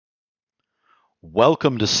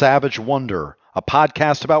Welcome to Savage Wonder, a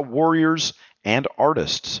podcast about warriors and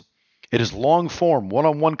artists. It is long form, one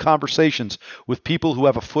on one conversations with people who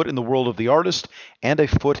have a foot in the world of the artist and a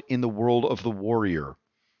foot in the world of the warrior.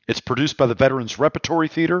 It's produced by the Veterans Repertory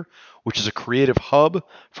Theater, which is a creative hub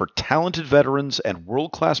for talented veterans and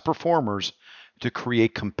world class performers to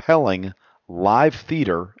create compelling live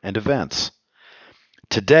theater and events.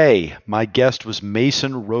 Today, my guest was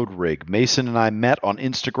Mason Rodrig. Mason and I met on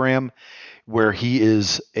Instagram, where he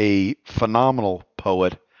is a phenomenal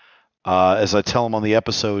poet. As I tell him on the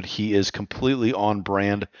episode, he is completely on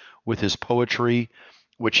brand with his poetry,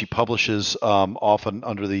 which he publishes often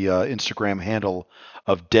under the Instagram handle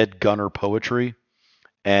of Dead Gunner Poetry.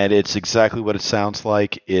 And it's exactly what it sounds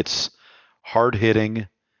like. It's hard-hitting,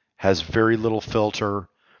 has very little filter,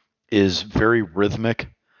 is very rhythmic,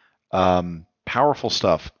 powerful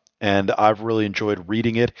stuff. And I've really enjoyed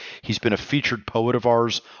reading it. He's been a featured poet of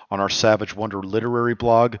ours on our Savage Wonder literary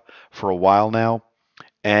blog for a while now,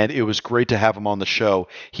 and it was great to have him on the show.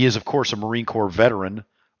 He is, of course, a Marine Corps veteran,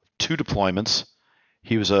 2 deployments.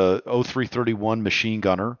 He was a 0331 machine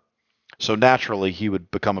gunner, so naturally he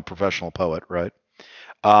would become a professional poet, right?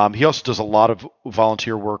 He also does a lot of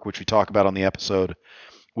volunteer work, which we talk about on the episode,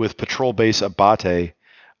 with Patrol Base Abate,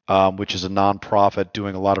 which is a nonprofit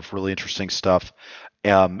doing a lot of really interesting stuff.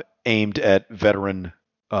 Aimed at veteran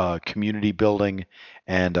community building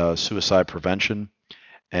and suicide prevention,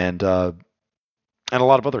 and a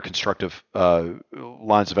lot of other constructive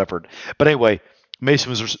lines of effort. But anyway,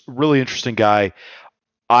 Mason was a really interesting guy.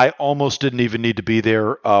 I almost didn't even need to be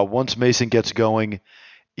there. Once Mason gets going,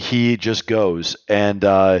 he just goes, and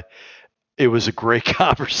it was a great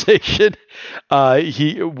conversation.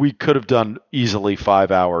 We could have done easily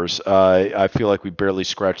 5 hours. I feel like we barely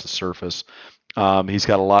scratched the surface. He's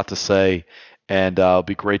got a lot to say, and it'll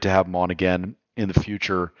be great to have him on again in the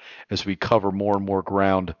future as we cover more and more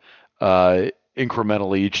ground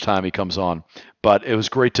incrementally each time he comes on. But it was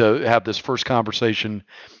great to have this first conversation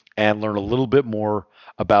and learn a little bit more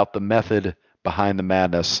about the method behind the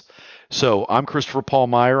madness. So I'm Christopher Paul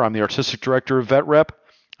Meyer. I'm the artistic director of VetRep,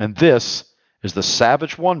 and this is the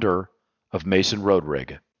Savage Wonder of Mason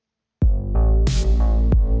Rodrig.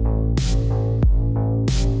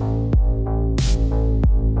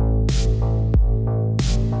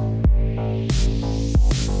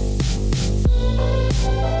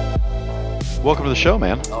 Welcome to the show,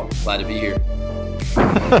 man. Oh, glad to be here.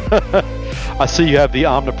 I see you have the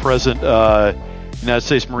omnipresent United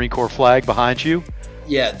States Marine Corps flag behind you.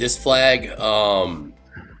 Yeah, this flag,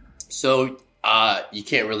 so you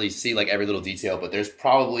can't really see like every little detail, but there's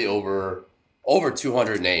probably over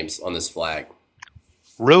 200 names on this flag.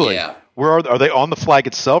 Really? Yeah. Where are they on the flag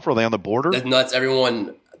itself, or are they on the border? That's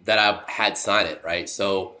everyone that I had sign it, right?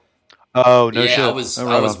 So no shit. I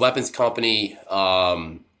was weapons company,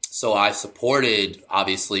 so I supported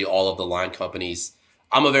obviously all of the line companies.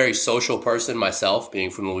 I'm a very social person myself,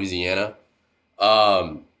 being from Louisiana.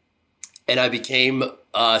 And I became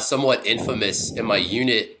somewhat infamous in my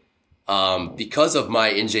unit because of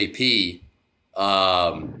my NJP.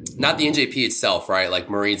 Not the NJP itself, right? Like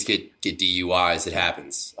Marines get DUIs, it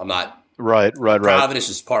happens. I'm not right. proud of it. It's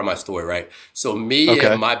just part of my story, right? So me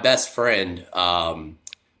and my best friend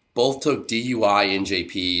both took DUI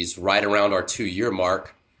NJPs right around our 2-year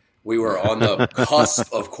mark. We were on the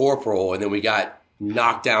cusp of corporal, and then we got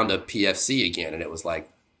knocked down to PFC again, and it was like,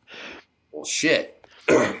 well, shit.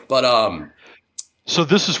 But so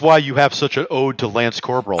this is why you have such an ode to Lance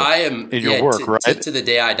Corporal. I am in your work, right? To the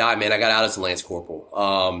day I die, man. I got out as a Lance Corporal.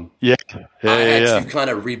 I had to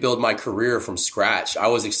kind of rebuild my career from scratch. I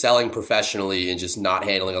was excelling professionally and just not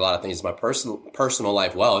handling a lot of things in my personal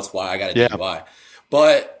life well. That's why I got a DUI.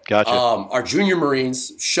 But gotcha. Our junior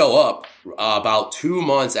Marines show up about 2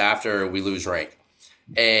 months after we lose rank.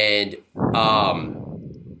 And, I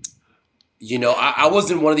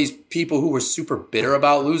wasn't one of these people who were super bitter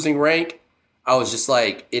about losing rank. I was just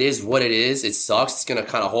like, it is what it is. It sucks. It's going to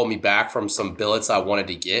kind of hold me back from some billets I wanted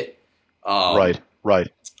to get. Right.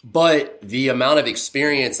 But the amount of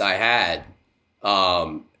experience I had,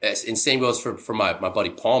 and same goes for my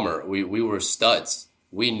buddy Palmer. We were studs.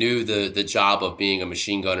 We knew the job of being a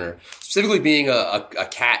machine gunner, specifically being a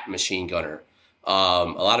cat machine gunner. A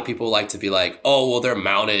lot of people like to be like, oh, well, they're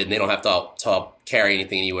mounted and they don't have to carry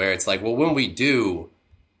anything anywhere. It's like, well, when we do,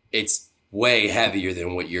 it's way heavier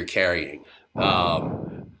than what you're carrying.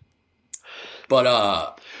 So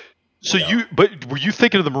were you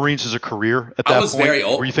thinking of the Marines as a career at that point? I was very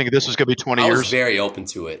open. Were you thinking this was going to be 20 years? I was very open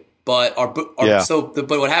to it. But but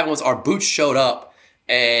what happened was our boots showed up,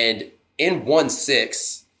 and in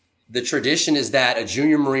 1-6, the tradition is that a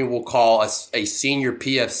junior Marine will call a senior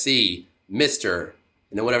PFC Mr.,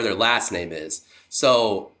 and then whatever their last name is.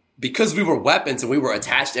 So because we were weapons and we were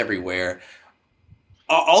attached everywhere,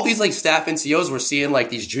 all these like staff NCOs were seeing like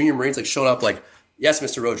these junior Marines like showing up like, yes,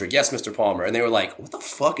 Mr. Roderick, yes, Mr. Palmer. And they were like, what the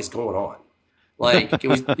fuck is going on? Like,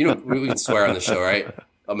 we can swear on the show, right?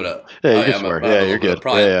 I'm going to. Yeah, you can swear. Yeah, you're good.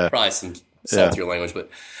 Probably some saltier language, but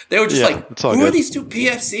they were just like, who are these two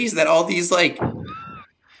PFCs that all these like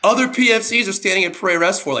other PFCs are standing at parade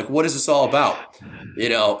rest for? Like, what is this all about? You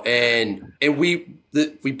know, and we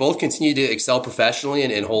both continue to excel professionally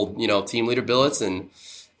and hold, you know, team leader billets, and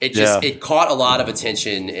it caught a lot of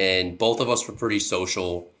attention, and both of us were pretty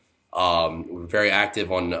social. We were very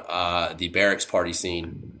active on the barracks party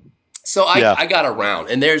scene. So I got around,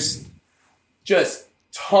 and there's just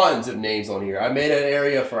tons of names on here. I made an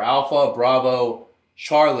area for Alpha, Bravo,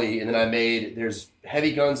 Charlie, and then there's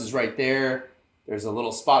heavy guns is right there. There's a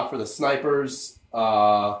little spot for the snipers,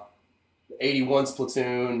 81's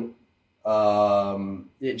platoon,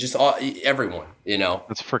 just everyone, you know.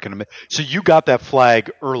 That's freaking amazing. So you got that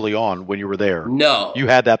flag early on when you were there? No. You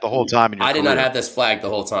had that the whole time in your career? I did not have this flag the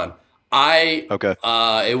whole time. Okay.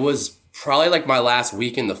 It was probably like my last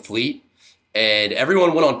week in the fleet, and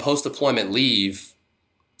everyone went on post-deployment leave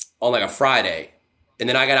on like a Friday, and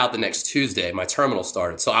then I got out the next Tuesday. My terminal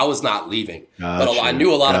started, so I was not leaving. But I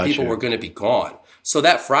knew a lot of people were going to be gone. So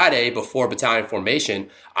that Friday before battalion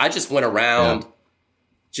formation, I just went around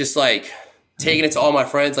just like taking it to all my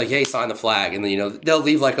friends, like, hey, sign the flag. And then, you know, they'll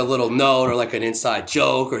leave like a little note or like an inside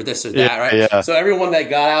joke or this or that, right? Yeah. So everyone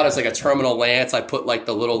that got out as like a terminal lance, I put like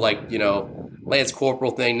the little like, you know, lance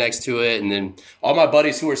corporal thing next to it. And then all my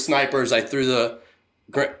buddies who were snipers, I threw the,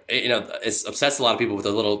 you know, it upsets a lot of people with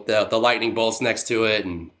the lightning bolts next to it.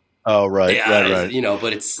 And right. You know,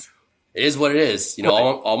 but it is what it is. You know,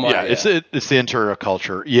 all my it's the interior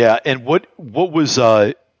culture. Yeah. And what was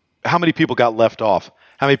how many people got left off?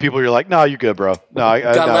 How many people you're like, no, you're good, bro. No,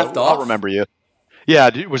 left off? I'll remember you.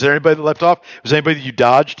 Yeah. Was there anybody that left off? Was there anybody that you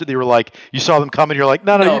dodged? They were like, you saw them coming. You're like,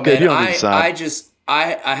 no, you're good. Man, you don't need to sign.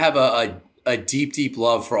 I have a deep, deep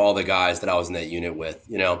love for all the guys that I was in that unit with,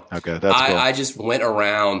 you know. Okay, that's cool. I just went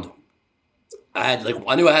around. I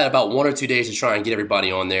knew I had about 1 or 2 days to try and get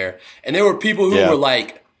everybody on there. And there were people who were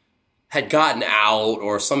like, had gotten out,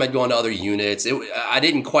 or some had gone to other units. I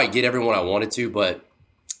didn't quite get everyone I wanted to, but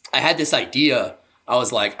I had this idea. I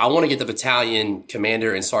was like, I want to get the battalion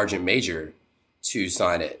commander and sergeant major to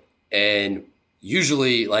sign it. And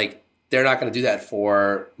usually, like, they're not going to do that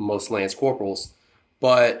for most lance corporals.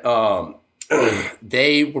 But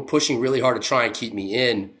they were pushing really hard to try and keep me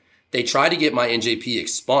in. They tried to get my NJP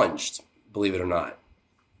expunged, believe it or not.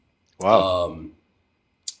 Wow.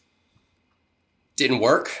 Didn't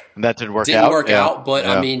work. And that didn't work out. But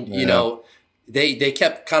I mean, you know, they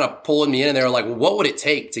kept kind of pulling me in, and they were like, well, what would it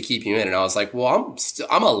take to keep you in? And I was like, well,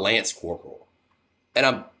 I'm a lance corporal, and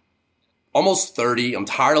I'm almost 30. I'm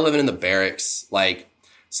tired of living in the barracks. Like,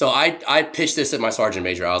 so I pitched this at my sergeant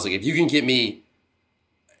major. I was like, if you can get me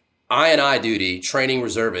I&I duty training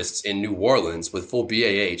reservists in New Orleans with full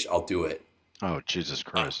BAH, I'll do it. Oh, Jesus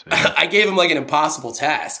Christ. Yeah. I gave him like an impossible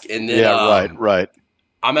task. And then, right.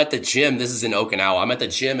 I'm at the gym. This is in Okinawa. I'm at the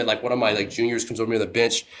gym, and like one of my like juniors comes over me on the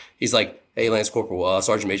bench. He's like, hey, Lance Corporal,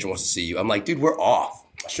 Sergeant Major wants to see you. I'm like, dude, we're off.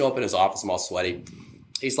 I show up in his office. I'm all sweaty.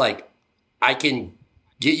 He's like, I can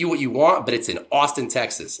get you what you want, but it's in Austin,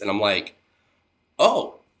 Texas. And I'm like,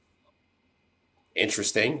 oh,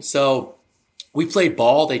 interesting. So we played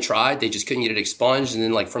ball. They tried. They just couldn't get it expunged. And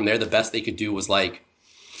then like from there, the best they could do was like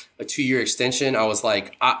a 2-year extension. I was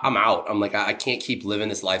like, I'm out. I'm like, I can't keep living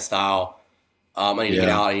this lifestyle. I need to get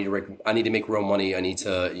out. I need to make real money. I need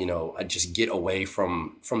to, you know, just get away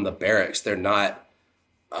from the barracks. They're not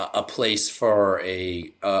a place for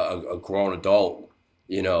a grown adult.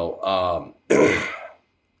 You know,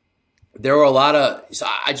 there were a lot of. So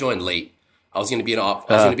I joined late. I was going to be an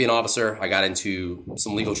officer. I got into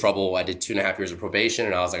some legal trouble. I did 2.5 years of probation,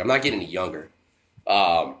 and I was like, I'm not getting any younger. So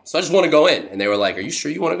I just want to go in. And they were like, are you sure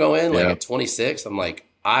you want to go in? Like at 26, I'm like,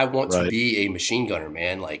 I want to be a machine gunner,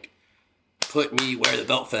 man. Like, put me where the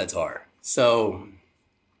belt feds are. So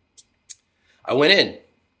I went in,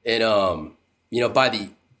 and you know, by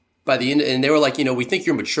the end, and they were like, you know, we think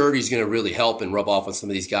your maturity is going to really help and rub off on some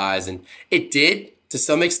of these guys, and it did to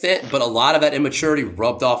some extent, but a lot of that immaturity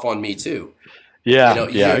rubbed off on me too. Yeah,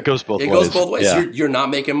 you know, it goes both ways. It goes both ways. You're not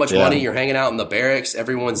making much money. You're hanging out in the barracks.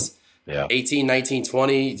 Everyone's 18, 19,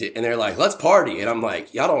 20, and they're like, let's party. And I'm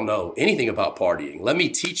like, y'all don't know anything about partying. Let me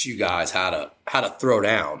teach you guys how to throw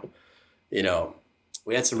down. You know,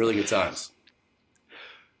 we had some really good times.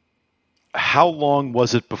 How long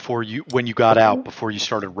was it when you got out, before you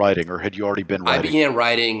started writing, or had you already been writing? I began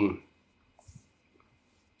writing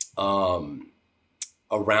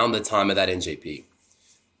around the time of that NJP.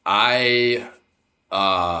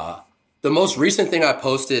 The most recent thing I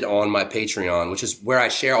posted on my Patreon, which is where I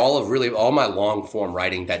share all my long form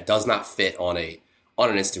writing that does not fit on an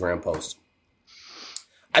Instagram post.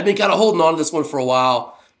 I've been kind of holding on to this one for a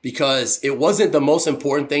while because it wasn't the most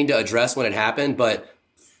important thing to address when it happened, but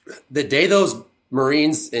the day those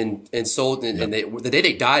Marines the day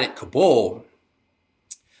they died at Kabul,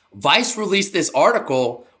 Vice released this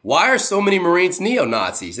article. Why are so many Marines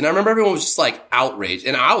neo-Nazis? And I remember everyone was just like outraged.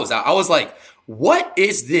 And I was like, what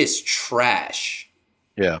is this trash?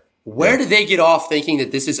 Yeah. Where did they get off thinking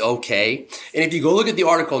that this is okay? And if you go look at the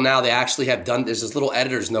article now, they actually have done, there's this little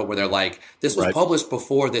editor's note where they're like, this was published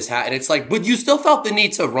before this happened. And it's like, but you still felt the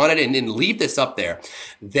need to run it and leave this up there.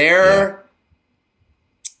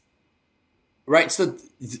 Right. So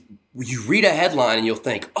you read a headline and you'll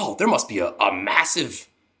think, oh, there must be a massive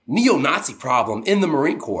neo-Nazi problem in the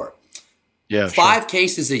Marine Corps. Yeah. 5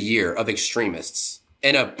 cases a year of extremists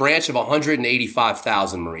in a branch of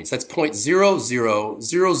 185,000 Marines. That's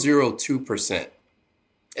 0.00002%.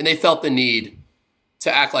 And they felt the need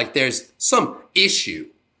to act like there's some issue.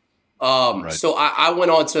 So I went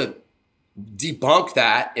on to debunk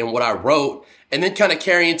that in what I wrote and then kind of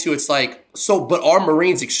carry into it's like, so, but are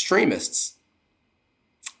Marines extremists?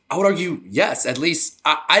 I would argue, yes, at least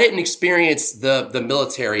I didn't experience the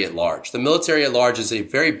military at large. The military at large is a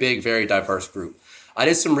very big, very diverse group. I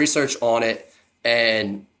did some research on it,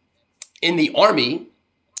 and in the Army,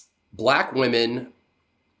 Black women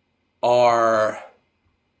are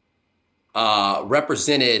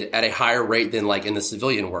represented at a higher rate than like in the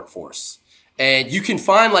civilian workforce. And you can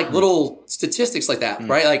find like little statistics like that,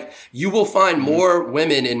 right? Like you will find more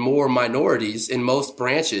women and more minorities in most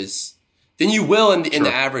branches than you will in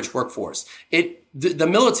the average workforce. The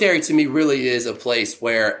military to me really is a place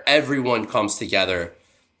where everyone comes together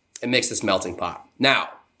and makes this melting pot. Now,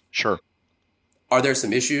 are there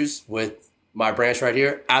some issues with my branch right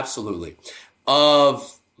here? Absolutely. In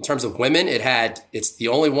terms of women, it's the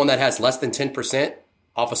only one that has less than 10%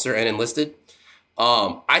 officer and enlisted.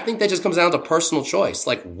 I think that just comes down to personal choice.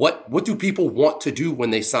 Like what do people want to do when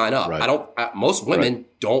they sign up? Most women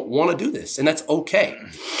don't want to do this, and that's okay.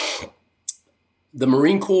 The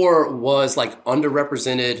Marine Corps was like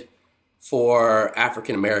underrepresented for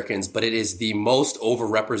African Americans, but it is the most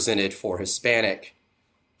overrepresented for Hispanic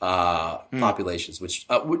populations. Which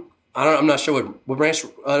I'm not sure what branch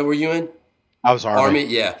were you in? I was Army.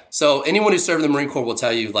 Yeah. So anyone who served in the Marine Corps will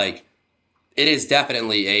tell you like it is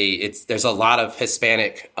definitely there's a lot of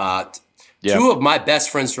Hispanic. 2 of my best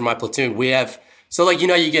friends from my platoon, we have. So like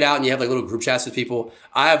you get out and you have like little group chats with people.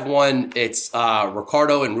 I have one. It's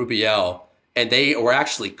Ricardo and Rubiel. And they were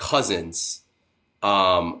actually cousins,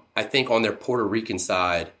 I think on their Puerto Rican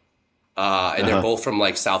side. And they're both from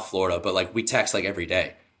like South Florida, but like we text like every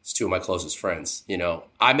day. It's 2 of my closest friends,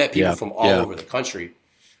 I met people from all over the country.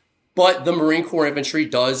 But the Marine Corps infantry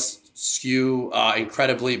does skew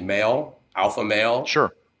incredibly male, alpha male.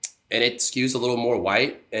 Sure. And it skews a little more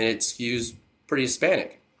white and it skews pretty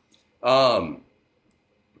Hispanic.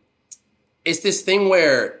 It's this thing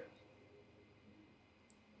where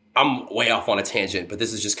I'm way off on a tangent, but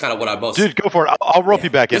this is just kind of what I most... Dude, go for it. I'll rope you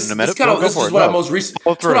back in a minute. This is what I most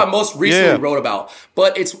recently wrote about.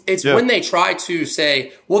 But it's when they try to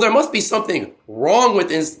say, well, there must be something wrong with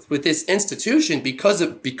this institution because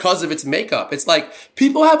of its makeup. It's like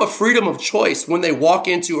people have a freedom of choice when they walk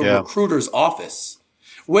into a recruiter's office.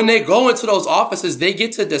 When they go into those offices, they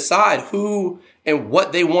get to decide who and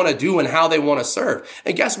what they want to do and how they want to serve.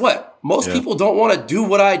 And guess what? Most people don't want to do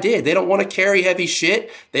what I did. They don't want to carry heavy shit.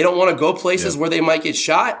 They don't want to go places where they might get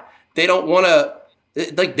shot. They don't want to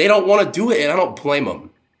do it, and I don't blame them.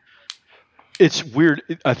 It's weird.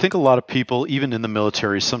 I think a lot of people, even in the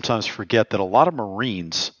military, sometimes forget that a lot of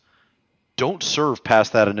Marines don't serve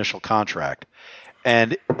past that initial contract.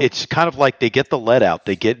 And it's kind of like they get the let out.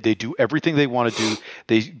 They do everything they want to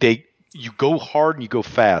do. You go hard and you go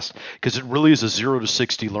fast because it really is a 0 to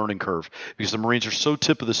 60 learning curve because the Marines are so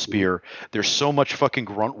tip of the spear. There's so much fucking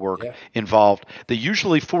grunt work involved that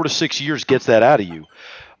usually 4 to 6 years gets that out of you.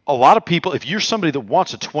 A lot of people, if you're somebody that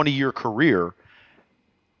wants a 20-year career,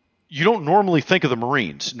 you don't normally think of the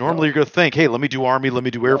Marines. Normally you're going to think, hey, let me do Army, let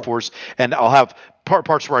me do Air Force, and I'll have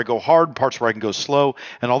parts where I go hard, parts where I can go slow,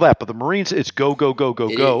 and all that. But the Marines, it's go,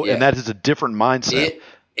 and that is a different mindset. It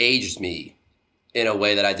aged me in a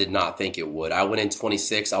way that I did not think it would. I went in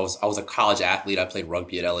 26. I was a college athlete. I played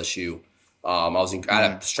rugby at LSU. I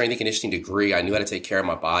had a strength and conditioning degree. I knew how to take care of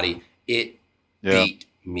my body. It beat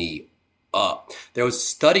me up. There was a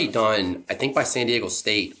study done, I think by San Diego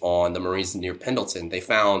State on the Marines near Pendleton. They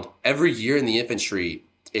found every year in the infantry,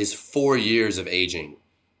 is 4 years of aging,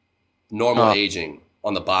 normal aging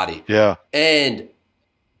on the body. Yeah. And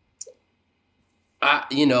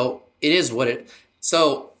it is what it.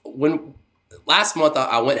 So when last month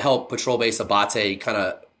I went help Patrol Base Abate kind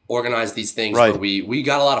of organize these things where we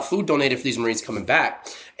got a lot of food donated for these Marines coming back.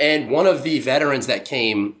 And one of the veterans that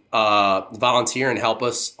came volunteer and help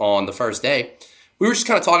us on the first day, we were just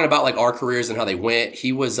kind of talking about like our careers and how they went.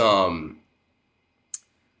 He was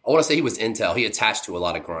I want to say he was intel. He attached to a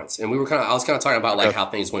lot of grunts, and I was kind of talking about like how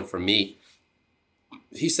things went for me.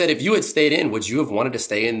 He said, if you had stayed in, would you have wanted to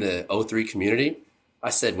stay in the O3 community? I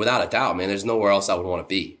said, without a doubt, man, there's nowhere else I would want to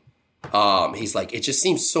be. He's like, it just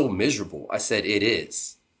seems so miserable. I said, it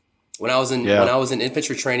is. When I was in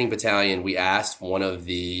infantry training battalion, we asked one of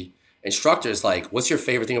the instructors, like, what's your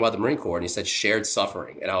favorite thing about the Marine Corps? And he said, shared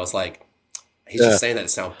suffering. And I was like, he's just saying that to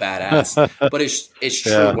sound badass. But it's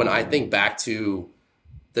true. Yeah. When I think back to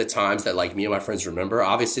the times that like me and my friends remember,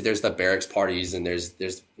 obviously there's the barracks parties and there's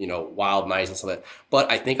wild nights and stuff like that. But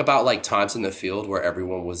I think about like times in the field where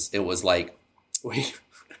it was like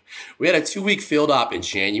we had a 2-week field op in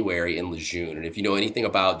January in Lejeune. And if you know anything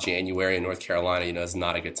about January in North Carolina, it's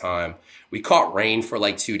not a good time. We caught rain for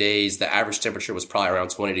like 2 days. The average temperature was probably around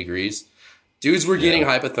 20 degrees. Dudes were getting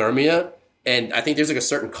hypothermia. And I think there's like a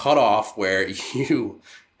certain cutoff where you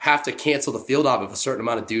have to cancel the field op if a certain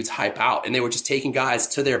amount of dudes hype out. And they were just taking guys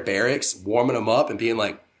to their barracks, warming them up and being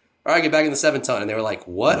like, all right, get back in the 7-ton. And they were like,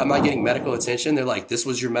 what? I'm not getting medical attention. They're like, this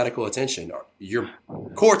was your medical attention. Your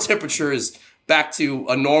core temperature is back to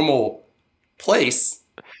a normal place.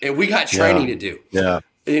 And we got training to do. Yeah.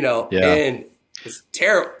 And it's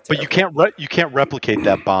terrible. But you can't replicate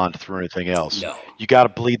that bond through anything else. No. You got to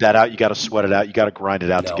bleed that out. You got to sweat it out. You got to grind it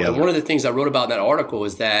out together. And one of the things I wrote about in that article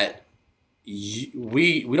is that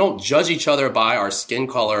we don't judge each other by our skin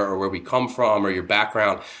color or where we come from or your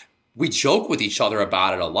background. We joke with each other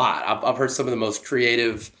about it a lot. I've heard some of the most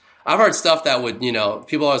creative. I've heard stuff that would,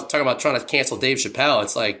 people always talking about trying to cancel Dave Chappelle.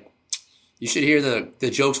 It's like, you should hear the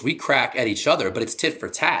jokes we crack at each other, but it's tit for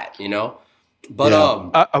tat,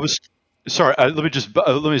 But I was sorry. Let me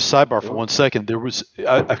sidebar for 1 second. There was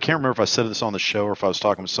I can't remember if I said this on the show or if I was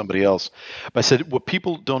talking with somebody else. But I said what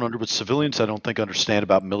people what civilians I don't think understand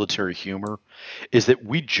about military humor is that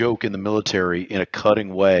we joke in the military in a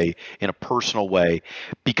cutting way, in a personal way,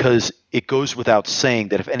 because it goes without saying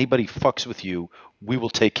that if anybody fucks with you, we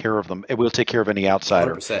will take care of them, and we'll take care of any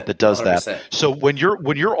outsider 100%, that does 100%. that. So when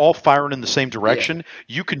you're all firing in the same direction,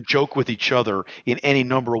 you can joke with each other in any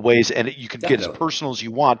number of ways, and you can get as personal as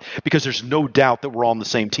you want because there's no doubt that we're all on the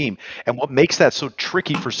same team. And what makes that so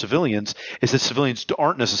tricky for civilians is that civilians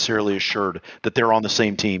aren't necessarily assured that they're on the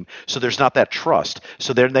same team, so there's not that trust.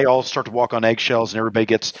 So then they all start to walk on eggshells, and everybody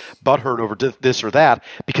gets butthurt over this or that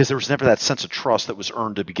because there was never that sense of trust that was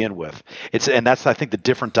earned to begin with. And that's I think the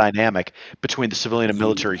different dynamic between the civilian and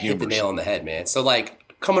military humor. Hit the nail on the head, man. So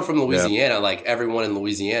like coming from Louisiana, like everyone in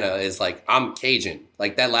Louisiana is like, I'm Cajun.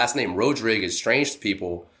 Like that last name Rodrigue is strange to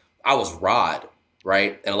people. I was Rod,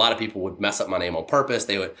 right? And a lot of people would mess up my name on purpose.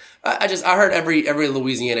 They would. I heard every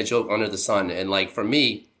Louisiana joke under the sun, and like for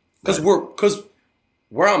me, because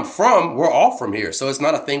where I'm from, we're all from here, so it's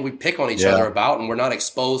not a thing we pick on each other about, and we're not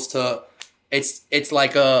exposed to. It's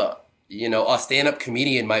like a stand-up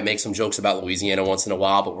comedian might make some jokes about Louisiana once in a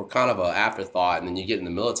while, but we're kind of an afterthought. And then you get in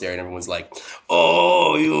the military and everyone's like,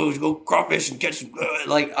 oh, you go crawfish and catch some.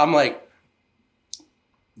 Like, I'm like,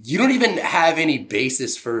 you don't even have any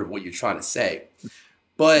basis for what you're trying to say.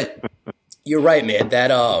 But you're right, man.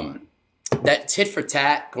 That tit for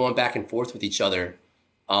tat going back and forth with each other.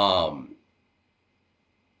 But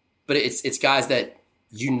it's guys that,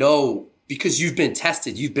 because you've been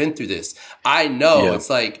tested, you've been through this. I know it's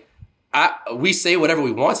like, we say whatever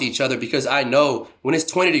we want to each other because I know when it's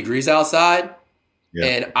 20 degrees outside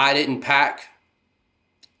and I didn't pack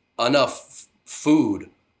enough food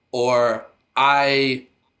or I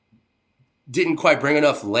didn't quite bring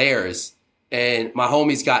enough layers and my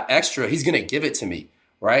homie's got extra, he's going to give it to me,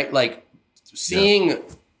 right? Like seeing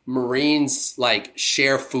Marines like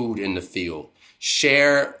share food in the field,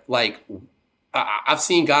 like I've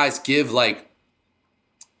seen guys give like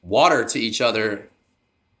water to each other.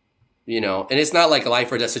 And it's not like a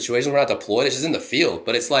life or death situation. We're not deployed. It's just in the field.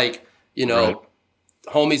 But it's like,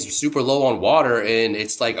 homies are super low on water and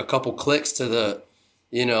it's like a couple clicks to the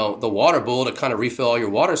water bowl to kind of refill all your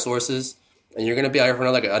water sources. And you're going to be out here for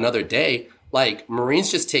another day. Like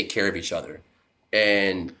Marines just take care of each other.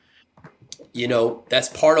 And, that's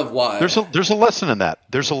part of why. There's a lesson in that.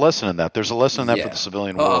 There's a lesson in that for the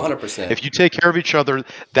civilian world. 100%. If you take care of each other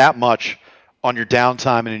that much on your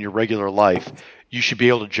downtime and in your regular life, you should be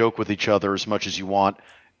able to joke with each other as much as you want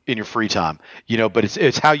in your free time, but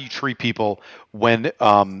it's how you treat people when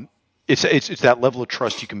it's that level of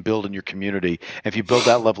trust you can build in your community. And if you build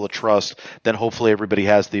that level of trust, then hopefully everybody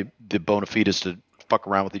has the bona fides to fuck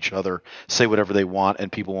around with each other, say whatever they want, and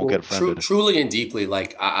people won't get offended. Truly and deeply,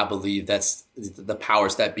 like I believe that's the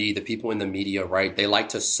powers that be, the people in the media, right? They like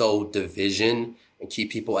to sow division and keep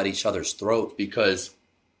people at each other's throats, because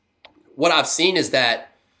what I've seen is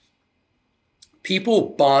that people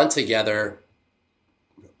bond together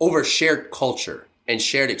over shared culture and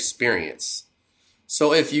shared experience.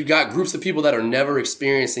 So if you got groups of people that are never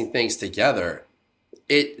experiencing things together,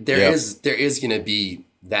 there is going to be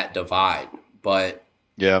that divide. But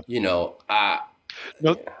no, yeah.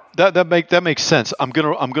 that makes sense. I'm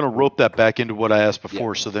gonna rope that back into what I asked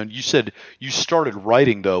before. Yeah. So then you said you started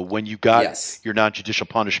writing though when you got your non-judicial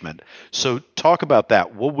punishment. So talk about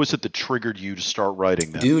that. What was it that triggered you to start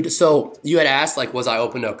writing then? Dude, so you had asked like, was I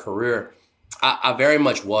open to a career? I very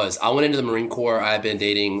much was. I went into the Marine Corps. I had been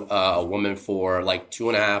dating a woman for like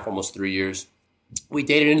 2.5, almost 3 years. We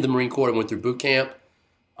dated into the Marine Corps and went through boot camp.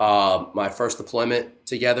 My first deployment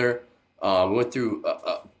together. We went through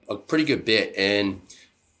a pretty good bit. And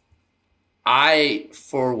I,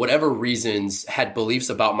 for whatever reasons, had beliefs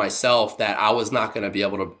about myself that I was not going to be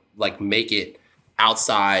able to like make it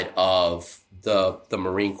outside of the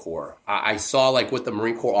Marine Corps. I saw like what the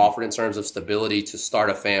Marine Corps offered in terms of stability to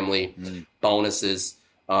start a family, bonuses.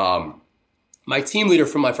 My team leader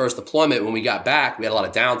from my first deployment, when we got back, we had a lot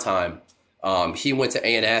of downtime. He went to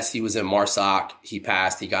A&S. He was in MARSOC. He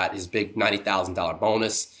passed. He got his big $90,000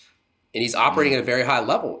 bonus, and he's operating at a very high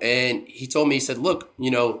level. And he told me, he said, look,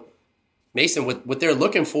 Mason, what they're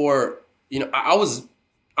looking for,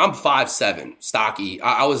 I'm 5'7", stocky.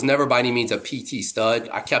 I was never by any means a PT stud.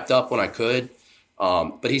 I kept up when I could.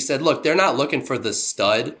 But he said, look, they're not looking for the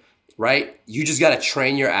stud, right? You just got to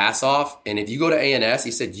train your ass off. And if you go to A&S,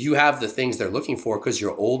 he said, you have the things they're looking for because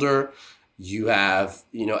you're older. You have,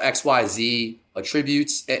 XYZ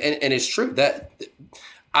attributes. And it's true that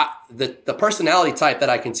the personality type that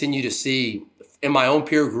I continue to see in my own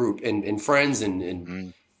peer group and friends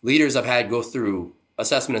and leaders I've had go through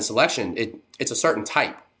assessment and selection, it's a certain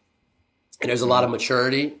type. And there's a lot of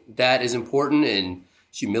maturity that is important, and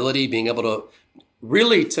humility, being able to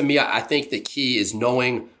really, to me, I think the key is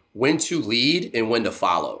knowing when to lead and when to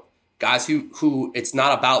follow. Guys who it's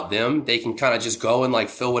not about them, they can kind of just go and like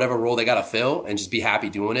fill whatever role they got to fill and just be happy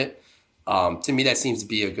doing it. To me, that seems to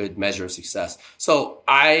be a good measure of success. So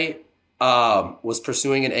I was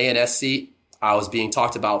pursuing an A&S seat. I was being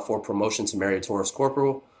talked about for promotion to Meritorious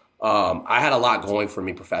Corporal. I had a lot going for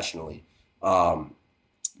me professionally.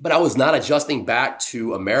 But I was not adjusting back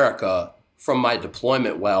to America from my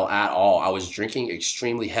deployment well at all. I was drinking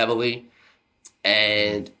extremely heavily,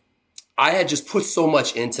 and I had just put so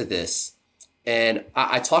much into this. And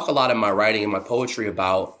I talk a lot in my writing and my poetry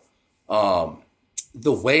about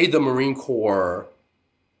the way the Marine Corps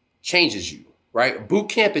changes you, right? Boot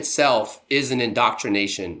camp itself is an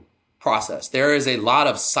indoctrination process. There is a lot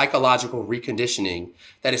of psychological reconditioning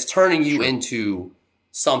that is turning you into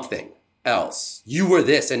something else. You were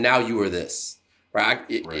this and now you are this, right?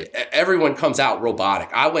 Everyone comes out robotic.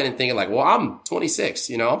 I went in thinking like, well, I'm 26,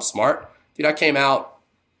 I'm smart. Dude, I came out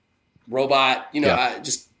robot, I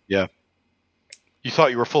just... Yeah. You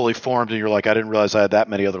thought you were fully formed and you're like, I didn't realize I had that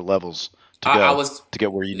many other levels to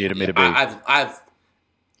get where you needed me to be.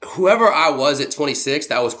 Whoever I was at 26,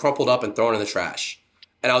 that was crumpled up and thrown in the trash.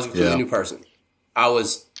 And I was a completely new person. I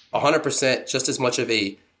was 100% just as much of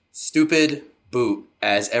a stupid boot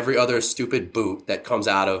as every other stupid boot that comes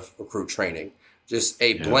out of recruit training. Just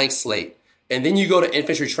a blank slate. And then you go to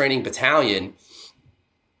infantry training battalion.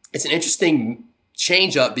 It's an interesting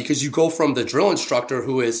change up because you go from the drill instructor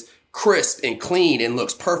who is crisp and clean and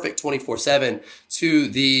looks perfect 24/7 to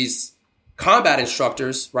these combat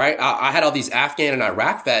instructors, right? I had all these Afghan and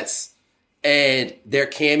Iraq vets, and their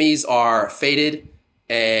camis are faded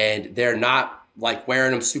and they're not like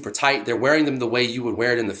wearing them super tight. They're wearing them the way you would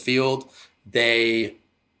wear it in the field. They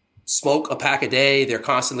smoke a pack a day. They're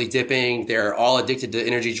constantly dipping. They're all addicted to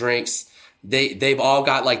energy drinks. They've all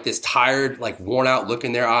got like this tired, like worn out look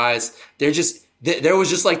in their eyes. There was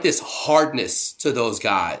just like this hardness to those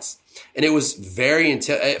guys. And it was very,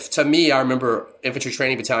 to me, I remember infantry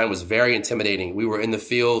training battalion was very intimidating. We were in the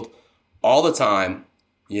field all the time.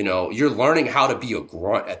 You're learning how to be a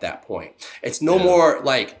grunt at that point. It's no more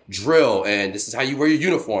like drill and this is how you wear your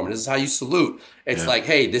uniform and this is how you salute. It's like,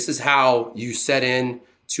 hey, this is how you set in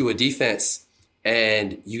to a defense,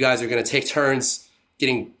 and you guys are going to take turns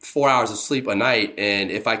getting 4 hours of sleep a night. And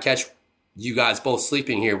if I catch you guys both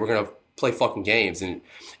sleeping here, we're going to play fucking games. And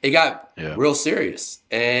it got real serious.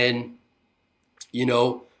 And,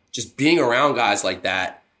 just being around guys like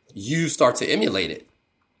that, you start to emulate it.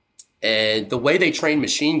 And the way they train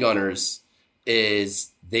machine gunners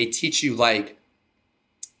is they teach you like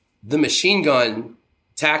the machine gun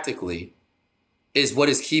tactically is what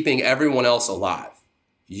is keeping everyone else alive.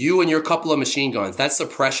 You and your couple of machine guns, that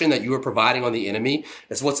suppression that you are providing on the enemy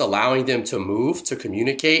is what's allowing them to move, to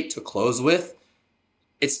communicate, to close with.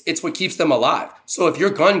 It's what keeps them alive. So if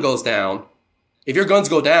your gun goes down, if your guns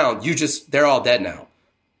go down, they're all dead now.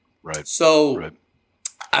 Right. So right.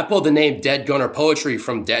 I pulled the name Dead Gunner Poetry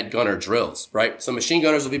from Dead Gunner Drills, right? So machine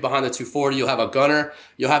gunners will be behind the 240. You'll have a gunner.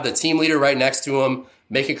 You'll have the team leader right next to him,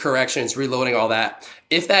 making corrections, reloading, all that.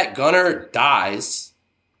 If that gunner dies,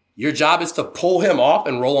 your job is to pull him off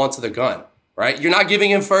and roll onto the gun, right? You're not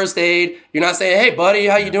giving him first aid. You're not saying, hey, buddy,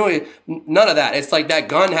 how you doing? None of that. It's like that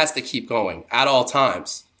gun has to keep going at all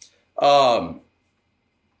times.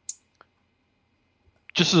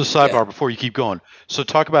 Just as a sidebar before you keep going. So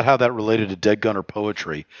talk about how that related to Dead Gunner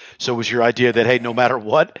Poetry. So was your idea that, hey, no matter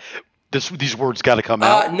what, these words got to come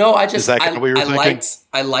out? No, I just, is that kind of what you were thinking?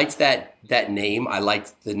 I liked that name. I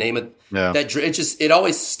liked the name of that. It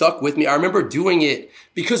always stuck with me. I remember doing it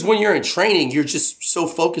because when you're in training, you're just so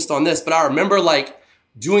focused on this. But I remember like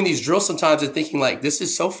doing these drills sometimes and thinking like, this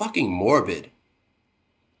is so fucking morbid.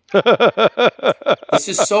 This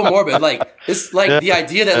is so morbid. Like it's like the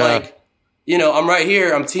idea that like, you know, I'm right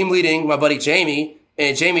here. I'm team leading my buddy Jamie,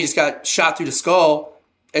 and Jamie just got shot through the skull.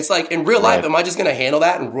 It's like in real life, am I just going to handle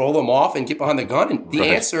that and roll them off and get behind the gun? And the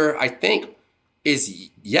answer, I think, is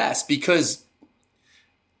yes, because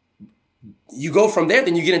you go from there,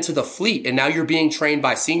 then you get into the fleet, and now you're being trained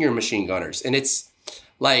by senior machine gunners. And it's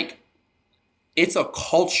like, it's a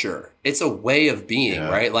culture. It's a way of being,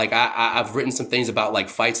 right? Like I've written some things about like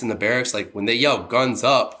fights in the barracks. Like when they yell guns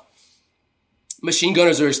up, machine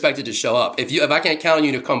gunners are expected to show up. If I can't count on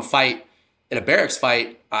you to come fight in a barracks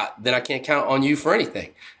fight, then I can't count on you for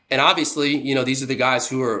anything. And obviously, you know, these are the guys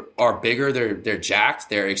who are bigger. They're jacked.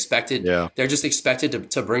 They're expected. Yeah. They're just expected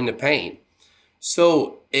to bring the pain.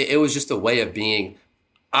 So it was just a way of being.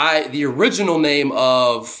 The original name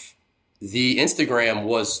of the Instagram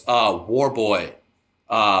was Warboy,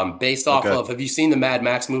 based off of. Have you seen the Mad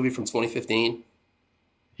Max movie from 2015?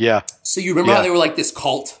 Yeah. So you remember how they were like this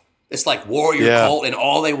cult? It's like warrior cult, and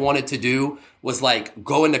all they wanted to do was like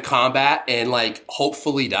go into combat and like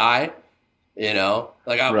hopefully die, you know?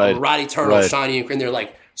 Like I'm Rod Eternal, shiny, and they're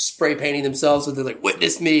like spray painting themselves, and they're like,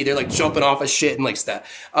 witness me. They're like jumping off of shit and like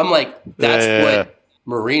stuff. I'm like, that's what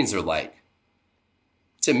Marines are like.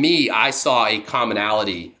 To me, I saw a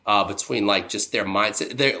commonality between like just their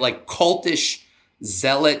mindset. They're like cultish,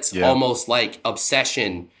 zealot, almost like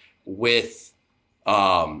obsession with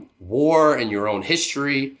war and your own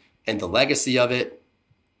history and the legacy of it.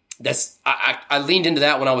 I leaned into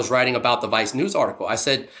that when I was writing about the Vice News article. I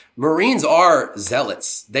said, Marines are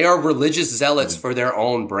zealots. They are religious zealots for their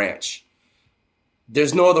own branch.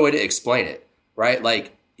 There's no other way to explain it, right?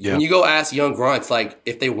 Like when you go ask young grunts, like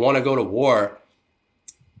if they want to go to war,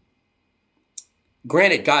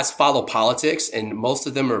 granted, guys follow politics, and most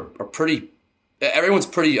of them are pretty, everyone's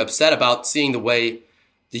pretty upset about seeing the way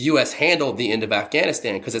the U.S. handled the end of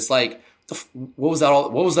Afghanistan, because it's like, what was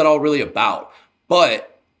that all really about?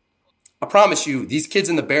 But I promise you, these kids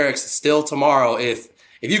in the barracks still tomorrow, if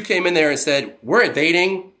you came in there and said, we're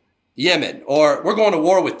invading Yemen, or we're going to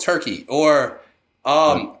war with Turkey, or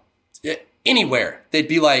anywhere, they'd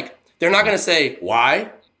be like, they're not going to say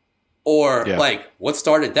why, or like, what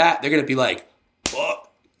started that? They're going to be like, oh,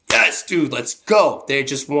 yes, dude, let's go. They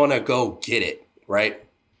just want to go get it, right?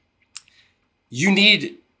 You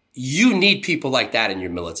need people like that in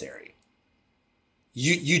your military.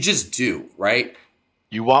 You just do, right?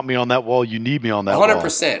 You want me on that wall. You need me on that 100%, wall.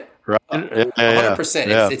 100%. Right? 100%.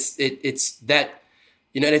 Yeah. It's that,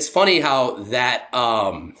 you know, and it's funny how that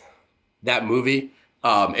movie,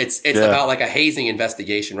 it's about like a hazing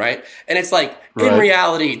investigation, right? And it's like, in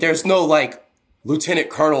reality, there's no like lieutenant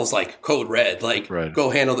colonels like code red, like go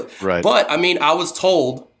handle it. Right. But I mean, I was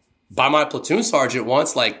told by my platoon sergeant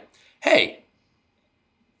once, like, hey,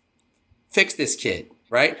 fix this kid.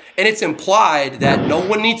 Right. And it's implied that no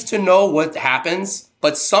one needs to know what happens,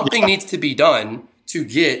 but something needs to be done to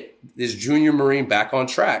get this junior Marine back on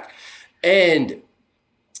track. And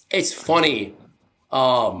it's funny.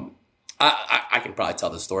 I can probably tell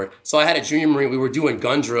this story. So I had a junior Marine. We were doing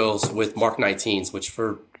gun drills with Mark 19s, which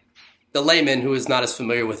for the layman who is not as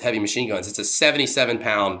familiar with heavy machine guns, it's a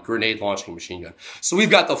 77-pound grenade launching machine gun. So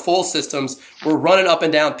we've got the full systems. We're running up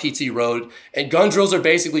and down PT Road, and gun drills are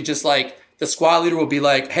basically just like, the squad leader will be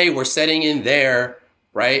like, hey, we're setting in there,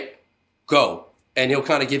 right? Go. And he'll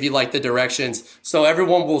kind of give you like the directions. So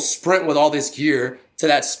everyone will sprint with all this gear to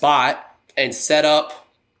that spot and set up,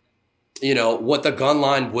 what the gun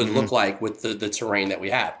line would look like with the terrain that we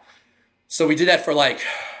have. So we did that for like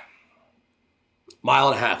mile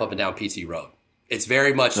and a half up and down PT Road. It's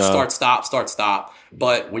very much start, stop.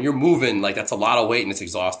 But when you're moving, like that's a lot of weight and it's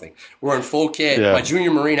exhausting. We're in full kit. Yeah. My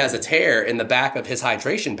junior Marine has a tear in the back of his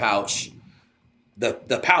hydration pouch,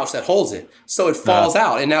 the pouch that holds it. So it falls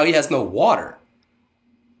out and now he has no water.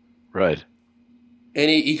 Right. And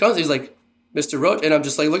he comes, he's like, Mr. Roach. And I'm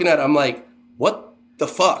just like looking at it. I'm like, what the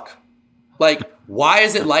fuck? Like, why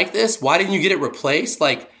is it like this? Why didn't you get it replaced?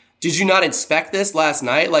 Like, did you not inspect this last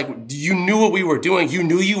night? Like, you knew what we were doing. You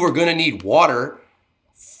knew you were going to need water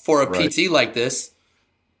for a PT like this.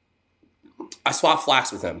 I swapped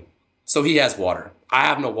flax with him. So he has water. I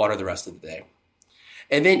have no water the rest of the day.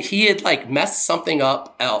 And then he had like messed something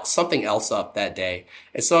else up that day.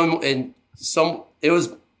 And it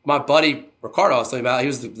was my buddy Ricardo I was talking about. He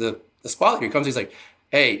was the squad leader. He comes, he's like,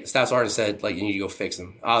 hey, Staff Sergeant said, like, you need to go fix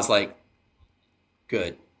him. I was like,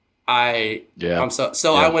 good. I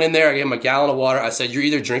went in there, I gave him a gallon of water. I said, you're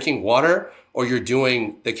either drinking water or you're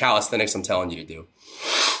doing the calisthenics I'm telling you to do.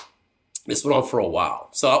 This went on for a while.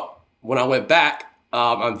 So when I went back,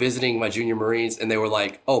 I'm visiting my junior Marines and they were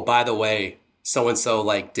like, oh, by the way, so-and-so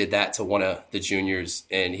like did that to one of the juniors.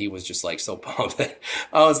 And he was just like so pumped.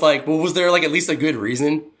 I was like, well, was there like at least a good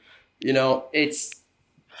reason? It's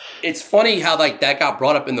funny how like that got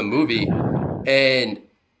brought up in the movie and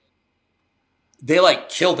they like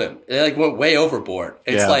killed him. They like went way overboard.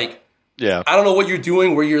 It's I don't know what you're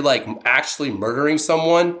doing where you're like actually murdering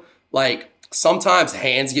someone. Like sometimes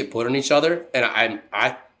hands get put on each other and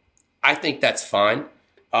I think that's fine.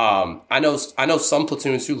 I know some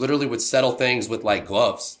platoons who literally would settle things with like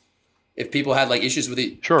gloves. If people had like issues with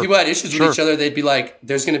with each other, they'd be like,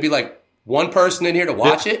 there's going to be like one person in here to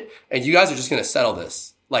watch it and you guys are just going to settle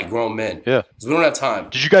this. Like grown men. Yeah. Because we don't have time.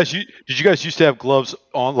 Did you guys used to have gloves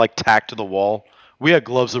on like tacked to the wall? We had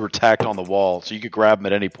gloves that were tacked on the wall, so you could grab them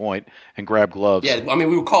at any point and grab gloves. Yeah, I mean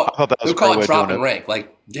we would call it drop and rank.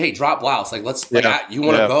 Like, hey, drop blouse. Like you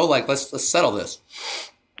want to go? Like let's settle this.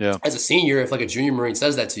 Yeah. As a senior, if like a junior Marine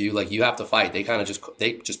says that to you, like you have to fight. They kind of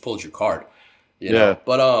just pulled your card. You know?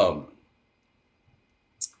 But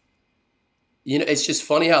it's just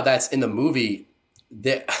funny how that's in the movie.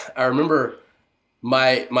 That I remember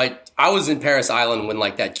I was in Paris Island when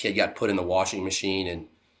like that kid got put in the washing machine, and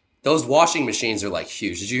those washing machines are like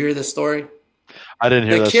huge. Did you hear this story? I didn't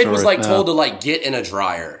hear that story. The kid was like told to like get in a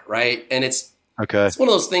dryer, right? And it's one of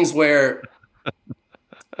those things where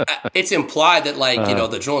it's implied that like,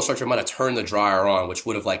 the drill instructor might have turned the dryer on, which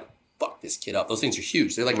would have like fucked this kid up. Those things are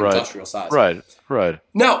huge. They're like industrial size. Right.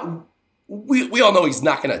 Now, we all know he's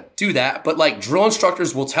not going to do that, but like drill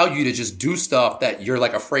instructors will tell you to just do stuff that you're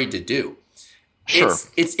like afraid to do. Sure.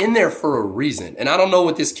 It's in there for a reason. And I don't know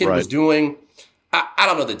what this kid was doing. I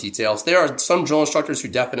don't know the details. There are some drill instructors who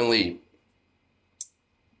definitely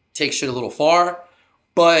take shit a little far,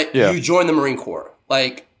 but you join the Marine Corps.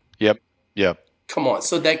 Like, yep. Come on.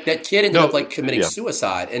 So that kid ended up like committing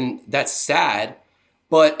suicide, and that's sad,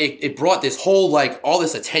 but it brought this whole like all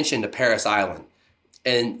this attention to Paris Island.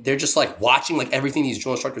 And they're just like watching like everything these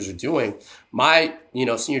drill instructors are doing. My,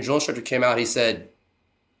 senior drill instructor came out, he said,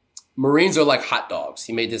 Marines are like hot dogs.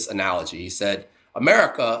 He made this analogy. He said,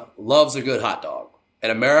 America loves a good hot dog,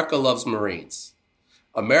 and America loves Marines.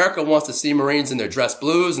 America wants to see Marines in their dress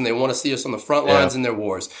blues, and they want to see us on the front lines in their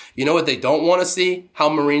wars. You know what they don't want to see? How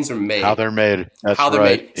Marines are made. How they're made. That's how they're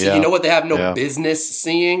made. So you know what they have no business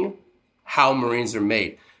seeing? How Marines are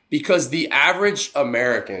made. Because the average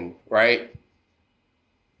American, right,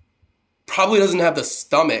 probably doesn't have the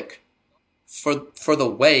stomach for the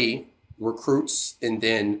way recruits and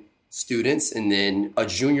then students and then a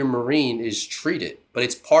junior Marine is treated, but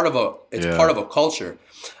it's part of a culture.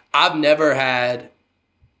 I've never had,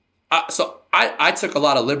 I took a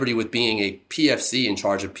lot of liberty with being a PFC in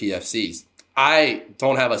charge of PFCs. I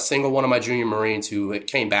don't have a single one of my junior Marines who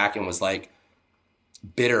came back and was like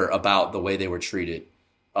bitter about the way they were treated.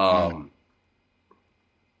 I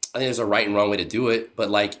think there's a right and wrong way to do it, but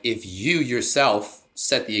like if you yourself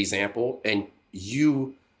set the example and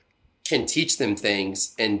you can teach them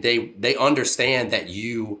things and they understand that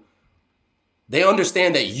you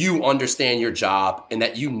understand your job and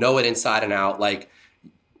that you know it inside and out. Like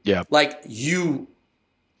you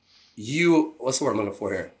what's the word I'm looking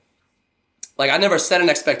for here? Like I never set an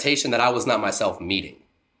expectation that I was not myself meeting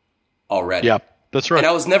already. Yeah, that's right. And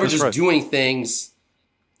I was never doing things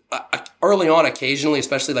early on, occasionally,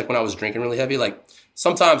 especially like when I was drinking really heavy, like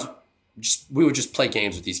sometimes we would just play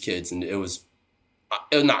games with these kids and it was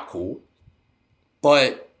not cool.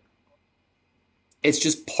 But it's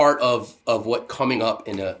just part of what coming up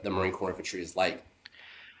in the Marine Corps infantry is like.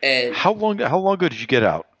 And how long ago did you get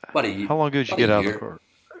out? About How long ago did you get out of the Corps?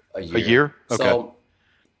 A year. A year? Okay. So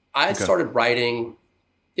I started writing.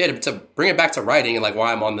 Yeah, to bring it back to writing and like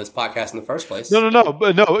why I'm on this podcast in the first place. No,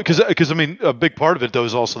 because I mean a big part of it though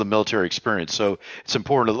is also the military experience, so it's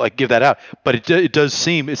important to like give that out. But it does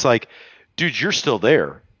seem it's like, dude, you're still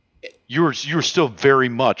there. You're still very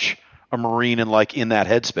much a Marine and like in that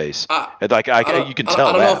headspace. You can tell.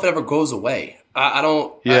 I don't know if it ever goes away. I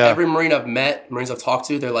don't. Yeah. Every Marine I've met, Marines I've talked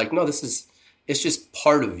to, they're like, no, it's just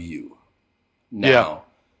part of you. Now, Yeah.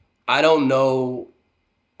 I don't know.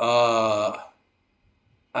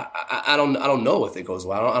 I don't know if it goes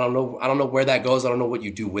away. I don't know where that goes. I don't know what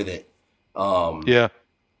you do with it. Yeah.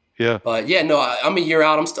 But yeah, no, I'm a year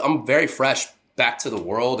out. I'm very fresh back to the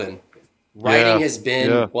world, and writing has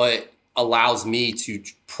been what allows me to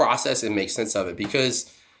process and make sense of it,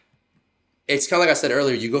 because it's kind of like I said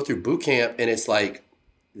earlier, you go through boot camp and it's like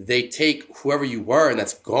they take whoever you were and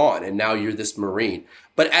that's gone, and now you're this Marine.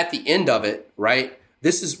 But at the end of it, right,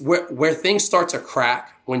 this is where things start to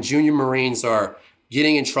crack when junior Marines are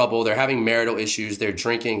getting in trouble, they're having marital issues, they're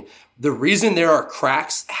drinking. The reason there are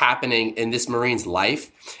cracks happening in this Marine's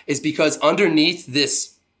life is because underneath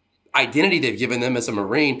this identity they've given them as a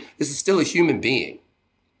Marine, this is still a human being.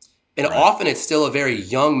 And often it's still a very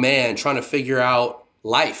young man trying to figure out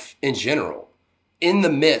life in general in the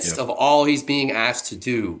midst of all he's being asked to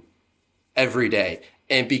do every day.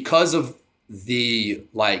 And because of the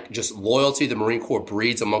like just loyalty the Marine Corps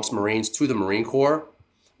breeds amongst Marines to the Marine Corps,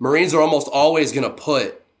 Marines are almost always going to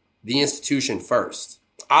put the institution first.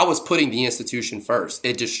 I was putting the institution first.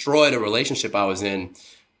 It destroyed a relationship I was in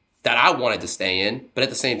that I wanted to stay in. But at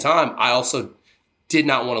the same time, I also did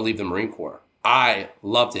not want to leave the Marine Corps. I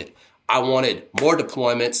loved it. I wanted more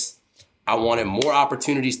deployments. I wanted more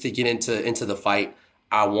opportunities to get into the fight.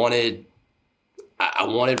 I wanted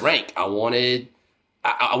rank. I wanted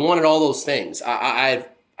all those things. I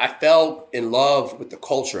fell in love with the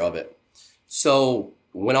culture of it. So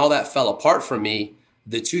when all that fell apart for me,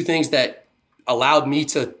 the two things that allowed me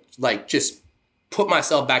to like just put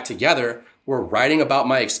myself back together were writing about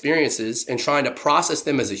my experiences and trying to process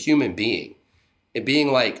them as a human being and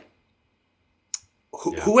being like,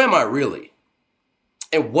 who am I really?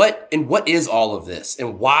 And what is all of this?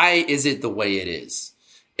 And why is it the way it is?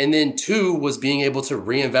 And then two was being able to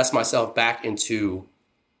reinvest myself back into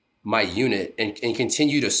my unit and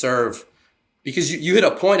continue to serve. Because you hit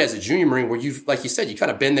a point as a junior Marine where you've, like you said, you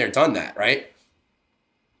kind of been there, done that, right?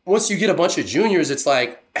 Once you get a bunch of juniors, it's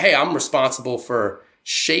like, hey, I'm responsible for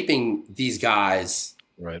shaping these guys.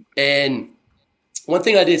 Right. And one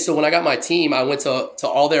thing I did, so when I got my team, I went to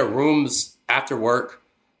all their rooms after work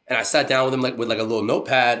and I sat down with them with a little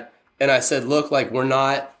notepad and I said, look, like we're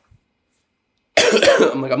not,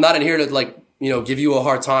 I'm not in here to like, give you a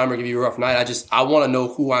hard time or give you a rough night. I want to know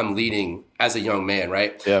who I'm leading as a young man,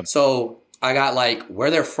 right? Yeah. So I got like where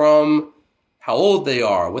they're from, how old they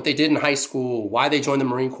are, what they did in high school, why they joined the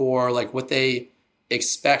Marine Corps, like what they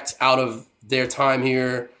expect out of their time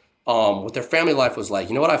here, what their family life was like.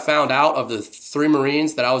 You know what I found out of the 3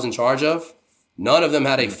 Marines that I was in charge of? None of them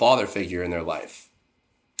had a father figure in their life.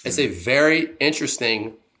 It's a very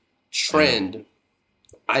interesting trend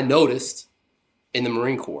I noticed in the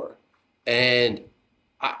Marine Corps. And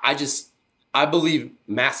I believe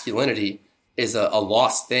masculinity is a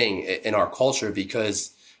lost thing in our culture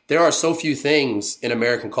because there are so few things in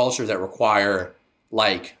American culture that require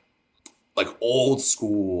like old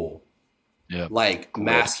school, like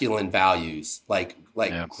masculine values, like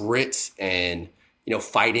grit and,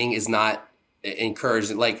 fighting is not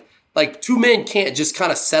encouraged. Like 2 men can't just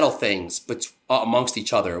kind of settle things amongst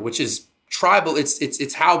each other, which is tribal.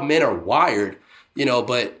 It's how men are wired,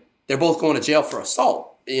 but they're both going to jail for assault.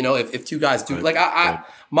 If 2 guys do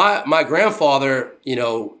my grandfather,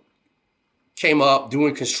 came up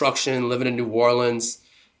doing construction, living in New Orleans.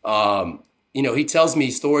 He tells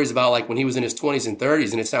me stories about like when he was in his 20s and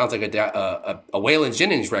 30s, and it sounds like a Waylon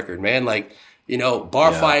Jennings record, man. Like,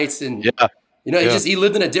 bar fights and, he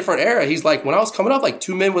lived in a different era. He's like, when I was coming up, like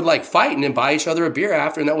 2 men would like fight and then buy each other a beer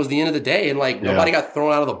after, and that was the end of the day. And like nobody got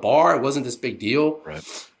thrown out of the bar. It wasn't this big deal. Right.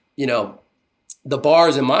 The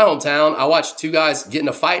bars in my hometown, I watched 2 guys get in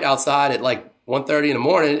a fight outside at like 1:30 in the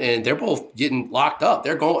morning, and they're both getting locked up.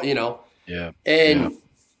 They're going, Yeah. And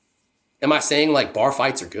am I saying like bar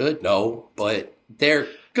fights are good? No, but they're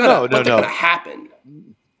gonna happen.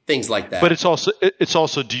 things like that. But it's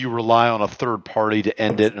also do you rely on a third party to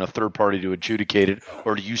end it and a third party to adjudicate it,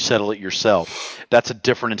 or do you settle it yourself? That's a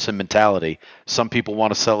difference in mentality. Some people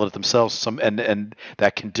want to settle it themselves. And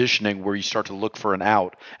that conditioning where you start to look for an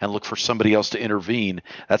out and look for somebody else to intervene.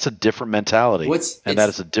 That's a different mentality, that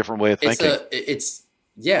is a different way of thinking.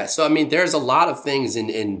 Yeah. So I mean, there's a lot of things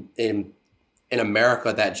in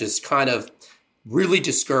America that just kind of really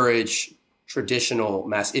discourage traditional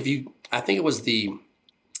mass. I think it was the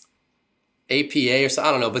APA or so,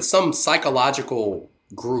 I don't know, but some psychological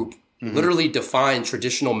group literally defined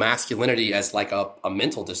traditional masculinity as like a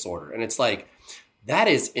mental disorder. And it's like, that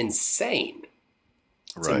is insane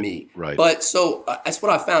to me. Right. But so that's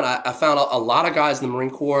what I found. I found a lot of guys in the Marine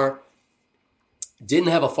Corps didn't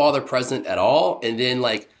have a father present at all. And then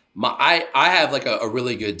like I have like a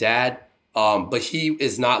really good dad, but he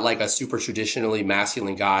is not like a super traditionally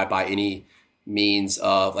masculine guy by any means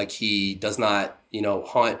of like, he does not,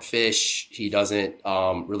 hunt, fish. He doesn't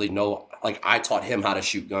really know, like I taught him how to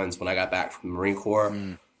shoot guns when I got back from the Marine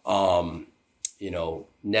Corps.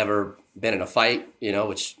 Never been in a fight,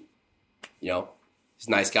 which, he's a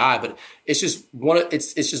nice guy, but it's just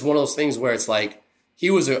it's just one of those things where it's like,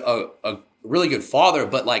 he was a really good father,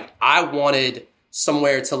 but like I wanted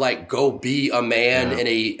somewhere to like go be a man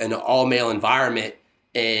in an all male environment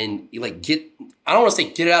and like I don't want to say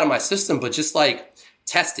get it out of my system, but just like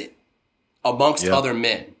test it amongst other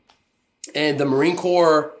men. And the Marine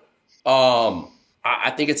Corps,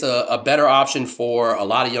 I think it's a better option for a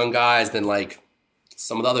lot of young guys than like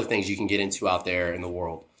some of the other things you can get into out there in the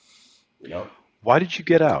world. Why did you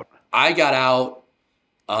get out? I got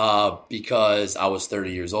out because I was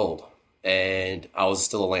 30 years old and I was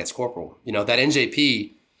still a Lance Corporal. That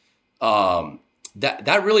NJP,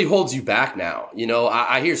 that really holds you back now.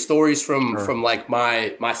 I hear stories from like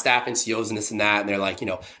my staff NCOs and this and that, and they're like,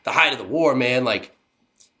 the height of the war, man, like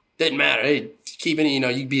didn't matter. Hey, keep it, you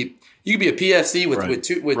could be a PFC with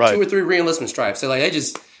two or three re-enlistment stripes. So like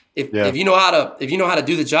if you know how to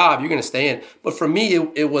do the job, you're gonna stay in. But for me,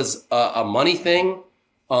 it was a money thing.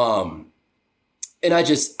 And I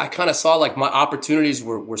kind of saw like my opportunities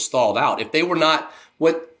were stalled out. If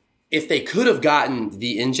they could have gotten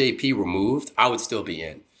the NJP removed, I would still be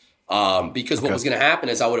in. Because what was going to happen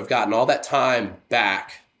is I would have gotten all that time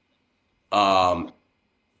back.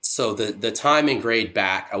 So the time and grade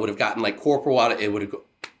back, I would have gotten like corporal out. It would have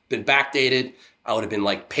been backdated. I would have been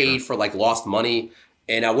like paid for like lost money,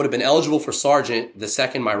 and I would have been eligible for sergeant the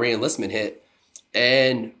second my re-enlistment hit.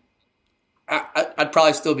 And I'd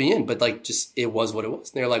probably still be in, but like just it was what it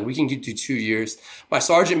was. And they're like, we can do 2 years. My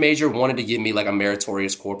sergeant major wanted to give me like a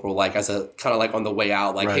meritorious corporal, like as a kind of like on the way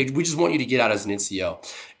out, like, hey, we just want you to get out as an NCO.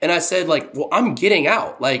 And I said like, well, I'm getting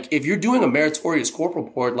out. Like if you're doing a meritorious corporal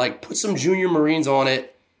board, like put some junior Marines on it.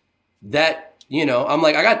 That I'm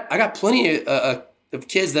like, I got plenty of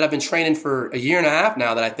kids that I've been training for a year and a half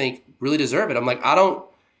now that I think really deserve it. I'm like, I don't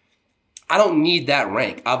need that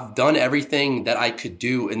rank. I've done everything that I could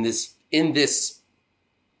do in a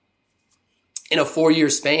 4-year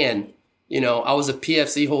span. I was a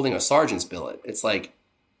PFC holding a sergeant's billet. It's like,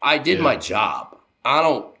 I did my job. I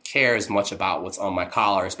don't care as much about what's on my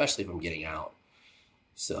collar, especially if I'm getting out.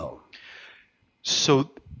 So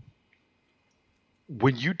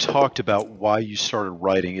when you talked about why you started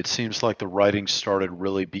writing, it seems like the writing started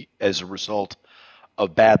really as a result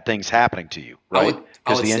of bad things happening to you, right?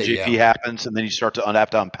 Because the NJP happens, and then you start to have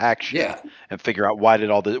to unpack shit and figure out why is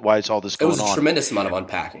all this going on? It was a tremendous amount of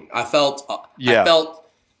unpacking. I felt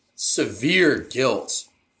severe guilt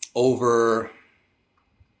over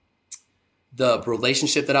the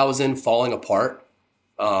relationship that I was in falling apart.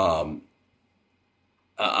 About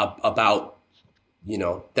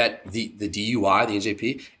that the DUI, the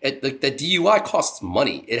NJP, the DUI costs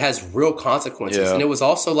money. It has real consequences, and it was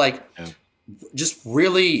also like just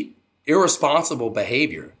really irresponsible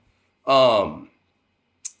behavior. I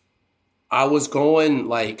was going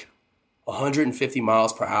like 150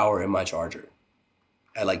 miles per hour in my Charger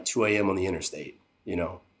at like 2 a.m. on the interstate.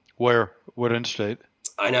 Where? What interstate?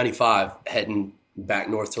 I-95 heading back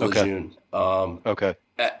north to Lejeune. Okay.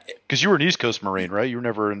 Because you were an East Coast Marine, right? You were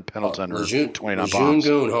never in Pendleton or Lejeune, 29 Lejeune Palms.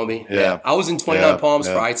 Goon, homie. Yeah. I was in 29 Palms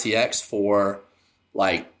for ITX for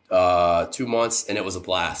like 2 months, and it was a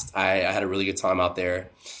blast. I had a really good time out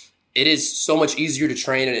there. It is so much easier to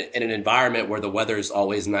train in an environment where the weather is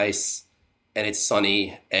always nice and it's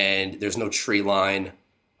sunny and there's no tree line.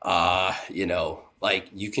 Like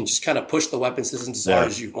you can just kind of push the weapon systems as hard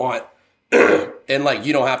as you want. And like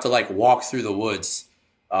you don't have to like walk through the woods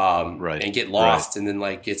and get lost and then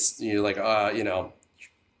like chest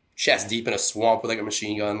deep in a swamp with like a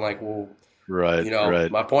machine gun. Like, well,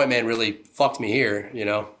 my point man really fucked me here,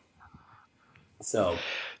 So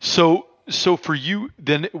for you,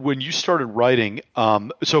 then when you started writing,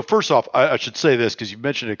 so first off, I should say this because you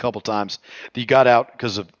mentioned it a couple times that you got out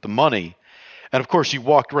because of the money, and of course you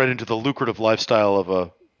walked right into the lucrative lifestyle of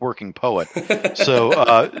a working poet. So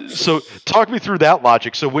talk me through that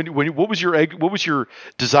logic. So when what was your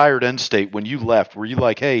desired end state when you left? Were you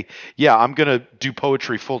like, hey, yeah, I'm gonna do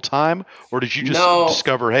poetry full time, or did you just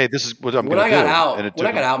discover, hey, this is what I'm gonna do? When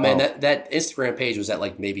I got out, man, that Instagram page was at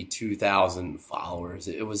like maybe 2,000 followers.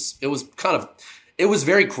 It was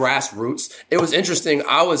very grassroots. It was interesting.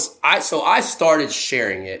 I started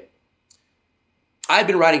sharing it. I had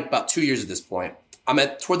been writing about 2 years at this point. I'm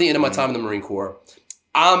toward the end of my time in the Marine Corps.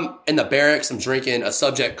 I'm in the barracks, I'm drinking, a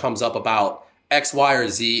subject comes up about X, Y, or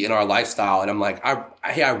Z in our lifestyle. And I'm like,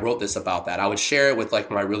 I wrote this about that. I would share it with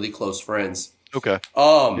like my really close friends. Okay.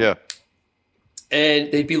 Yeah.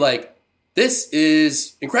 And they'd be like, this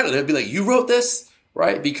is incredible. They'd be like, you wrote this?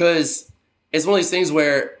 Right? Because it's one of these things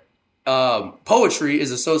where poetry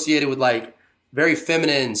is associated with like very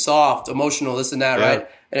feminine, soft, emotional, this and that, right?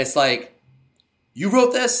 And it's like, you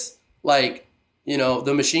wrote this? Like, you know,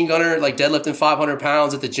 the machine gunner, like deadlifting 500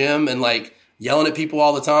 pounds at the gym and like yelling at people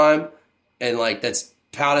all the time. And like, that's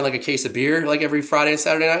pounding like a case of beer, like every Friday and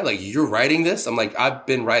Saturday night. Like, you're writing this? I'm like, I've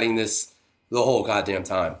been writing this the whole goddamn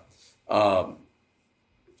time.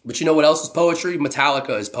 But you know what else is poetry?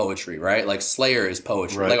 Metallica is poetry, right? Like Slayer is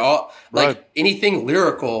poetry. Like anything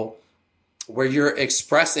lyrical where you're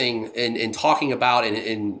expressing and talking about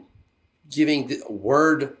and giving the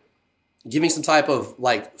word, giving some type of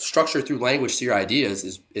like structure through language to your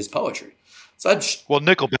ideas is poetry. So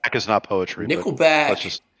Nickelback is not poetry.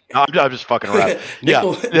 Nickelback. I'm just fucking around.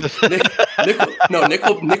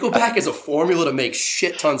 Nickelback is a formula to make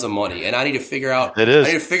shit tons of money, and I need to figure out. It is.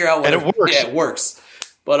 I need to figure out what it works. Yeah, it works.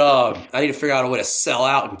 But I need to figure out a way to sell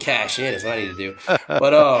out and cash in. Is what I need to do.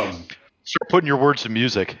 But start putting your words to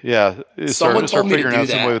music. Yeah. Someone told me to do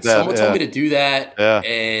that. Someone told me to do that. Yeah.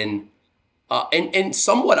 And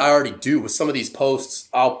somewhat I already do with some of these posts.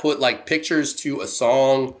 I'll put like pictures to a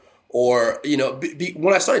song, or, you know,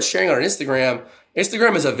 when I started sharing on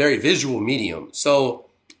Instagram is a very visual medium. So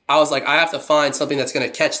I was like, I have to find something that's going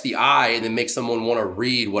to catch the eye and then make someone want to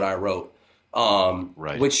read what I wrote.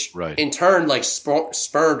 Which in turn like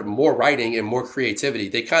spurred more writing and more creativity.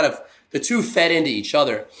 The two fed into each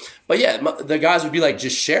other. But yeah, the guys would be like,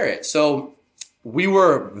 just share it. So we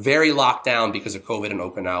were very locked down because of COVID in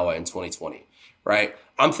Okinawa in 2020, right?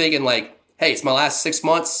 I'm thinking like, hey, it's my last 6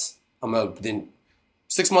 months. Then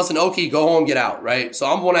 6 months in Oki, go home, get out, right?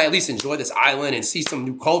 So I'm going to at least enjoy this island and see some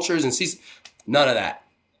new cultures and see none of that.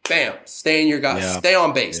 Bam, stay in your guys, stay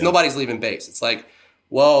on base. Yeah. Nobody's leaving base. It's like,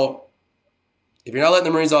 well, if you're not letting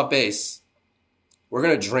the Marines off base, we're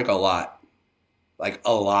going to drink a lot. Like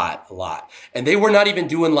a lot. And they were not even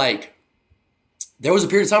doing like, there was a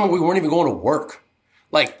period of time where we weren't even going to work.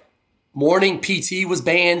 Like morning PT was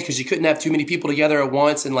banned because you couldn't have too many people together at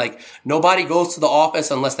once. And like nobody goes to the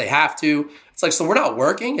office unless they have to. It's like, so we're not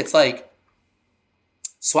working. It's like,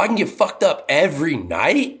 so I can get fucked up every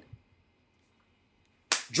night?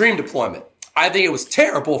 Dream deployment. I think it was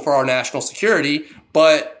terrible for our national security,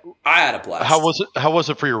 but I had a blast. How was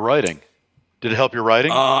it for your writing? Did it help your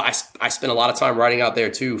writing? I spent a lot of time writing out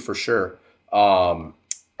there too, for sure.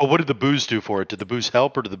 What did the booze do for it? Did the booze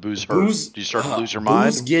help or did the booze hurt? Did you start to lose your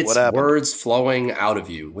mind? Booze gets words flowing out of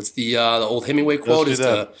you. What's the old Hemingway quote is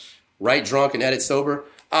to write drunk and edit sober?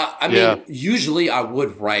 Usually I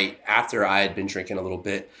would write after I had been drinking a little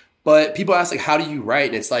bit. But people ask, like, how do you write?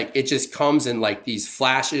 And it's like, it just comes in like these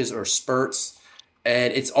flashes or spurts.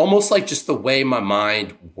 And it's almost like just the way my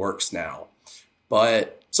mind works now.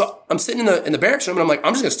 But so I'm sitting in the barracks room and I'm like,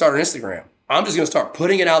 I'm just going to start an Instagram. I'm just going to start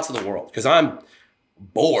putting it out to the world because I'm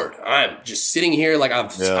bored. I'm just sitting here like I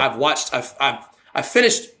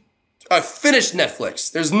finished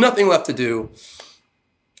Netflix. There's nothing left to do.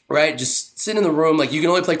 Right? Just sit in the room. Like you can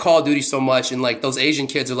only play Call of Duty so much. And like those Asian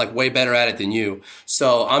kids are like way better at it than you.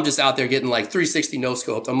 So I'm just out there getting like 360 no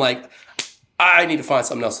scoped. I'm like, I need to find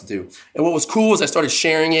something else to do. And what was cool is I started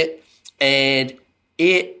sharing it and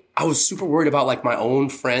I was super worried about like my own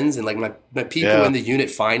friends and like my people in the unit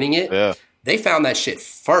finding it. Yeah. They found that shit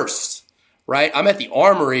first. Right? I'm at the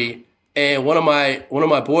armory and one of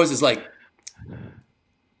my boys is like,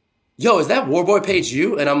 yo, is that Warboy page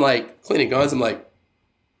you? And I'm like, cleaning guns. I'm like,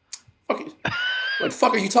 what the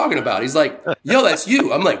fuck are you talking about? He's like, yo, that's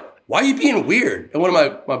you. I'm like, why are you being weird? And one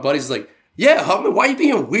of my buddies is like, yeah, Huckman, why are you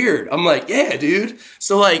being weird? I'm like, yeah, dude.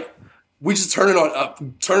 So like, we just turn it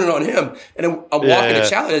on him. And then I'm walking to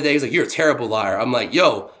Charlie today. He's like, you're a terrible liar. I'm like,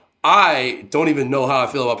 yo, I don't even know how I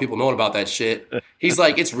feel about people knowing about that shit. He's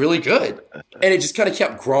like, it's really good. And it just kind of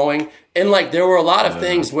kept growing. And like, there were a lot of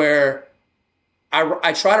things where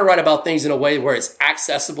I try to write about things in a way where it's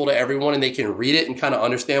accessible to everyone and they can read it and kind of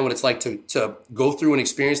understand what it's like to go through and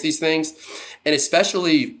experience these things. And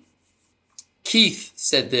especially Keith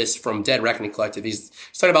said this from Dead Reckoning Collective. He's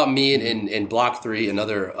talking about me in Block 3,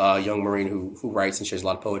 another young Marine who writes and shares a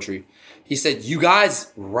lot of poetry. He said, you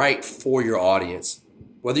guys write for your audience.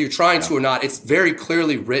 Whether you're trying to or not, it's very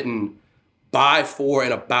clearly written by, for,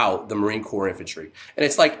 and about the Marine Corps infantry. And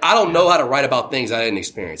it's like, I don't know how to write about things I didn't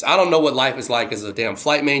experience. I don't know what life is like as a damn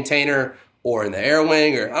flight maintainer or in the air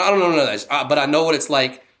wing, or I don't know none of that. But I know what it's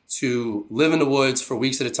like to live in the woods for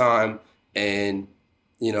weeks at a time and,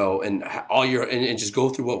 you know, and and just go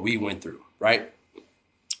through what we went through, right?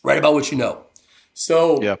 Write about what you know.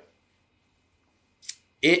 So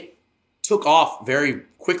it took off very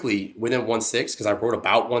quickly within 1/6 because I wrote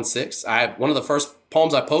about 1/6. One of the first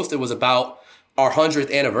poems I posted was about our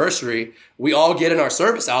 100th anniversary. We all get in our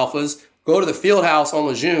service alphas, go to the field house on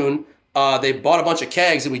Lejeune. They bought a bunch of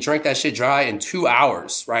kegs and we drank that shit dry in 2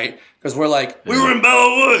 hours, right? Because we're like, we were in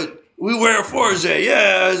Bellawood. We were at Forget.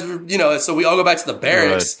 Yeah. You know, so we all go back to the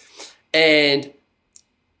barracks. Right. And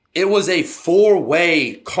it was a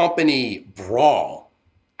 4-way company brawl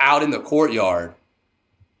out in the courtyard.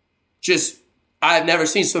 I've never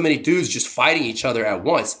seen so many dudes just fighting each other at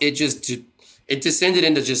once. It descended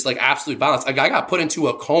into just like absolute violence. Like I got put into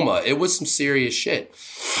a coma. It was some serious shit.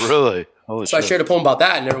 Really? Holy so shit. I shared a poem about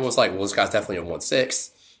that, and everyone was like, well, this guy's definitely a 1/6.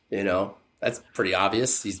 You know, that's pretty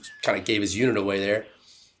obvious. He kind of gave his unit away there.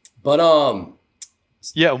 But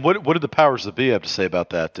yeah. What did the powers that be have to say about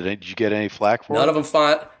that? Did you get any flack for it? None of them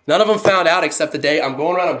found out except the day I'm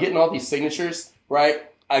going around. I'm getting all these signatures, right?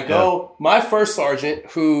 I go, my first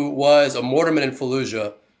sergeant, who was a mortarman in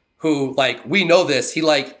Fallujah, who, like, we know this, he,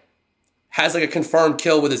 like, has, like, a confirmed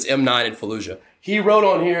kill with his M9 in Fallujah. He wrote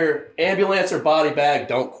on here, ambulance or body bag,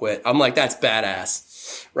 don't quit. I'm like, that's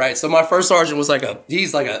badass, right? So my first sergeant was like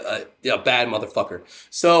he's like a bad motherfucker.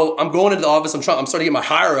 So I'm going into the office, I'm starting to get my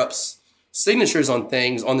higher-ups signatures on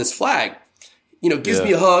things on this flag. You know, gives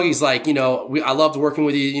me a hug. He's like, you know, I loved working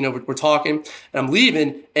with you. You know, we're talking, and I'm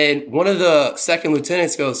leaving, and one of the second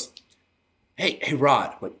lieutenants goes, "Hey,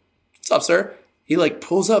 Rod." I'm like, "What's up, sir?" He like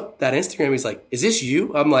pulls up that Instagram. He's like, "Is this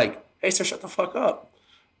you?" I'm like, "Hey, sir, shut the fuck up."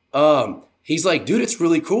 He's like, "Dude, it's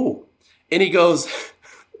really cool," and he goes,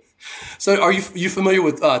 "So, are you familiar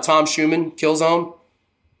with Tom Schumann, Killzone?"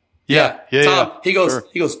 Yeah. Tom. He goes,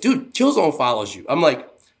 Sure. "Dude, Killzone follows you." I'm like,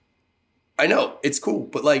 I know, it's cool,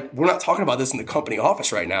 but like, we're not talking about this in the company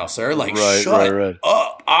office right now, sir. Like, shut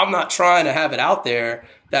up. I'm not trying to have it out there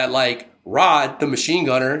that like Rod, the machine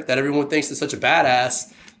gunner that everyone thinks is such a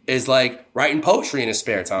badass, is like writing poetry in his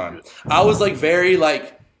spare time. I was like very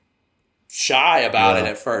like shy about it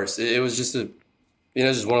at first. It was just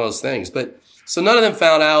just one of those things. But so none of them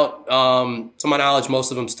found out. To my knowledge, most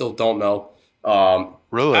of them still don't know.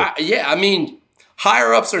 Really? I mean,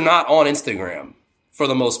 higher ups are not on Instagram. For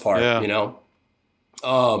the most part, you know?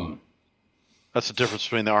 That's the difference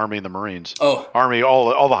between the Army and the Marines. Oh. Army,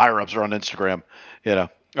 all the higher-ups are on Instagram, you know.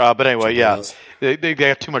 But anyway, they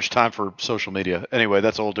have too much time for social media. Anyway,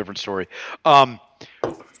 that's a whole different story.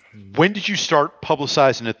 When did you start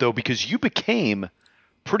publicizing it, though? Because you became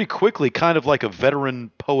pretty quickly kind of like a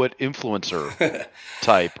veteran poet influencer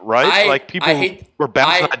type, right? Like people were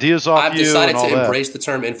bouncing ideas off you. I've decided to embrace the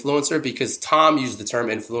term influencer because Tom used the term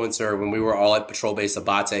influencer when we were all at Patrol Base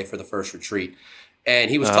Abate for the first retreat.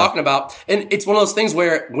 And he was talking about, and it's one of those things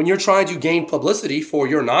where when you're trying to gain publicity for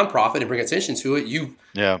your nonprofit and bring attention to it,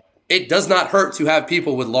 it does not hurt to have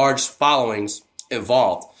people with large followings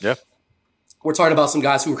involved. Yeah. We're talking about some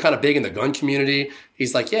guys who were kind of big in the gun community.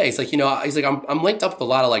 He's like, I'm linked up with a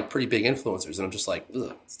lot of like pretty big influencers. And I'm just like,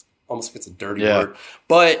 ugh, it's almost like it's a dirty word.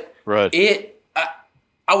 But I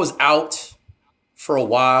was out for a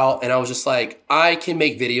while and I was just like, I can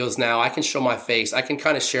make videos now. I can show my face. I can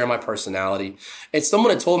kind of share my personality. And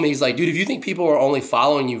someone had told me, he's like, dude, if you think people are only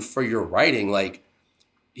following you for your writing, like,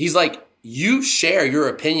 he's like, you share your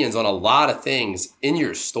opinions on a lot of things in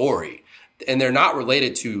your story. And they're not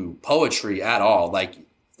related to poetry at all. Like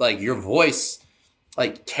your voice,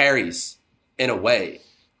 like carries in a way.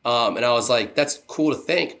 And I was like, that's cool to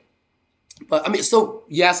think. But I mean, so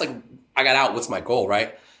yes, like I got out. What's my goal,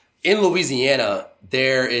 right? In Louisiana,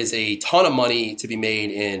 there is a ton of money to be made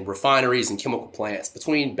in refineries and chemical plants.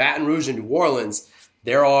 Between Baton Rouge and New Orleans,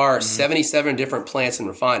 there are 77 different plants and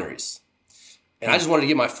refineries. And I just wanted to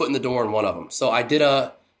get my foot in the door in one of them. So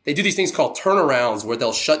they do these things called turnarounds where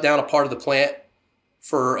they'll shut down a part of the plant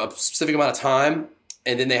for a specific amount of time,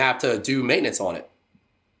 and then they have to do maintenance on it.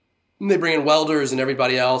 And they bring in welders and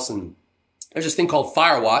everybody else. And there's this thing called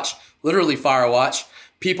fire watch, literally fire watch.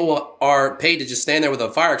 People are paid to just stand there with a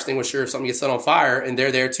fire extinguisher if something gets set on fire, and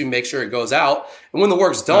they're there to make sure it goes out. And when the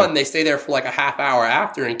work's done, they stay there for like a half hour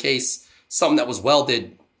after in case something that was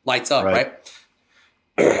welded lights up, right?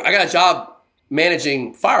 I got a job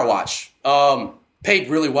managing fire watch, paid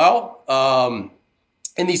really well.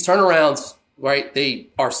 And these turnarounds, right, they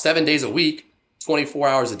are 7 days a week, 24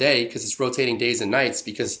 hours a day, because it's rotating days and nights,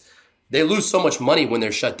 because they lose so much money when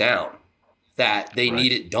they're shut down that they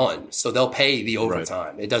need it done. So they'll pay the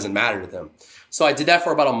overtime. It doesn't matter to them. So I did that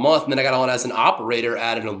for about a month, and then I got on as an operator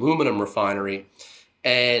at an aluminum refinery,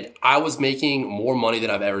 and I was making more money than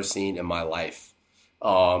I've ever seen in my life.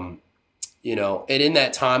 You know, and in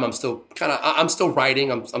that time, I'm still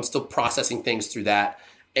writing. I'm still processing things through that.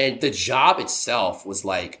 And the job itself was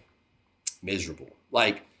like miserable,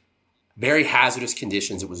 like very hazardous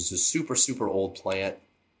conditions. It was a super, super old plant.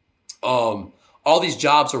 All these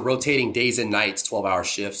jobs are rotating days and nights, 12-hour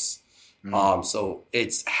shifts. So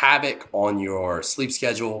it's havoc on your sleep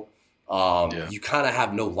schedule. You kind of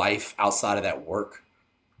have no life outside of that work.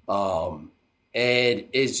 And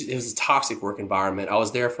it was a toxic work environment. I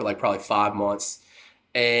was there for like probably 5 months.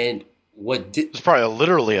 And it's probably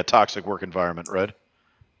literally a toxic work environment, right?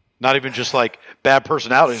 Not even just like bad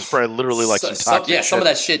personality. It's probably literally like some toxic shit. Some of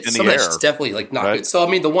that shit. Some of that shit's definitely like not good. So I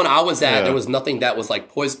mean, the one I was at, there was nothing that was like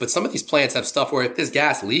poison. But some of these plants have stuff where if this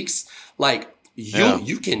gas leaks, like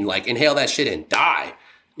you can like inhale that shit and die.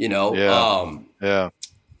 You know.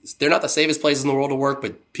 They're not the safest places in the world to work,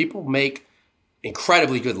 but people make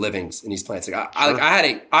incredibly good livings in these plants. Like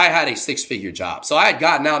I had a 6-figure job, so I had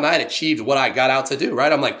gotten out and I had achieved what I got out to do.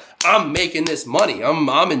 Right, I'm like, I'm making this money.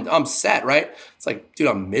 I'm set. Right, it's like, dude,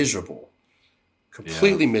 I'm miserable,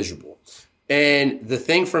 completely miserable. And the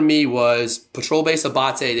thing for me was Patrol Base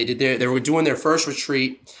Abate. They were doing their first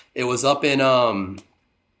retreat. It was up in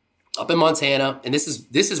Montana, and this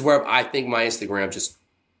is where I think my Instagram just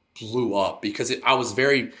blew up, because I was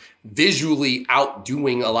very visually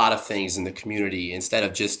outdoing a lot of things in the community instead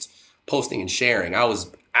of just posting and sharing. I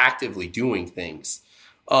was actively doing things.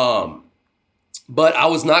 But I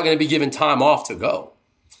was not going to be given time off to go.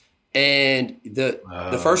 And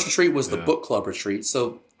the first retreat was the book club retreat.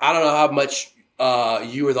 So I don't know how much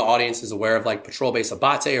you or the audience is aware of like Patrol Base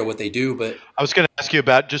Abate or what they do, but I was going to ask you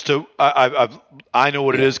about I know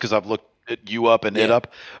what it is because I've looked you up and it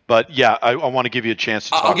up, but I want to give you a chance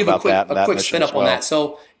to talk about that. I'll give a quick spin up on that.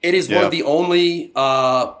 So it is one of the only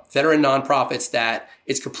veteran nonprofits that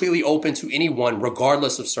is completely open to anyone,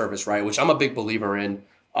 regardless of service, right? Which I'm a big believer in.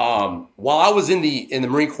 While I was in the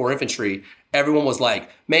Marine Corps Infantry, everyone was like,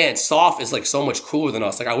 man, SOF is like so much cooler than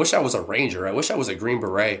us. Like, I wish I was a Ranger. I wish I was a Green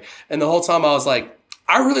Beret. And the whole time I was like,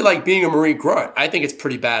 I really like being a Marine grunt. I think it's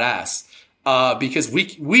pretty badass. Because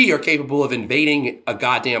we are capable of invading a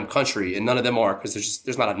goddamn country, and none of them are, because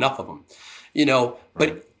there's not enough of them, you know.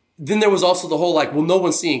 Right. But then there was also the whole like, well, no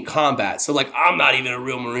one's seeing combat, so like I'm not even a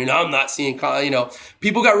real Marine. I'm not seeing you know.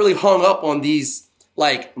 People got really hung up on these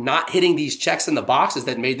like not hitting these checks in the boxes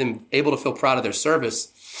that made them able to feel proud of their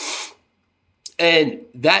service, and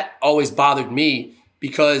that always bothered me,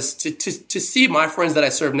 because to see my friends that I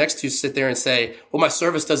serve next to sit there and say, well, my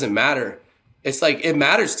service doesn't matter. It's like, it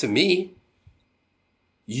matters to me.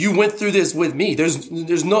 You went through this with me.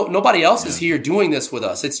 There's nobody else is here doing this with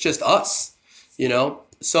us. It's just us, you know?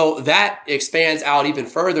 So that expands out even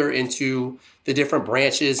further into the different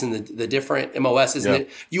branches and the different MOSs. Yeah. And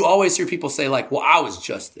you always hear people say like, well, I was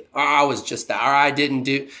just that, or I didn't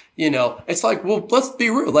do, you know. It's like, well, let's be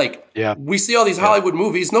real. Like, we see all these Hollywood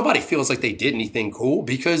movies. Nobody feels like they did anything cool,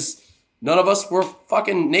 because none of us were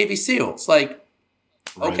fucking Navy SEALs. Like,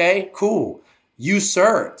 okay, cool. You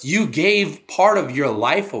served. You gave part of your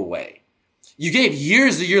life away. You gave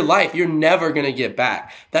years of your life you're never going to get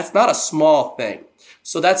back. That's not a small thing.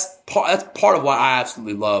 So that's part of why I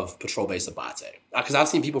absolutely love Patrol Base Abate. Because I've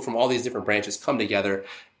seen people from all these different branches come together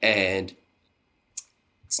and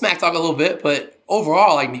smack talk a little bit. But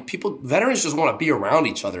overall, like, veterans just want to be around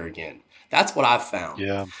each other again. That's what I've found.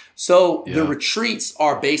 Yeah. So the retreats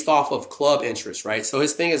are based off of club interest, right? So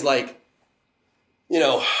his thing is like, you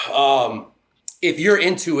know, if you're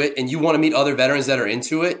into it and you want to meet other veterans that are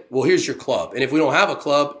into it, well, here's your club. And if we don't have a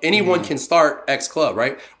club, anyone can start X club,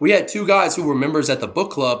 right? We had 2 guys who were members at the book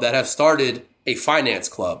club that have started a finance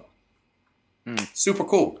club. Super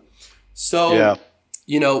cool. So,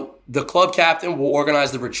 you know, the club captain will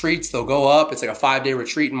organize the retreats. They'll go up. It's like a 5-day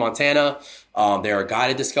retreat in Montana. There are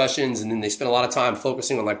guided discussions, and then they spend a lot of time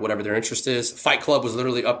focusing on like whatever their interest is. Fight Club was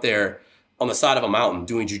literally up there on the side of a mountain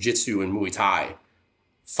doing jiu-jitsu and Muay Thai,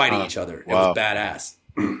 fighting each other. It was badass.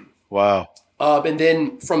 Wow. And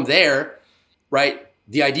then from there, right,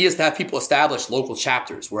 the idea is to have people establish local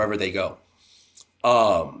chapters wherever they go.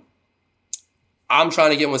 I'm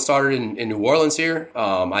trying to get one started in New Orleans here.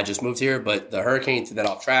 I just moved here, but the hurricane threw that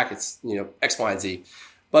off track. It's, X, Y, and Z.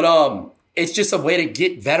 But it's just a way to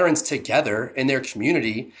get veterans together in their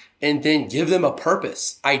community and then give them a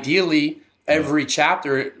purpose. Ideally, every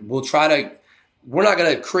chapter will we're not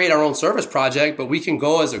going to create our own service project, but we can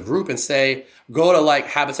go as a group and go to like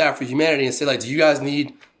Habitat for Humanity and say, like, do you guys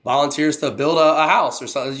need volunteers to build a house or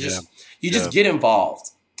something? You just get involved,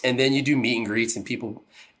 and then you do meet and greets and people.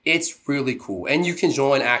 It's really cool. And you can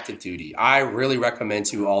join active duty. I really recommend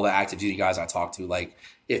to all the active duty guys I talk to, like,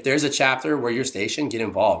 if there's a chapter where you're stationed, get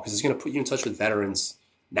involved, because it's going to put you in touch with veterans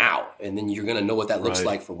now. And then you're going to know what that looks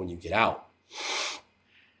like for when you get out.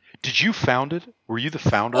 Did you found it? Were you the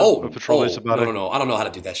founder of Patrol Ace About It? No. I don't know how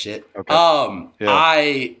to do that shit. Okay.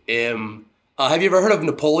 I am, have you ever heard of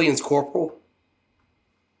Napoleon's Corporal?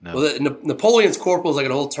 No. Well, Napoleon's corporal is like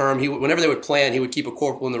an old term. Whenever they would plan, he would keep a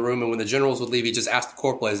corporal in the room, and when the generals would leave, he just asked the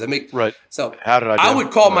corporal. Does that make right? So how did I would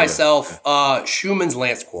call myself Schumann's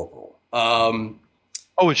Lance Corporal.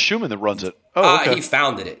 It's Schumann that runs it. Oh, okay. He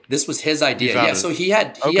founded it. This was his idea. So he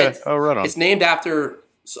had. Oh, right on. It's named after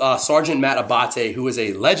Sergeant Matt Abate, who was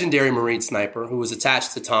a legendary Marine sniper who was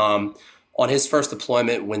attached to Tom on his first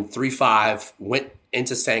deployment when 3-5 went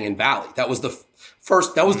into Sangin Valley. That was the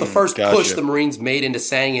first push the Marines made into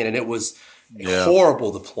Sangin, and it was a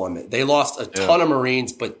horrible deployment. They lost a ton of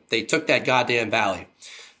Marines, but they took that goddamn valley.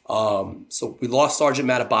 So we lost Sergeant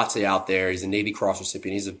Matt Abate out there. He's a Navy Cross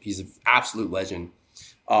recipient. He's an absolute legend.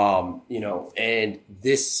 And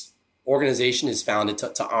this organization is founded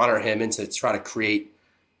to honor him and to try to create,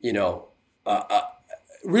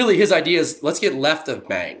 really his idea is, let's get left of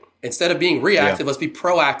Bang. Instead of being reactive, let's be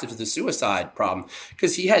proactive to the suicide problem.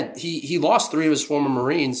 Because he lost 3 of his former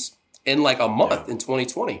Marines in like a month in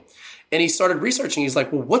 2020. And he started researching. He's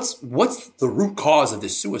like, well, what's the root cause of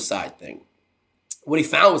this suicide thing? What he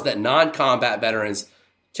found was that non-combat veterans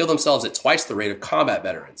kill themselves at twice the rate of combat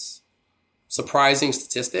veterans. Surprising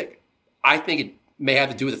statistic. I think it may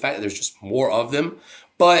have to do with the fact that there's just more of them.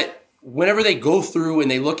 But whenever they go through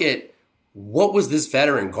and they look at what was this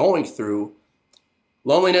veteran going through,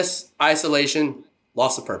 loneliness, isolation,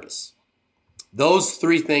 loss of purpose. Those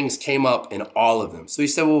 3 things came up in all of them. So he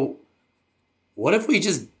said, well, what if we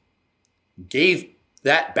just gave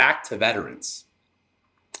that back to veterans?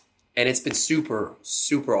 And it's been super,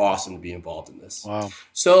 super awesome to be involved in this. Wow.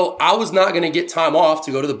 So I was not going to get time off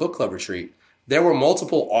to go to the book club retreat. There were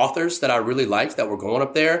multiple authors that I really liked that were going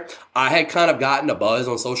up there. I had kind of gotten a buzz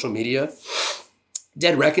on social media.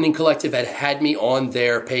 Dead Reckoning Collective had me on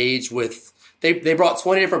their page with, they brought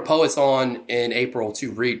 20 different poets on in April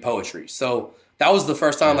to read poetry. So that was the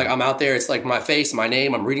first time like I'm out there. It's like my face, my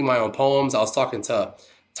name. I'm reading my own poems. I was talking to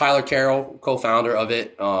Tyler Carroll, co-founder of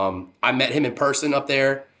it. I met him in person up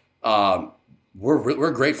there.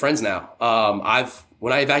 We're great friends now.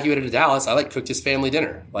 When I evacuated to Dallas, I cooked his family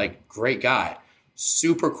dinner. Great guy,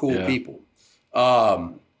 super cool people.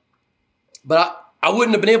 But I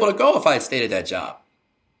wouldn't have been able to go if I had stayed at that job.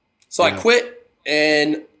 So I quit,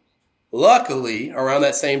 and luckily around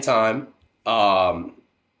that same time, I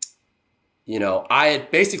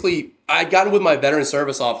had gotten with my veteran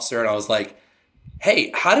service officer, and I was like,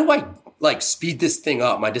 hey, how do I speed this thing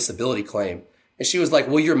up, my disability claim? And she was like,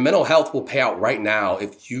 well, your mental health will pay out right now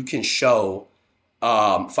if you can show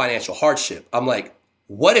financial hardship. I'm like,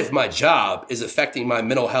 what if my job is affecting my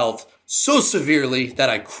mental health so severely that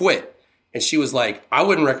I quit? And she was like, I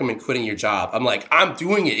wouldn't recommend quitting your job. I'm like, I'm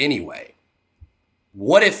doing it anyway.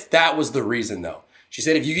 What if that was the reason, though? She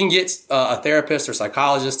said, if you can get a therapist or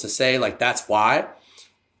psychologist to say, that's why,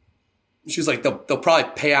 she was like, they'll probably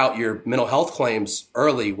pay out your mental health claims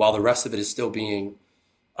early while the rest of it is still being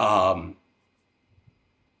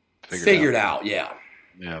figured out. Yeah.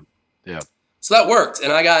 So that worked.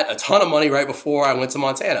 And I got a ton of money right before I went to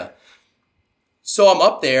Montana. So I'm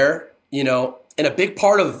up there, and a big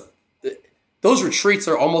part of those retreats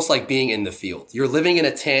are almost like being in the field. You're living in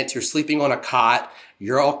a tent. You're sleeping on a cot.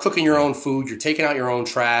 You're all cooking your own food. You're taking out your own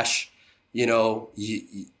trash. You're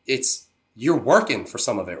working for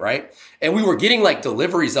some of it, right? And we were getting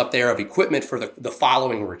deliveries up there of equipment for the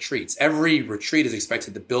following retreats. Every retreat is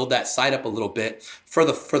expected to build that site up a little bit for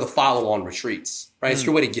the follow-on retreats, right? It's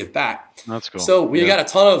your way to give back. That's cool. So we got a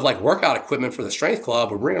ton of workout equipment for the strength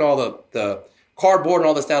club. We're bringing all the cardboard and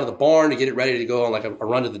all this down to the barn to get it ready to go on a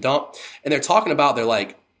run to the dump. And they're talking about, they're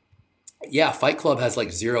like, yeah, Fight Club has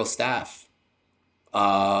 0 staff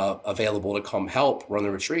available to come help run the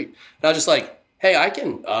retreat. And I was just like, hey, I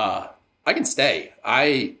can stay.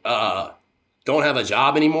 don't have a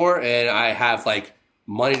job anymore and I have like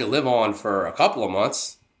money to live on for a couple of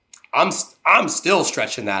months, I'm still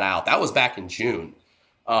stretching that out. That was back in June.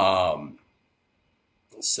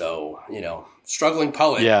 So, struggling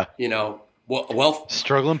poet, Yeah.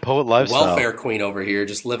 Struggling poet lifestyle. Welfare queen over here,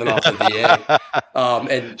 just living off the VA.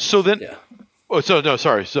 And so then, yeah. So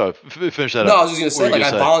finish that up. No, I was just going to say, like,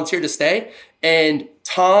 I volunteered to stay, and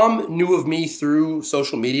Tom knew of me through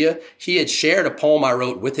social media. He had shared a poem I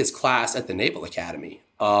wrote with his class at the Naval Academy.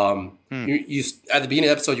 You at the beginning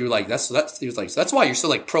of the episode, you were like, he was like, so that's why you're still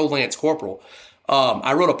like pro Lance Corporal.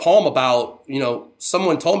 I wrote a poem about,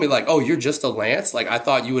 someone told me like, oh, you're just a Lance. Like, I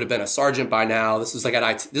thought you would have been a sergeant by now. This is like at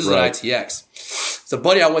ITX. So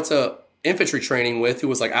buddy I went to infantry training with, who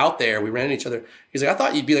was like out there, we ran into each other. He's like, I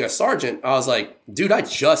thought you'd be like a sergeant. I was like, dude, I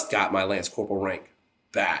just got my Lance Corporal rank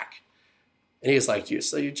back. And he was like,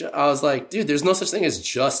 I was like, dude, there's no such thing as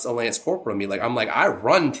just a Lance Corporal to me. Like, I'm like, I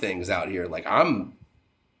run things out here. Like, I'm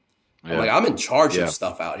in charge of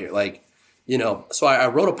stuff out here. Like, so I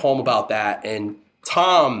wrote a poem about that, and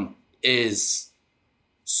Tom is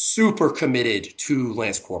super committed to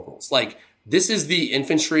Lance Corporals. Like, this is the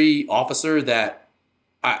infantry officer that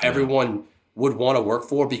everyone would want to work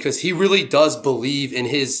for, because he really does believe in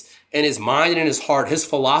his mind and in his heart. His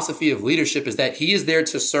philosophy of leadership is that he is there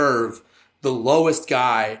to serve the lowest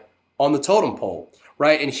guy on the totem pole,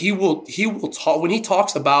 right? And he will talk when he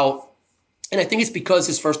talks about, and I think it's because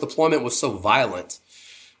his first deployment was so violent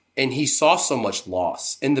and he saw so much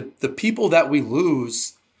loss. And the people that we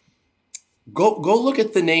lose, go look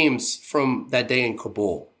at the names from that day in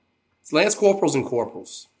Kabul. It's Lance Corporals and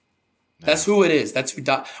Corporals. That's who it is. That's who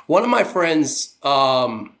died. One of my friends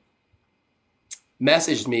messaged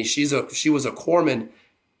me. She was a corpsman.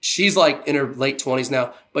 She's like in her late 20s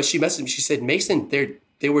now, but she messaged me. She said, Mason,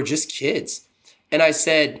 they were just kids. And I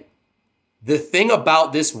said, the thing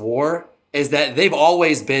about this war is that they've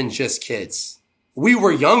always been just kids. We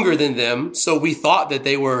were younger than them, so we thought that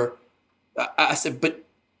they were. I said, but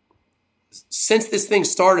since this thing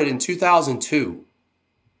started in 2001,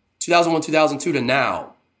 2002 to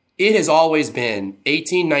now, it has always been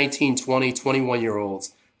 18, 19, 20,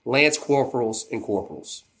 21-year-olds, Lance Corporals and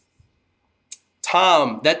Corporals.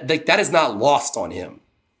 Tom, that is not lost on him.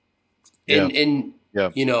 I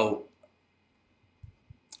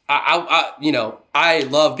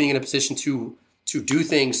love being in a position to do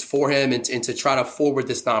things for him and to try to forward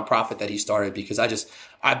this nonprofit that he started, because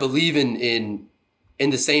I believe in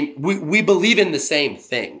the same, we believe in the same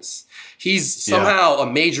things. He's somehow a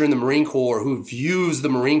major in the Marine Corps who views the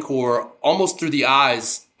Marine Corps almost through the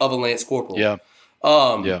eyes of a Lance Corporal.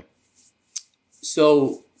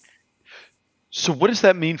 So what does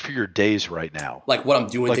that mean for your days right now? Like what I'm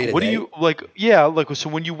doing day to day? What do you so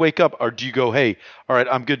when you wake up, or do you go, hey, all right,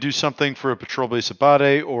 I'm going to do something for a patrol base at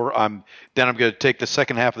Bade, or I'm going to take the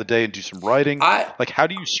second half of the day and do some writing? How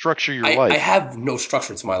do you structure your life? I have no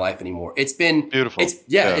structure to my life anymore. It's been beautiful.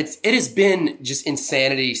 It has been just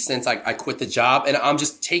insanity since I quit the job, and I'm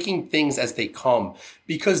just taking things as they come,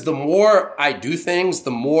 because the more I do things,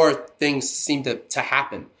 the more things seem to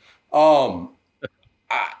happen.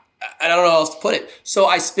 I don't know how else to put it. So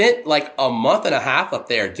I spent like a month and a half up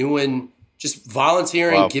there doing just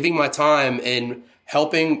volunteering, giving my time and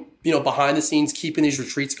helping, behind the scenes, keeping these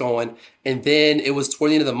retreats going. And then it was toward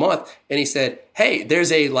the end of the month, and he said, hey,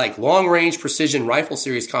 there's a like long range precision rifle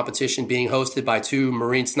series competition being hosted by 2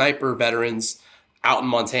 Marine sniper veterans out in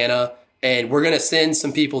Montana. And we're going to send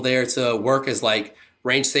some people there to work as like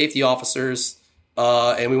range safety officers.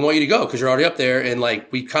 And we want you to go because you're already up there, and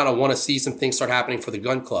like we kind of want to see some things start happening for the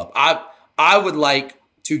gun club. I would like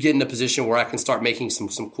to get in a position where I can start making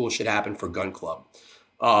some cool shit happen for gun club.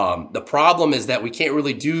 The problem is that we can't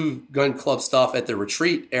really do gun club stuff at the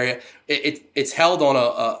retreat area. It's held on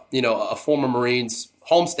a former Marine's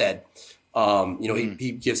homestead.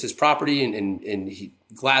 He gives his property and he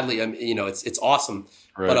gladly, it's awesome.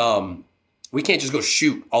 Right. But we can't just go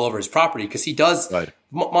shoot all over his property because he does. Right.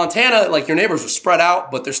 Montana, like your neighbors are spread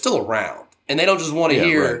out, but they're still around, and they don't just want to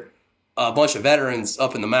hear a bunch of veterans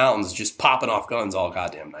up in the mountains just popping off guns all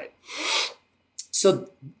goddamn night. So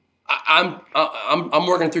I'm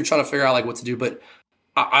working through trying to figure out like what to do, but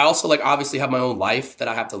I also like obviously have my own life that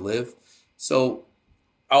I have to live. So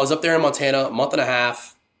I was up there in Montana a month and a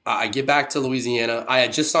half. I get back to Louisiana. I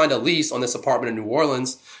had just signed a lease on this apartment in New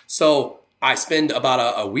Orleans, so I spend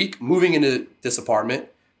about a week moving into this apartment,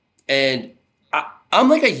 and I'm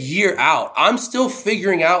like a year out. I'm still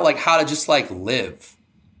figuring out like how to just like live,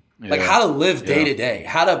 like how to live day to day,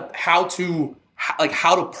 how to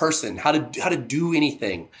person, how to do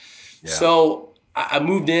anything. Yeah. So I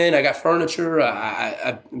moved in, I got furniture.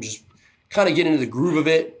 I'm just kind of getting into the groove of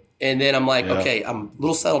it. And then I'm like, okay, I'm a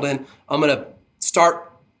little settled in. I'm going to start.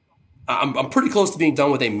 I'm pretty close to being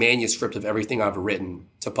done with a manuscript of everything I've written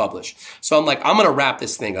to publish. So I'm like, I'm going to wrap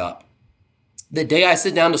this thing up. The day I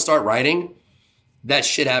sit down to start writing, that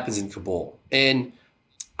shit happens in Kabul. And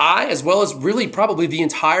I, as well as really probably the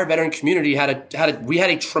entire veteran community, we had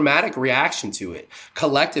a traumatic reaction to it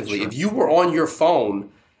collectively. Sure. If you were on your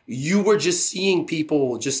phone, you were just seeing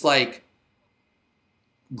people just like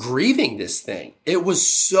grieving this thing. It was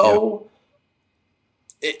so.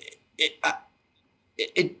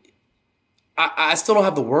 I still don't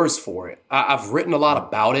have the words for it. I've written a lot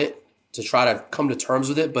about it to try to come to terms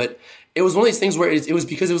with it, but it was one of these things where it was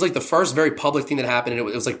because it was like the first very public thing that happened, and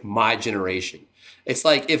it was like my generation. It's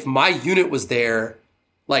like if my unit was there,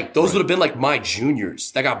 like those would have been like my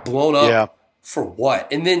juniors that got blown up for what?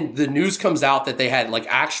 And then the news comes out that they had like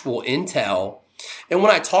actual intel. And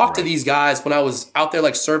when I talked to these guys, when I was out there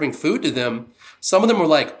like serving food to them, some of them were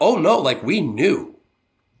like, oh no, like we knew.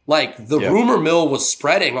 Like the rumor mill was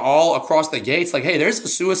spreading all across the gates. Like, hey, there's a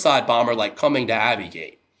suicide bomber like coming to Abbey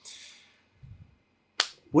Gate.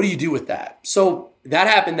 What do you do with that? So that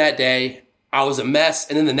happened that day. I was a mess.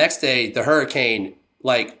 And then the next day, the hurricane,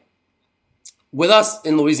 like with us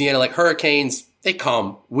in Louisiana, like hurricanes, they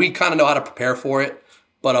come. We kind of know how to prepare for it.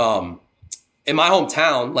 But in my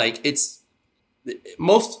hometown, like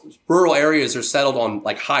most rural areas are settled on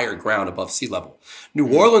like higher ground above sea level.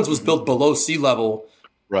 New Orleans was built below sea level.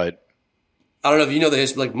 Right. I don't know if you know the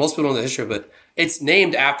history, like most people know the history, but it's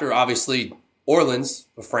named after obviously Orleans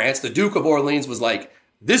of France. The Duke of Orleans was like,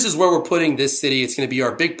 this is where we're putting this city. It's going to be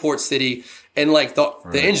our big port city. And like the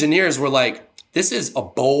engineers were like, this is a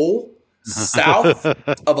bowl south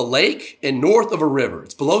of a lake and north of a river.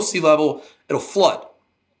 It's below sea level. It'll flood.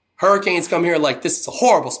 Hurricanes come here. Like, this is a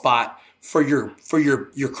horrible spot for your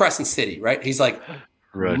crescent city, right? He's like,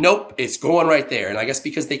 nope, it's going right there. And I guess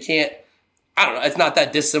because they can't, I don't know, it's not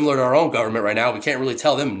that dissimilar to our own government right now. We can't really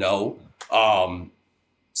tell them no.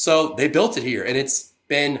 So they built it here, and it's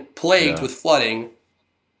been plagued with flooding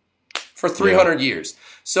for 300 years.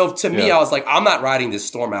 So to me, I was like, I'm not riding this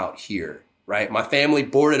storm out here, right? My family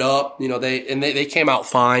boarded up, you know, they came out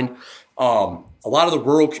fine. A lot of the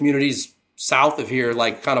rural communities south of here,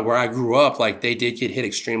 like kind of where I grew up, like they did get hit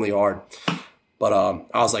extremely hard. But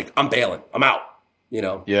I was like, I'm bailing. I'm out, you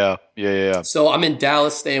know? Yeah. So I'm in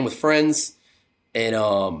Dallas staying with friends, and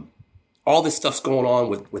all this stuff's going on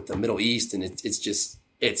with the Middle East, and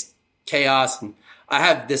it's chaos. And I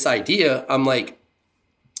have this idea. I'm like,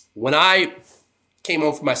 when I came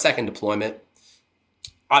home from my second deployment,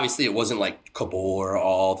 obviously it wasn't like Kabul or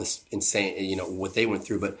all this insane, you know, what they went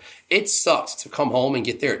through, but it sucks to come home and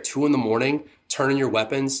get there at 2 a.m, turn in your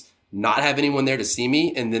weapons, not have anyone there to see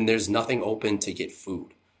me, and then there's nothing open to get food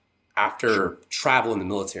after travel in the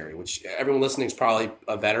military, which everyone listening is probably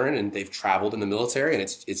a veteran and they've traveled in the military, and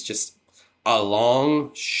it's just a long,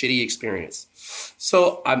 shitty experience.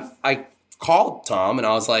 So I called Tom and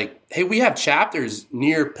I was like, hey, we have chapters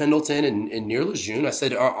near Pendleton and near Lejeune. I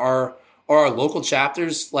said, are our local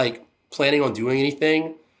chapters like planning on doing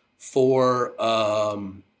anything for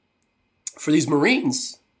these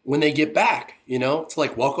Marines when they get back, you know, to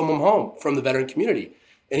like welcome them home from the veteran community?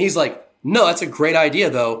 And he's like, no, that's a great idea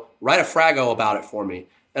though. Write a frago about it for me.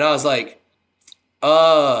 And I was like,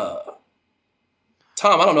 Tom,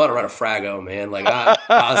 I don't know how to write a frago, man. Like I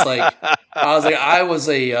was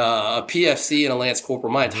a PFC and a Lance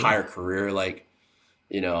Corporal my entire career. Like,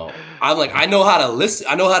 you know, I'm like, I know how to listen.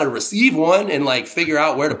 I know how to receive one and like figure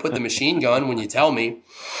out where to put the machine gun when you tell me.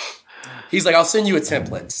 He's like, I'll send you a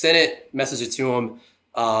template. Send it, message it to him.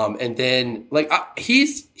 And then like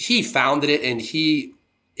he founded it and he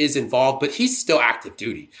is involved, but he's still active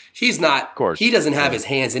duty. He's not, of course, he doesn't have his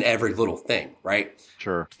hands in every little thing, right?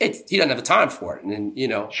 Sure. He doesn't have the time for it. And then, you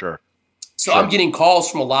know, sure. So I'm getting calls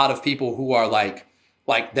from a lot of people who are like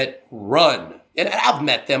that run, and I've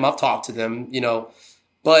met them. I've talked to them, you know,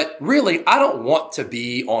 but really I don't want to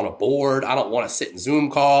be on a board. I don't want to sit in Zoom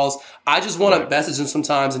calls. I just want to message them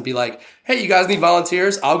sometimes and be like, hey, you guys need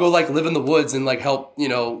volunteers? I'll go like live in the woods and like help, you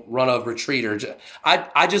know, run a retreat, or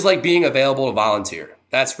I just like being available to volunteer.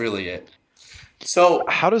 That's really it. So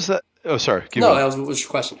how does that, oh, sorry. That was your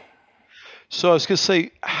question. So I was going to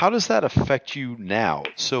say, how does that affect you now?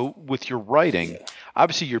 So with your writing,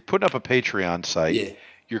 obviously you're putting up a Patreon site,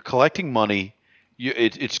 you're collecting money,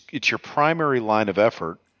 it's your primary line of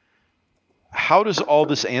effort. How does all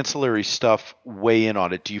this ancillary stuff weigh in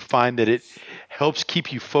on it? Do you find that it helps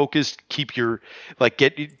keep you focused, take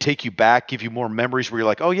you back, give you more memories where you're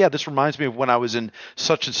like, oh yeah, this reminds me of when I was in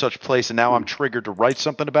such and such place, and now I'm triggered to write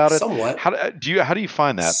something about it. Somewhat. How do you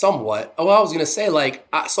find that? Somewhat. Oh, I was gonna say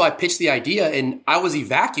so I pitched the idea and I was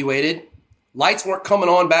evacuated. Lights weren't coming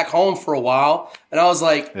on back home for a while, and I was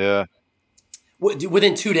like, yeah.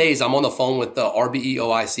 Within 2 days, I'm on the phone with the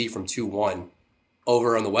RBEOIC from 2-1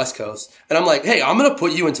 over on the West Coast. And I'm like, hey, I'm going to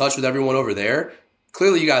put you in touch with everyone over there.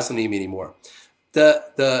 Clearly, you guys don't need me anymore.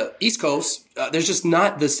 The East Coast, there's just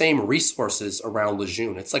not the same resources around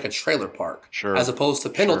Lejeune. It's like a trailer park. Sure. As opposed to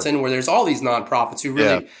Pendleton, where there's all these nonprofits who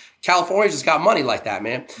really, California just got money like that,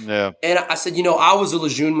 man. Yeah. And I said, I was a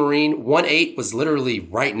Lejeune Marine. 1-8 was literally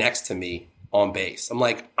right next to me on base. I'm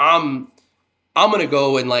like, I'm going to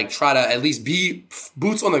go and try to at least be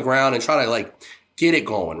boots on the ground and try to get it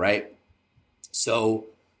going, right? So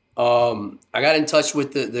I got in touch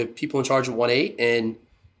with the people in charge of 1-8 and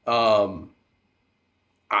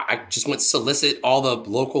I just went to solicit all the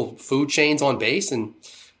local food chains on base. And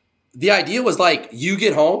the idea was you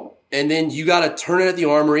get home and then you got to turn it at the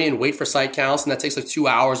armory and wait for site counts. And that takes 2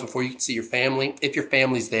 hours before you can see your family, if your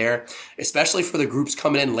family's there, especially for the groups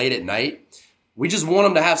coming in late at night. We just want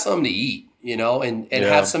them to have something to eat. And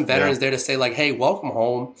have some veterans there to say hey, welcome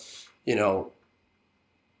home,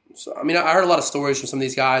 So, I heard a lot of stories from some of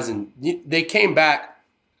these guys and they came back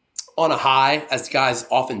on a high, as guys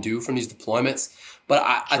often do from these deployments. But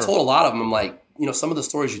I told a lot of them, I'm like, some of the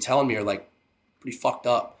stories you're telling me are pretty fucked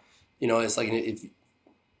up. It's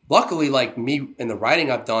luckily me and the writing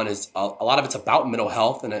I've done is a lot of it's about mental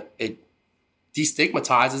health and it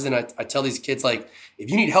destigmatizes. And I tell these kids, if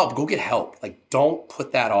you need help, go get help. Don't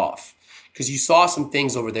put that off. Because you saw some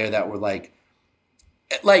things over there that were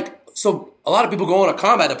so a lot of people go on a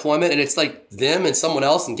combat deployment and it's them and someone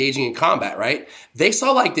else engaging in combat, right? They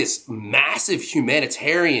saw this massive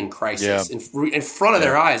humanitarian crisis in front of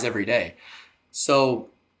their eyes every day. So,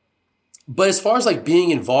 but as far as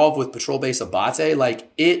being involved with Patrol Base Abate,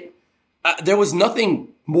 there was nothing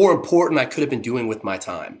more important I could have been doing with my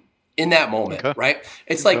time in that moment, right?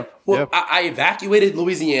 It's I evacuated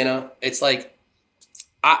Louisiana. It's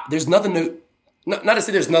there's nothing to, not to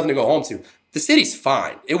say there's nothing to go home to. The city's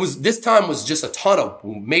fine. This time was just a ton of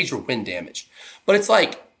major wind damage. But it's I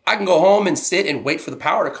can go home and sit and wait for the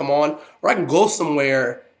power to come on, or I can go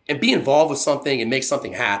somewhere and be involved with something and make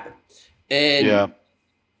something happen. And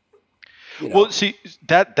well, see,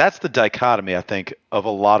 that's the dichotomy, I think, of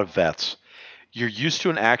a lot of vets. You're used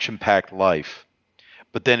to an action-packed life,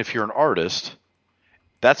 but then if you're an artist,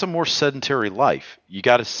 that's a more sedentary life. You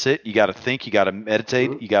got to sit, you got to think, you got to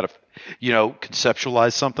meditate, you got to,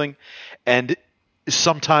 conceptualize something. And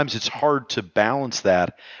sometimes it's hard to balance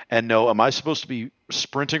that and know, am I supposed to be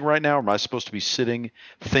sprinting right now? Or am I supposed to be sitting,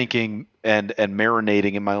 thinking, and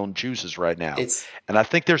marinating in my own juices right now? And I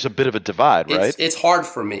think there's a bit of a divide, right? It's hard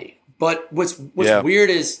for me. But what's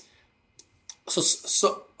weird is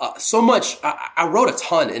so much. I wrote a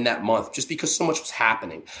ton in that month just because so much was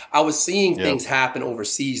happening. I was seeing things happen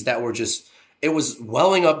overseas that were it was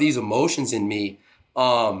welling up these emotions in me.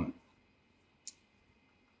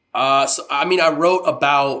 I wrote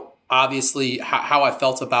about obviously how I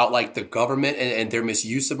felt about the government and their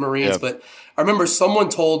misuse of Marines. But I remember someone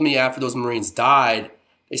told me after those Marines died,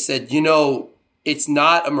 they said, it's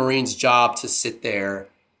not a Marine's job to sit there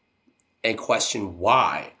and question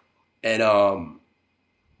why. And,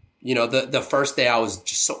 the first day I was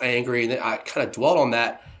just so angry and I kind of dwelt on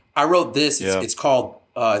that. I wrote this. It's called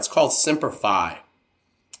Semper Fi.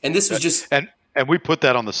 And this was just, and we put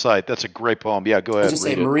that on the site. That's a great poem. Yeah, go ahead. I was just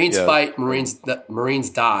saying, Marines fight, Marines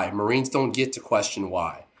die. Marines don't get to question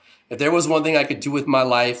why. If there was one thing I could do with my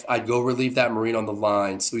life, I'd go relieve that Marine on the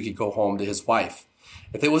line so he could go home to his wife.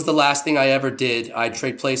 If it was the last thing I ever did, I'd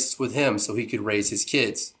trade places with him so he could raise his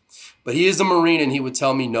kids. But he is a Marine and he would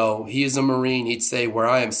tell me no. He is a Marine. He'd say, where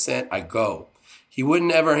I am sent, I go. He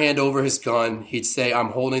wouldn't ever hand over his gun. He'd say,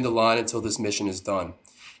 I'm holding the line until this mission is done.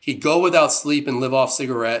 He'd go without sleep and live off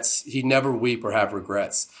cigarettes. He'd never weep or have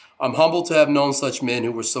regrets. I'm humbled to have known such men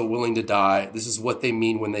who were so willing to die. This is what they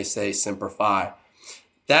mean when they say Semper Fi.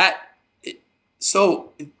 That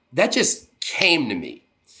just came to me.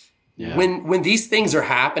 Yeah. When these things are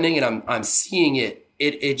happening and I'm seeing it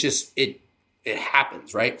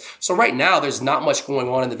happens, right? So right now there's not much going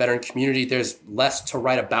on in the veteran community. There's less to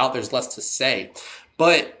write about. There's less to say.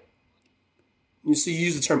 But you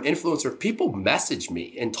use the term influencer. People message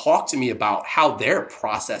me and talk to me about how they're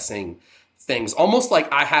processing things, almost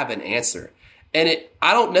like I have an answer. And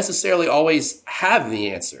I don't necessarily always have the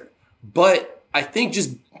answer, but I think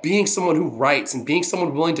just being someone who writes and being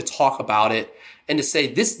someone willing to talk about it and to say,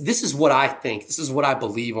 this is what I think, this is what I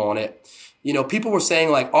believe on it. You know, people were saying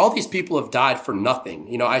like, all these people have died for nothing.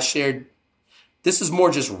 You know, I shared, this is more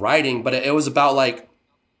just writing, but it was about like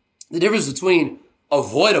the difference between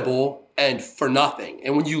avoidable and for nothing.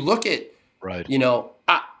 And when you look at, Right. you know,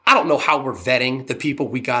 I don't know how we're vetting the people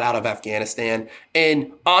we got out of Afghanistan.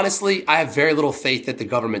 And honestly, I have very little faith that the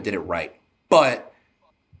government did it right. But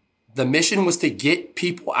the mission was to get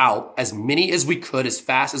people out, as many as we could, as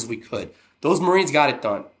fast as we could. Those Marines got it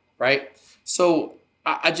done, right? So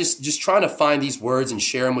I just trying to find these words and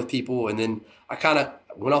share them with people. And then I kind of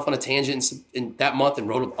went off on a tangent in that month and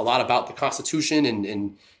wrote a lot about the Constitution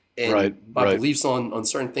and my beliefs on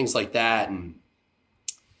certain things like that. And,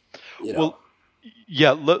 you know. Well,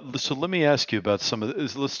 yeah. So let me ask you about some of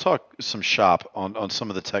this. Let's talk some shop on some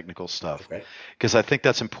of the technical stuff, because I think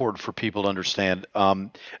that's important for people to understand.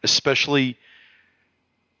 Especially,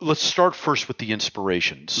 let's start first with the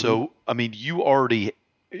inspiration. So, I mean,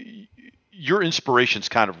 your inspiration's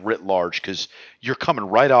kind of writ large because you're coming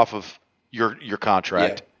right off of your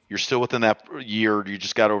contract. Yeah. You're still within that year. You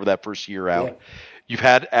just got over that first year out. Yeah. You've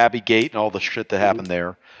had Abbey Gate and all the shit that happened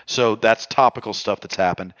there. So that's topical stuff that's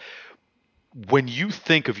happened. When you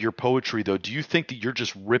think of your poetry, though, do you think that you're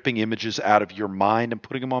just ripping images out of your mind and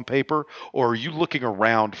putting them on paper? Or are you looking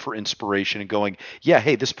around for inspiration and going, yeah,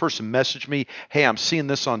 hey, this person messaged me. Hey, I'm seeing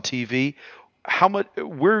this on TV.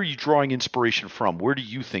 Where are you drawing inspiration from? Where do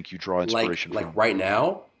you think you draw inspiration from? Like right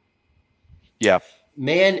now? Yeah.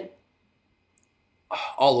 Man,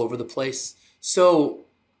 all over the place. So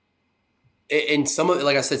in some of it,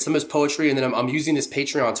 like I said, some of it's poetry, and then I'm using this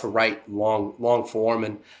Patreon to write long form,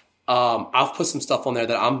 and I've put some stuff on there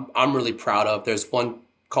that I'm really proud of. There's one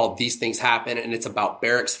called These Things Happen, and it's about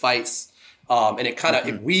barracks fights. And it kind of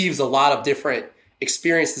it weaves a lot of different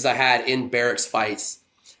experiences I had in barracks fights.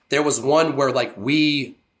 There was one where like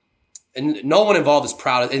and no one involved is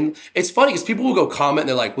proud of it. And it's funny because people will go comment and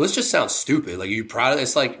they're like, well, this just sounds stupid. Like, are you proud of it?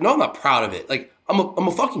 It's like, no, I'm not proud of it. Like, I'm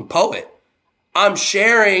a fucking poet. I'm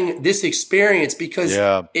sharing this experience because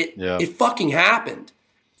it fucking happened.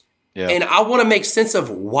 Yeah. And I want to make sense of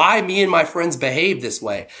why me and my friends behave this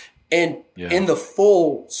way. And in the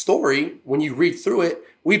full story, when you read through it,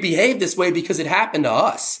 we behave this way because it happened to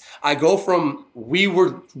us. I go from, we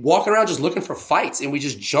were walking around just looking for fights and we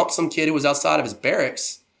just jumped some kid who was outside of his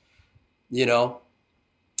barracks, you know?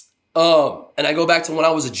 And I go back to when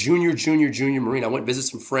I was a junior Marine. I went visit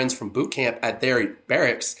some friends from boot camp at their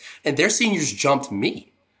barracks, and their seniors jumped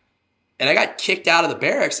me. And I got kicked out of the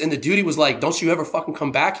barracks, and the duty was like, don't you ever fucking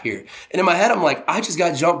come back here. And in my head, I'm like, I just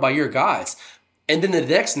got jumped by your guys. And then the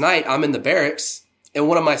next night, I'm in the barracks, and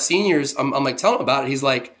one of my seniors, I'm like telling him about it. He's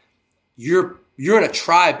like, you're in a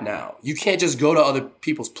tribe now. You can't just go to other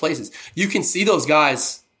people's places. You can see those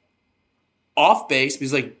guys off base.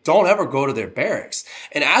 He's like, don't ever go to their barracks.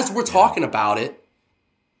 And as we're talking about it,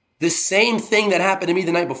 the same thing that happened to me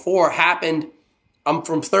the night before happened. I'm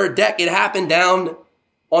from third deck. It happened down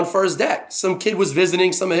on first deck. Some kid was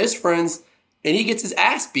visiting some of his friends and he gets his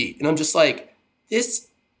ass beat. And I'm just like, this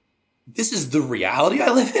is the reality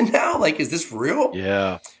I live in now? Like, is this real?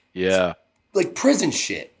 Yeah. Yeah. Like prison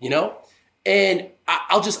shit, you know? And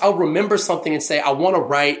I'll remember something and say, I want to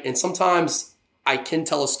write. And sometimes I can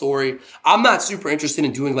tell a story. I'm not super interested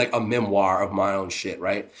in doing like a memoir of my own shit,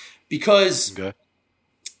 right? Because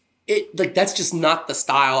that's just not the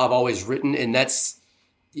style I've always written. And that's,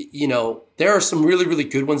 you know, there are some really, really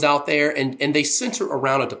good ones out there, and they center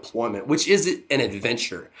around a deployment, which is an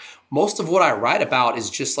adventure. Most of what I write about is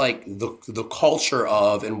just like the culture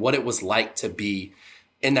of and what it was like to be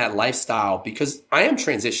in that lifestyle, because I am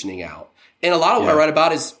transitioning out. And a lot of what I write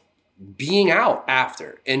about is being out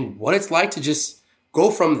after and what it's like to just go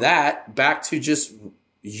from that back to just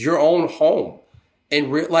your own home.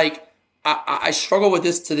 And I struggle with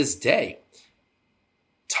this to this day.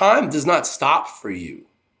 Time does not stop for you.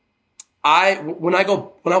 When I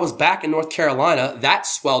was back in North Carolina, that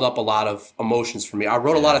swelled up a lot of emotions for me. I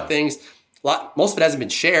wrote a lot of things. Most of it hasn't been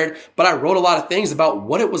shared, but I wrote a lot of things about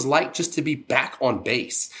what it was like just to be back on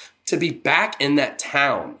base, to be back in that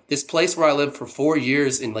town, this place where I lived for 4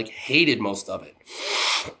 years and like hated most of it.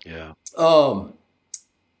 Yeah.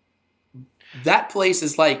 That place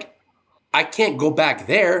is like, I can't go back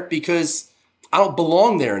there because I don't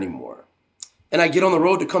belong there anymore. And I get on the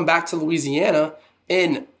road to come back to Louisiana,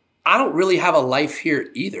 and I don't really have a life here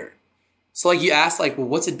either. So like you asked, like, well,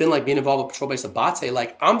 what's it been like being involved with Patrol Base Abate?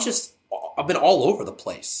 Like, I've been all over the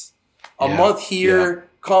place. A month here,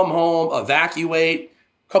 come home, evacuate,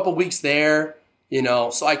 a couple weeks there, you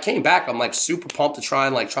know. So I came back. I'm like super pumped to try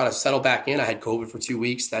to settle back in. I had COVID for 2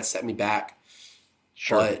 weeks. That set me back.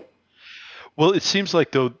 Sure. But Well, it seems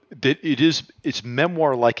like though that it's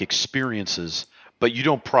memoir-like experiences, but you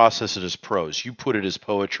don't process it as prose. You put it as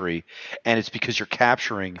poetry, and it's because you're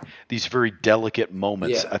capturing these very delicate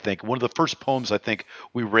moments. yeah, I think one of the first poems I think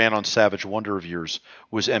we ran on Savage Wonder of yours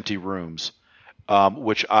was "Empty Rooms,"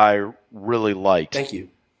 which I really liked. thank you.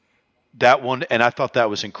 That one, and I thought that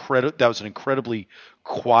was incredible. That was an incredibly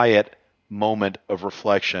quiet moment of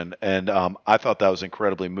reflection, and I thought that was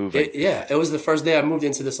incredibly moving. It was the first day I moved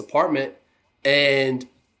into this apartment, and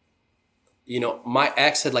my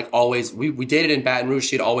ex had like always we dated in Baton Rouge.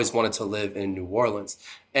 She had always wanted to live in New Orleans,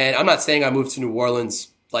 and I'm not saying I moved to New Orleans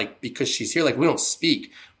like because she's here. Like we don't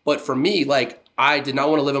speak, but for me, like I did not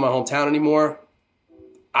want to live in my hometown anymore.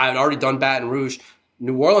 I had already done Baton Rouge.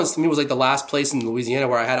 New Orleans to me was like the last place in Louisiana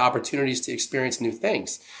where I had opportunities to experience new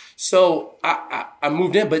things. So I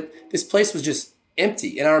moved in, but this place was just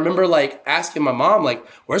empty. And I remember like asking my mom, like,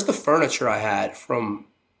 where's the furniture I had from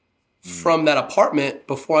that apartment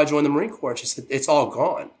before I joined the Marine Corps? She said, it's all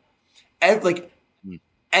gone. Everything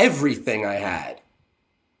I had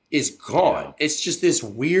is gone. Yeah. It's just this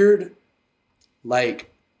weird,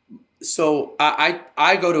 like, so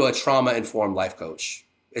I go to a trauma-informed life coach.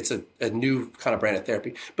 It's a new kind of brand of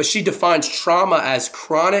therapy. But she defines trauma as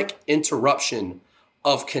chronic interruption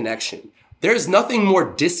of connection. There's nothing more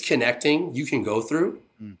disconnecting you can go through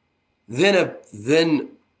than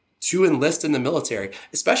to enlist in the military,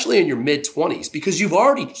 especially in your mid-20s, because you've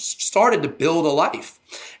already started to build a life.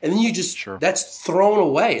 And then you just, Sure. that's thrown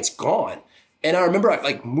away. It's gone. And I remember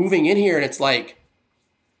like moving in here and it's like,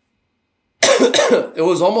 it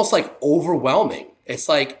was almost like overwhelming. It's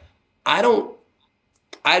like, I'd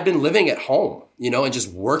been living at home, and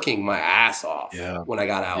just working my ass off when I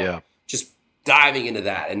got out. Yeah. Just diving into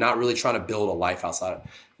that and not really trying to build a life outside.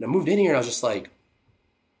 And I moved in here and I was just like,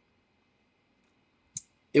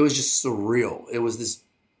 it was just surreal. It was this,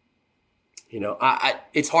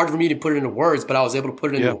 it's hard for me to put it into words, but I was able to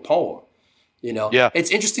put it into a poem. Yeah.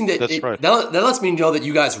 It's interesting that right. that lets me know that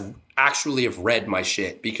you guys actually have read my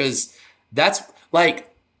shit, because that's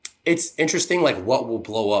like, it's interesting, like what will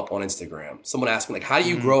blow up on Instagram. Someone asked me, like, how do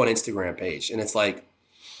you grow an Instagram page? And it's like,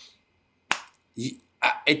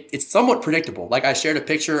 it's somewhat predictable. Like I shared a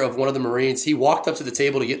picture of one of the Marines. He walked up to the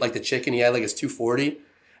table to get like the chicken. He had like his 240.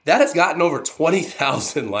 That has gotten over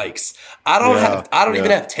 20,000 likes. I don't even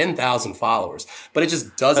have 10,000 followers, but it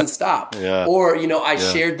just doesn't stop. Yeah. Or, I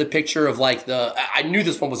shared the picture of like I knew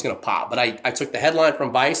this one was going to pop, but I took the headline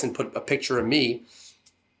from Vice and put a picture of me.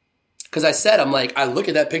 Because I said, I'm like, I look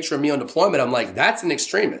at that picture of me on deployment, I'm like, that's an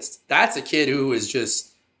extremist. That's a kid who is just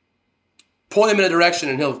point him in a direction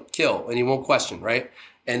and he'll kill and he won't question, right?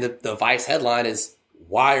 And the Vice headline is,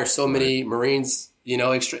 why are so many Marines,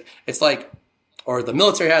 it's like, or the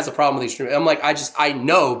military has a problem with extreme. I'm like, I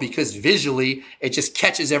know, because visually it just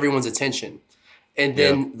catches everyone's attention. And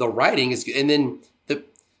then the writing is, and then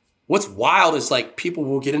what's wild is like people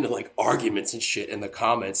will get into like arguments and shit in the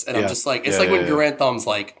comments. And I'm just like, it's like when Garantham's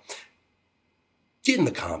like, get in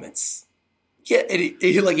the comments. Yeah, and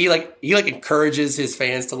he encourages his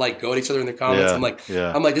fans to like go at each other in the comments. I'm like,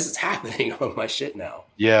 this is happening on my shit now.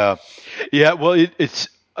 Yeah. Well, it's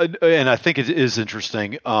and I think it is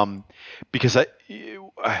interesting because I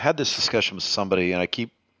had this discussion with somebody, and I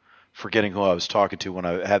keep forgetting who I was talking to when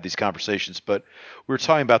I had these conversations. But we were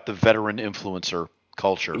talking about the veteran influencer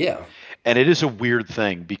culture. Yeah, and it is a weird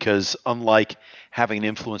thing because unlike having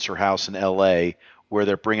an influencer house in LA, where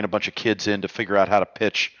they're bringing a bunch of kids in to figure out how to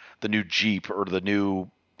pitch the new Jeep or the new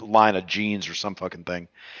line of jeans or some fucking thing.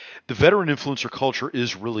 The veteran influencer culture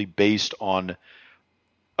is really based on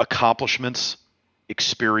accomplishments,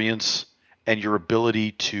 experience, and your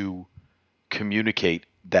ability to communicate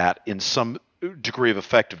that in some degree of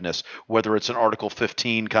effectiveness, whether it's an Article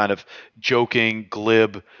 15 kind of joking,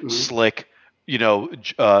 glib, slick,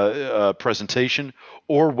 presentation,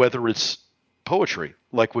 or whether it's poetry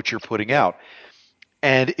like what you're putting out.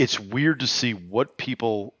 And it's weird to see what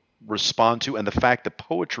people respond to, and the fact that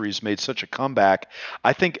poetry has made such a comeback.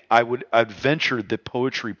 I think I'd venture that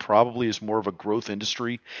poetry probably is more of a growth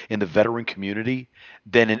industry in the veteran community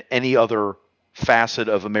than in any other facet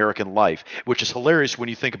of American life, which is hilarious when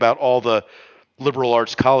you think about all the liberal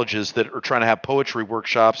arts colleges that are trying to have poetry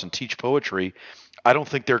workshops and teach poetry. I don't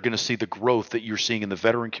think they're going to see the growth that you're seeing in the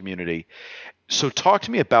veteran community. So talk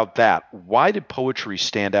to me about that. Why did poetry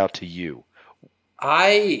stand out to you?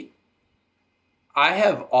 I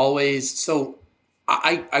have always, so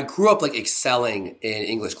I grew up like excelling in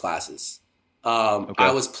English classes.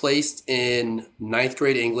 I was placed in 9th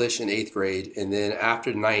grade English and 8th grade. And then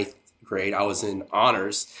after 9th grade, I was in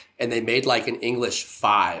honors, and they made like an English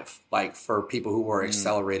 5, like for people who were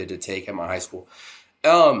accelerated to take at my high school.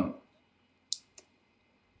 Um,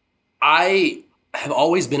 I have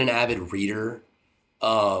always been an avid reader.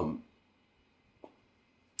 Um,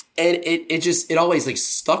 and it always like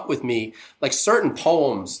stuck with me. Like certain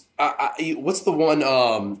poems. What's the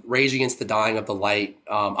one? Rage Against the Dying of the Light.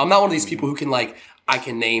 I'm not one of these people who can like I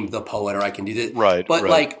can name the poet or I can do this. Right. But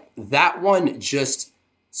right. like that one just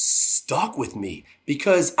stuck with me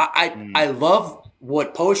because I love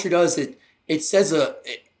what poetry does. It says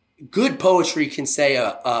good poetry can say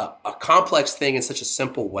a complex thing in such a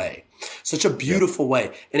simple way, such a beautiful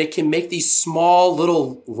way, and it can make these small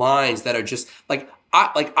little lines that are just like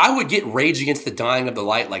I would get Rage Against the Dying of the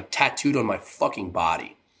Light like tattooed on my fucking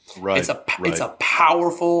body. Right. It's a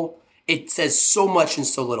powerful. It says so much in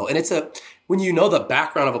so little, and when you know the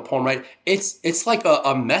background of a poem, right? It's like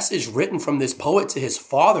a message written from this poet to his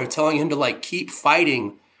father, telling him to like keep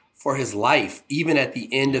fighting for his life, even at the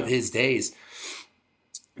end of his days.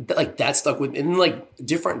 Like that stuck with me. And like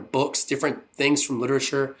different books, different things from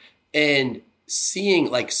literature, and seeing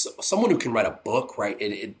like someone who can write a book, right?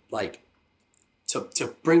 It like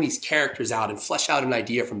to bring these characters out and flesh out an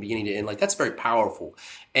idea from beginning to end, like that's very powerful.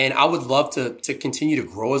 And I would love to continue to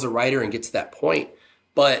grow as a writer and get to that point.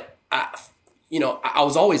 But I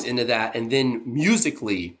was always into that. And then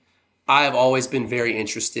musically, I have always been very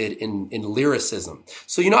interested in lyricism.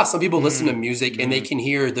 So you know how some people listen to music and they can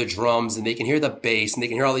hear the drums and they can hear the bass and they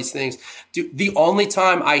can hear all these things. The only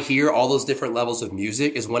time I hear all those different levels of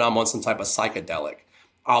music is when I'm on some type of psychedelic.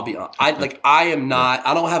 I'll be honest. I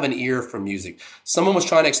don't have an ear for music. Someone was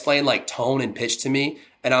trying to explain like tone and pitch to me,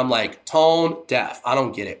 and I'm like, tone deaf. I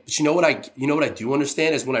don't get it. But you know what I do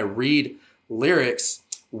understand is when I read lyrics,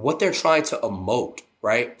 what they're trying to emote,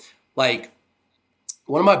 right? Like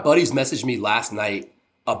one of my buddies messaged me last night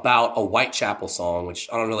about a Whitechapel song, which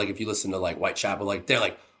I don't know, like if you listen to like Whitechapel, like they're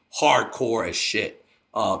like hardcore as shit.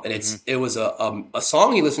 And it was a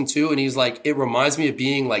song he listened to, and he's like, it reminds me of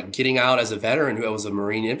being like getting out as a veteran who was a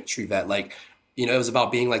Marine infantry vet. Like, it was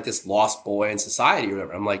about being like this lost boy in society or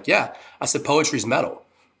whatever. I'm like, yeah. I said, poetry's metal,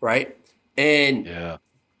 right? And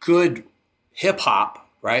good hip hop,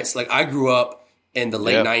 right? So like I grew up in the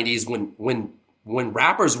late 90s when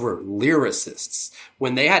rappers were lyricists,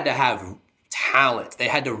 when they had to have talent, they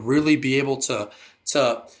had to really be able to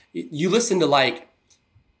you listen to like,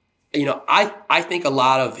 I think a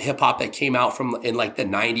lot of hip hop that came out in like the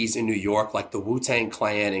 90s in New York, like the Wu-Tang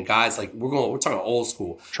Clan and guys like we're talking old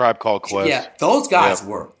school. Tribe Called Quest. Yeah, those guys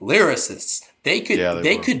were lyricists. They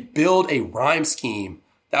could build a rhyme scheme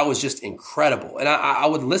that was just incredible. And I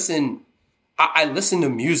would listen. I listened to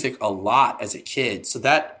music a lot as a kid, so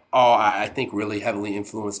that I think really heavily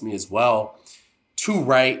influenced me as well to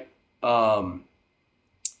write.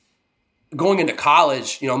 Going into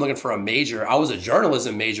college, I'm looking for a major. I was a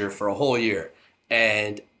journalism major for a whole year.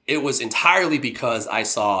 And it was entirely because I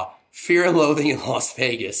saw Fear and Loathing in Las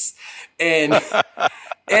Vegas. And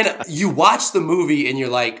you watch the movie and you're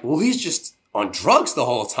like, well, he's just on drugs the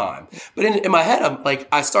whole time. But in my head, I'm like,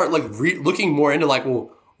 I start like looking more into like,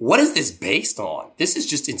 well, what is this based on? This is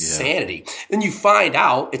just insanity. Yeah. Then you find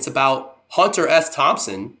out it's about Hunter S.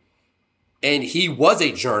 Thompson. And he was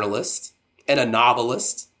a journalist and a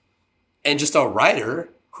novelist and just a writer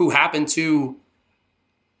who happened to,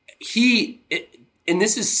 he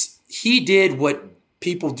did what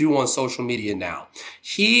people do on social media now.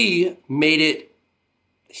 He made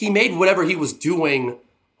whatever he was doing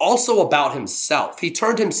also about himself. He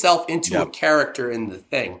turned himself into a character in the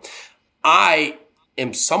thing. I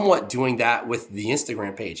am somewhat doing that with the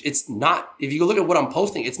Instagram page. It's not, if you look at what I'm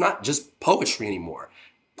posting, it's not just poetry anymore.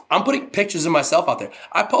 I'm putting pictures of myself out there.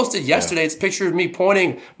 I posted yesterday, it's a picture of me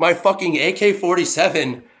pointing my fucking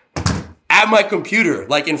AK-47 at my computer,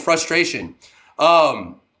 like in frustration.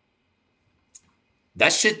 That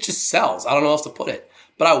shit just sells. I don't know how else to put it.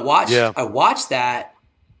 But I watched that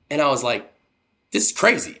and I was like, this is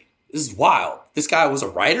crazy. This is wild. This guy was a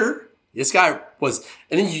writer. This guy was,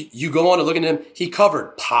 and then you go on to look at him. He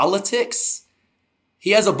covered politics. He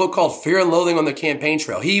has a book called Fear and Loathing on the Campaign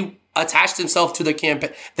Trail. He attached himself to the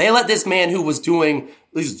campaign. They let this man who was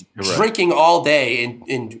drinking all day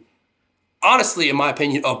and honestly, in my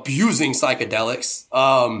opinion, abusing psychedelics,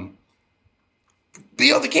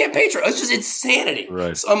 be on the campaign trail. It's just insanity.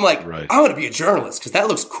 Right. So I'm like, I want to be a journalist because that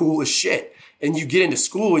looks cool as shit. And you get into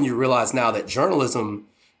school and you realize now that journalism,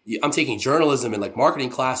 I'm taking journalism and like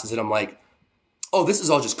marketing classes and I'm like, oh, this is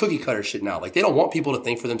all just cookie cutter shit now. Like they don't want people to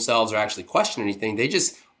think for themselves or actually question anything.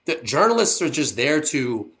 The journalists are just there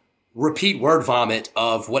to repeat word vomit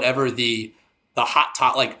of whatever the hot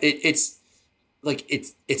top, like it's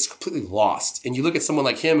completely lost. And you look at someone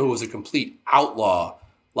like him who was a complete outlaw,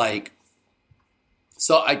 like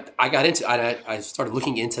So I got into, I started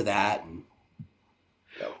looking into that. And,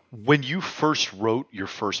 When you first wrote your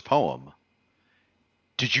first poem,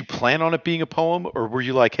 did you plan on it being a poem, or were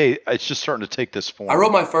you like, hey, it's just starting to take this form? I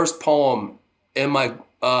wrote my first poem in in the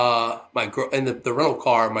rental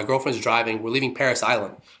car. My girlfriend's driving. We're leaving Paris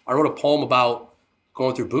Island. I wrote a poem about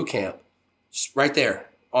going through boot camp, just right there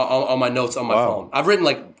on my notes on my phone. I've written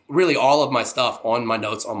like really all of my stuff on my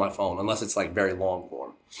notes on my phone, unless it's like very long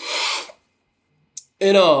form.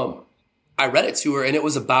 And I read it to her, and it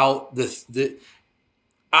was about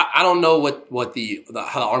I don't know how the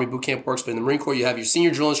Army boot camp works, but in the Marine Corps, you have your senior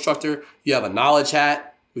drill instructor, you have a knowledge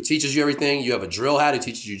hat who teaches you everything, you have a drill hat who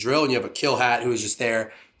teaches you drill, and you have a kill hat who is just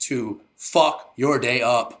there to fuck your day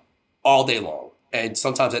up all day long, and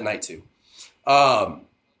sometimes at night too.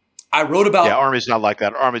 I wrote about Army's not like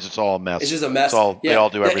that. Army's it's all a mess. It's just a mess. They all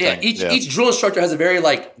do everything. Each drill instructor has a very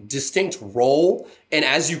like distinct role, and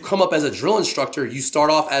as you come up as a drill instructor, you start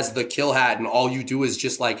off as the kill hat, and all you do is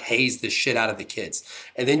just like haze the shit out of the kids,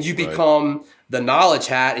 and then you become the knowledge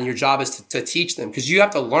hat, and your job is to teach them, because you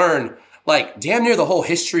have to learn like damn near the whole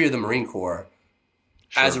history of the Marine Corps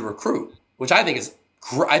as a recruit, which I think is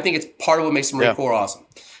it's part of what makes the Marine Corps awesome.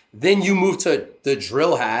 Then you move to the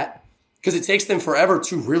drill hat, because it takes them forever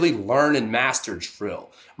to really learn and master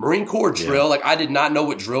drill. Marine Corps drill, like I did not know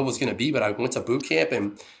what drill was going to be, but I went to boot camp,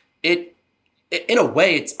 and it in a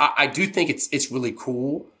way, I do think it's really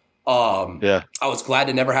cool. I was glad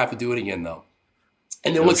to never have to do it again, though.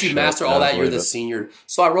 And then once you master all that, you're the senior.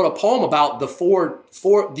 So I wrote a poem about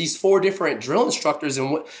these four different drill instructors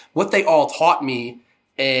and what they all taught me,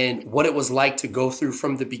 and what it was like to go through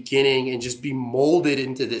from the beginning and just be molded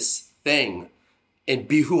into this thing and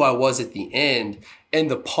be who I was at the end. And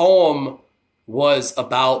the poem was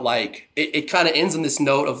about like, it kind of ends on this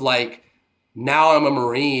note of like, now I'm a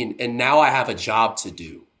Marine and now I have a job to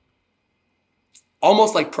do.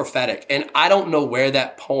 Almost like prophetic. And I don't know where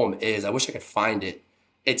that poem is. I wish I could find it.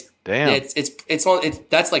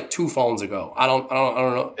 That's like 2 phones ago. I don't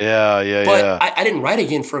know. But I didn't write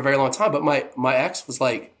again for a very long time. But my ex was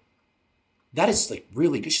like, that is like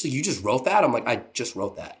really good. She's like, you just wrote that? I'm like, I just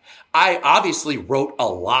wrote that. I obviously wrote a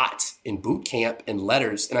lot in boot camp and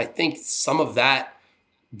letters. And I think some of that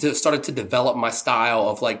started to develop my style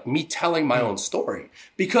of like me telling my own story,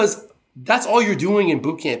 because that's all you're doing in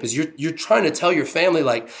boot camp is you're trying to tell your family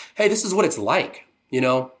like, hey, this is what it's like, you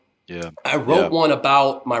know? Yeah. I wrote one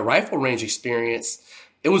about my rifle range experience.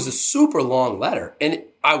 It was a super long letter, and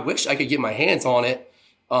I wish I could get my hands on it.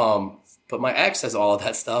 But my ex has all of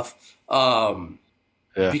that stuff.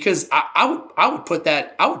 Because I would put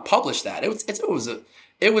that, I would publish that.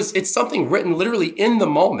 It's something written literally in the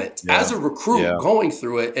moment as a recruit going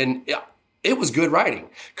through it. And it was good writing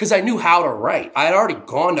because I knew how to write. I had already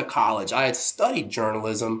gone to college. I had studied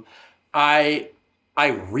journalism. I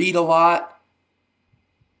read a lot.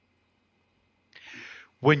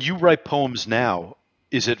 When you write poems now,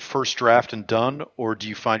 is it first draft and done, or do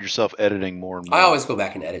you find yourself editing more and more? I always go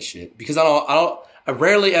back and edit shit because I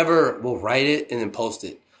rarely ever will write it and then post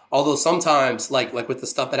it. Although sometimes, like with the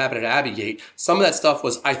stuff that happened at Abbeygate, some of that stuff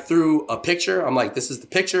was I threw a picture. I'm like, this is the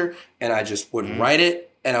picture, and I just would write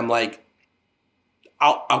it, and I'm like,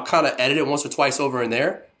 I'll kind of edit it once or twice over in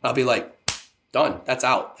there. I'll be like, done. That's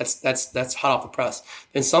out. That's hot off the press.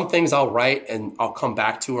 And some things I'll write and I'll come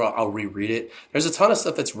back to, or I'll reread it. There's a ton of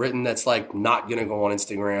stuff that's written that's like not gonna go on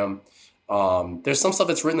Instagram. There's some stuff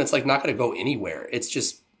that's written that's like not gonna go anywhere. It's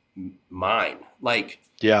just mine. Like,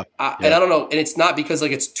 and I don't know. And it's not because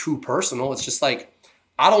like it's too personal. It's just like,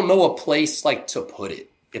 I don't know a place like to put it,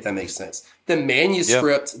 if that makes sense. The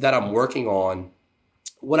manuscript that I'm working on,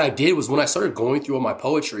 what I did was when I started going through all my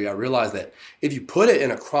poetry, I realized that if you put it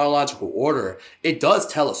in a chronological order, it does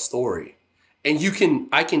tell a story. And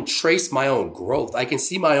I can trace my own growth. I can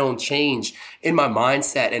see my own change in my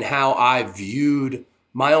mindset and how I viewed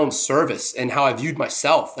my own service and how I viewed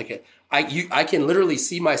myself. Like I can literally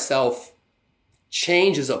see myself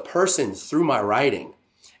change as a person through my writing.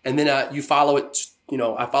 And then you follow it,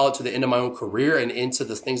 I follow it to the end of my own career and into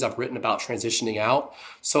the things I've written about transitioning out.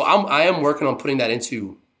 So I am working on putting that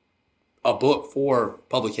into a book for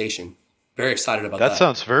publication. Very excited about that. That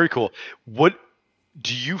sounds very cool. What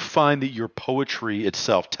do you find that your poetry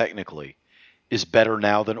itself technically is better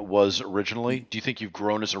now than it was originally? Do you think you've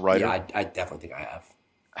grown as a writer? Yeah, I definitely think I have.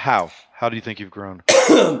 How? How do you think you've grown?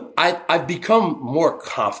 I've become more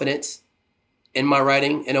confident in my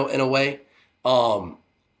writing in a way.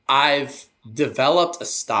 I've developed a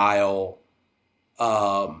style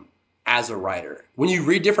as a writer. When you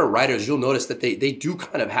read different writers, you'll notice that they do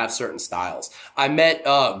kind of have certain styles. I met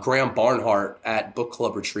Graham Barnhart at Book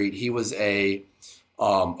Club Retreat. He was a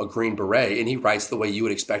a Green Beret, and he writes the way you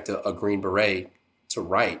would expect a Green Beret to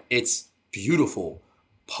write. It's beautiful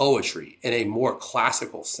poetry in a more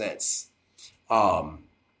classical sense. And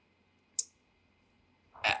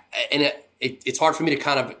it's hard for me to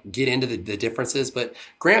kind of get into the differences, but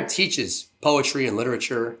Graham teaches poetry and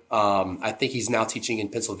literature. I think he's now teaching in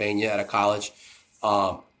Pennsylvania at a college.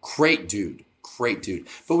 Great dude.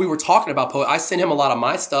 But we were talking about I sent him a lot of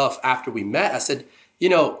my stuff after we met. I said,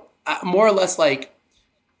 more or less like,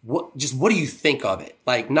 what do you think of it?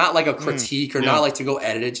 Like, not like a critique or not like to go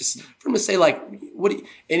edit it, just for him to say like, what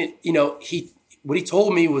he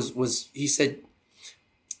told me was he said,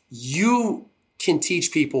 you can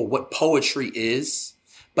teach people what poetry is,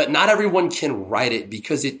 but not everyone can write it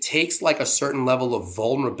because it takes like a certain level of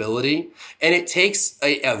vulnerability and it takes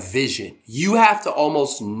a vision. You have to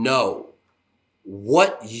almost know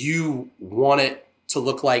what you want it to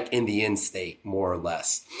look like in the end state, more or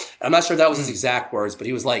less. And I'm not sure if that was his exact words, but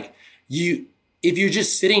he was like, if you're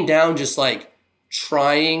just sitting down, just like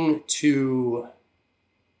trying to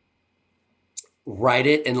write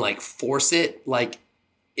it and like force it, like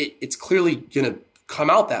it's clearly going to come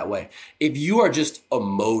out that way. If you are just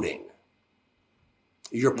emoting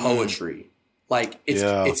your poetry, like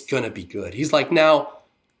it's going to be good. He's like, now,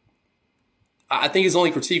 I think his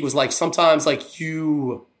only critique was like, sometimes like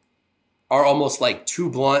you are almost like too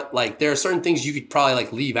blunt. Like there are certain things you could probably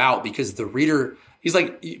like leave out because the reader, he's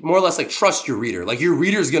like more or less like, trust your reader. Like your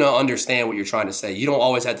reader's going to understand what you're trying to say. You don't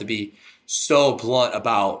always have to be so blunt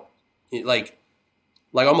about like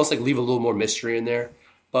almost like leave a little more mystery in there.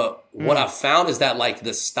 But what I've found is that like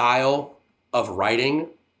the style of writing,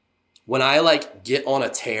 when I like get on a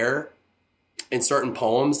tear in certain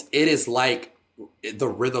poems, it is like the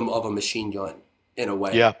rhythm of a machine gun in a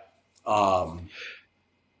way. Yeah.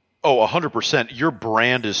 100%. Your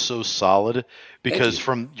brand is so solid because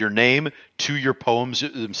from your name to your poems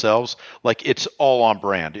themselves, like it's all on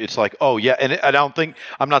brand. It's like, oh yeah. And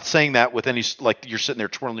I'm not saying that with any, like you're sitting there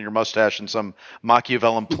twirling your mustache and some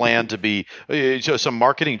Machiavellian plan to be some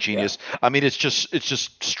marketing genius. Yeah. I mean, it's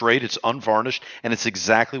just straight, it's unvarnished, and it's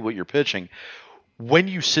exactly what you're pitching. When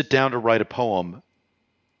you sit down to write a poem,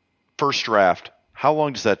 first draft, how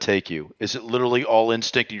long does that take you? Is it literally all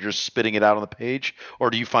instinct and you're just spitting it out on the page?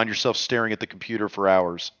 Or do you find yourself staring at the computer for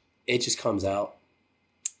hours? It just comes out.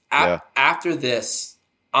 After this,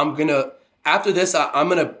 I'm going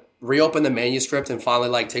to reopen the manuscript and finally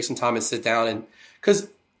like take some time and sit down. And because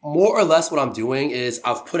more or less what I'm doing is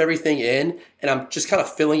I've put everything in and I'm just kind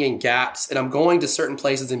of filling in gaps and I'm going to certain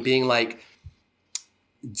places and being like,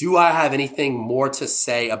 do I have anything more to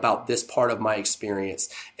say about this part of my experience?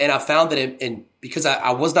 And I found that because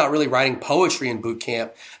I was not really writing poetry in boot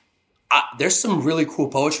camp, there's some really cool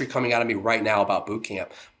poetry coming out of me right now about boot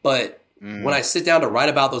camp. But when I sit down to write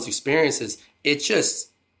about those experiences,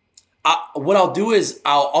 what I'll do is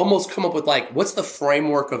I'll almost come up with like, what's the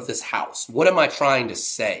framework of this house? What am I trying to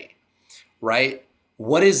say? Right?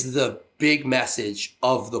 What is the big message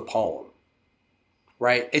of the poem?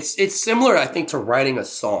 Right? It's similar, I think, to writing a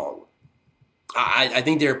song. I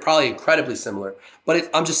think they're probably incredibly similar. But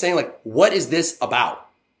I'm just saying, like, what is this about?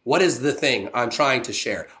 What is the thing I'm trying to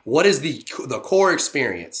share? What is the core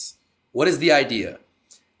experience? What is the idea?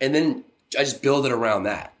 And then I just build it around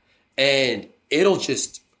that. And it'll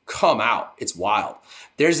just come out. It's wild.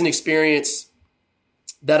 There's an experience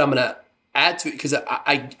that I'm going to add to it because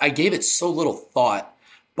I gave it so little thought.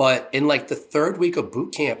 But in like the third week of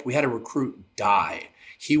boot camp, we had a recruit die.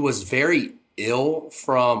 He was very ill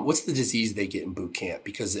from, what's the disease they get in boot camp?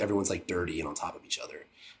 Because everyone's like dirty and on top of each other.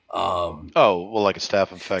 Like a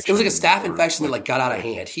staph infection. It was like a staph infection that like got out of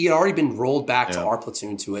hand. He had already been rolled back to our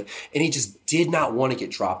platoon to it. And he just did not want to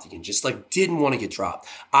get dropped again. Just like didn't want to get dropped.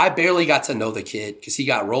 I barely got to know the kid because he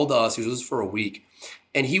got rolled to us. He was for a week.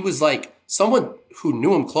 And he was like, someone who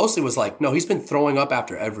knew him closely was like, no, he's been throwing up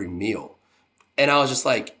after every meal. And I was just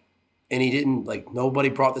like, and he didn't, like, nobody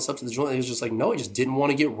brought this up to the joint. He was just like, no, he just didn't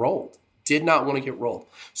want to get rolled. Did not want to get rolled.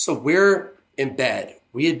 So we're in bed.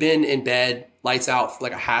 We had been in bed, lights out for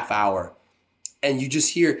like a half hour. And you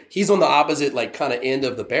just hear, he's on the opposite, like, kind of end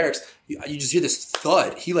of the barracks. You just hear this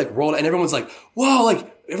thud. He, like, rolled, and everyone's like, whoa,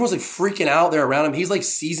 like, everyone's, like, freaking out there around him. He's, like,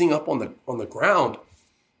 seizing up on the ground.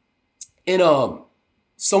 And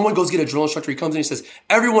someone goes get a drill instructor. He comes in and he says,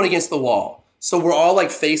 everyone against the wall. So we're all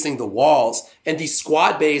like facing the walls, and these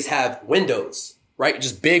squad bays have windows, right?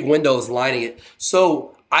 Just big windows lining it.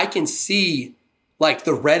 So I can see like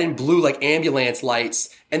the red and blue, like ambulance lights,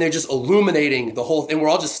 and they're just illuminating the whole thing. We're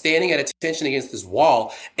all just standing at attention against this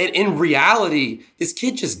wall. And in reality, this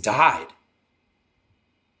kid just died.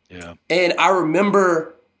 Yeah. And I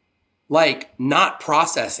remember like not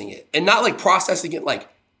processing it, and not like processing it like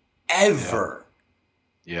ever.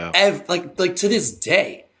 Like to this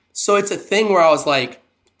day. So it's a thing where I was like,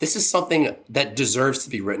 this is something that deserves to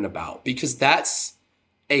be written about, because that's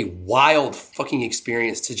a wild fucking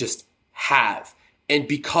experience to just have. And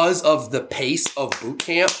because of the pace of boot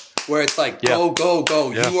camp, where it's like, go, go,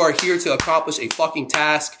 go. Yeah. You are here to accomplish a fucking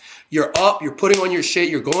task. You're up, you're putting on your shit,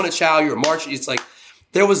 you're going to chow, you're marching. It's like,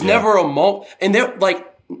 there was never a moment. And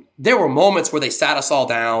there were moments where they sat us all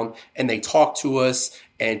down and they talked to us,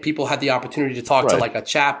 and people had the opportunity to talk to like a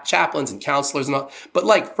chaplains and counselors and all. But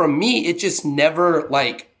like, for me, it just never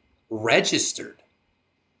like registered.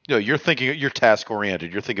 No, you're thinking, you're task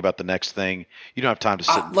oriented. You're thinking about the next thing. You don't have time to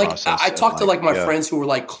sit and process. I talked to like my friends who were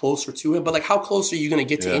like closer to it, but like, how close are you going to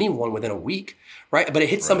get to anyone within a week? Right. But it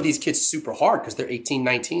hit some of these kids super hard because they're 18,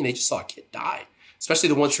 19. They just saw a kid die, especially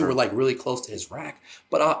the ones who were like really close to his rack.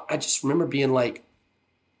 But I just remember being like,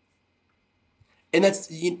 and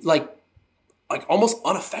that's like almost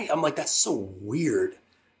unaffected. I'm like, that's so weird.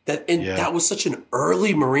 That was such an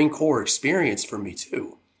early Marine Corps experience for me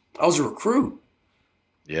too. I was a recruit.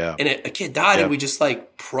 Yeah. And a kid died and we just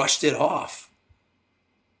like brushed it off,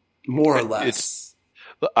 more or less.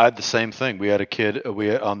 I had the same thing. We had a kid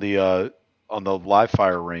on the live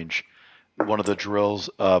fire range. One of the drill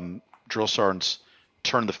sergeants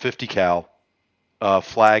turned the 50 cal,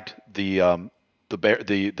 flagged the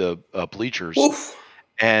bleachers. Oof.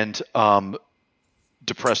 And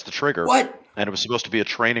depressed the trigger. What? And it was supposed to be a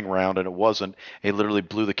training round, and it wasn't. He literally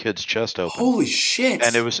blew the kid's chest open. Holy shit!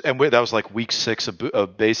 And that was like week 6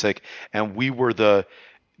 of basic, and we were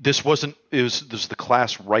this was the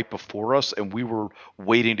class right before us, and we were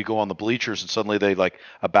waiting to go on the bleachers, and suddenly they like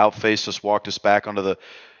about faced us, walked us back onto the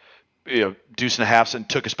deuce and a halves, and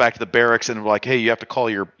took us back to the barracks, and were like, hey, you have to call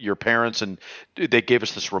your parents, and they gave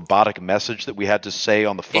us this robotic message that we had to say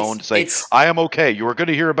on the phone to say, I am okay. You are going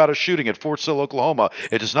to hear about a shooting at Fort Sill, Oklahoma.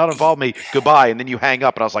 It does not involve me. Goodbye. And then you hang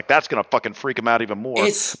up, and I was like, that's going to fucking freak him out even more.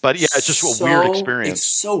 But yeah, it's just a weird experience. It's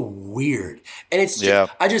so weird. And it's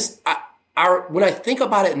just, when I think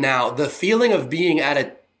about it now, the feeling of being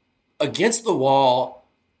against the wall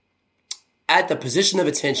at the position of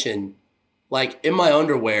attention, like in my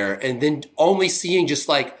underwear, and then only seeing just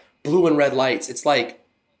like blue and red lights. It's like,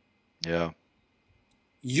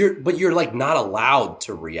 you're like not allowed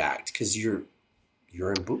to react because you're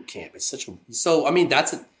in boot camp. It's I mean,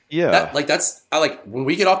 when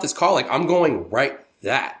we get off this call, like I'm going right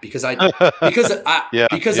because it's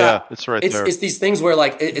right there. It's these things where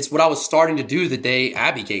like, it's what I was starting to do the day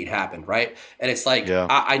Abbey happened. Right. And it's like,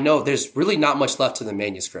 I know there's really not much left to the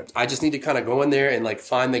manuscript. I just need to kind of go in there and like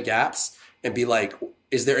find the gaps and be like,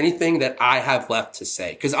 is there anything that I have left to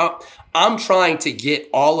say? Because I'm trying to get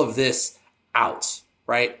all of this out,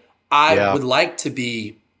 right? I would like to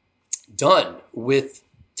be done with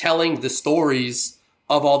telling the stories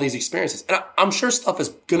of all these experiences. And I'm sure stuff is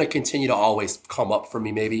going to continue to always come up for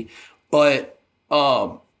me maybe. But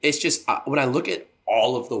it's just, when I look at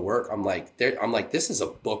all of the work, I'm like, this is a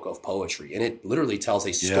book of poetry. And it literally tells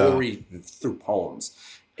a story through poems.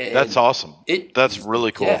 And that's awesome. That's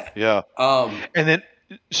really cool. Yeah. And then,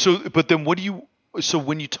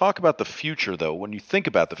 when you talk about the future, though, when you think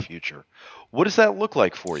about the future, what does that look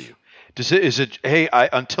like for you? Is it, hey,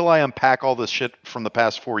 until I unpack all this shit from the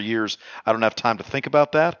past 4 years, I don't have time to think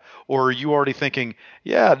about that? Or are you already thinking,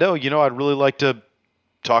 I'd really like to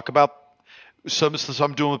talk about some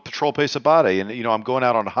I'm doing with Patrol Base Abate, and I'm going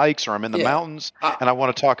out on hikes, or I'm in the mountains, and I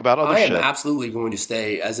want to talk about other shit. I am absolutely going to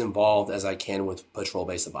stay as involved as I can with Patrol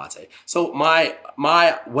Base Abate. So my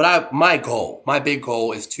big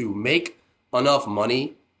goal is to make enough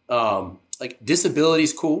money. Like disability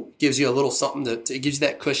is cool, gives you a little something it gives you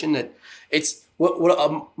that cushion. That it's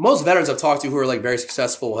what most veterans I've talked to who are like very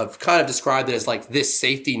successful have kind of described it as like this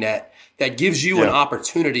safety net that gives you an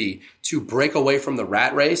opportunity to break away from the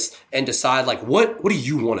rat race and decide like, what do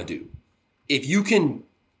you want to do? If you can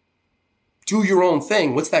do your own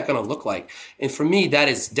thing, what's that going to look like? And for me, that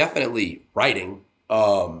is definitely writing.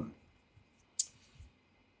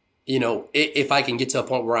 If I can get to a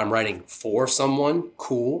point where I'm writing for someone,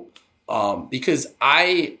 cool. Because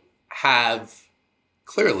I have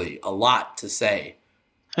clearly a lot to say.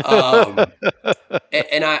 And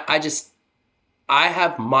I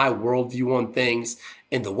have my worldview on things,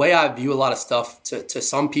 and the way I view a lot of stuff to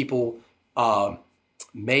some people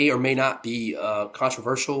may or may not be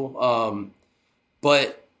controversial.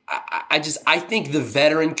 But I think the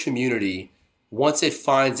veteran community, once it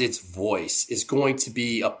finds its voice, is going to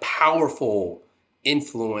be a powerful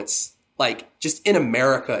influence, like just in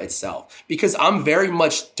America itself. Because I'm very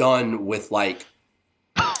much done with like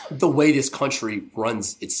the way this country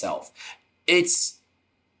runs itself. It's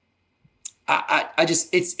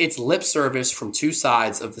it's lip service from two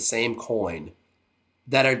sides of the same coin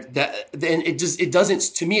then it doesn't,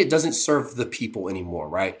 to me, it doesn't serve the people anymore,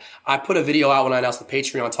 right? I put a video out when I announced the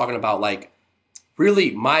Patreon talking about like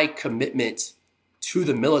really my commitment to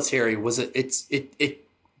the military was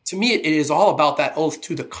to me, it is all about that oath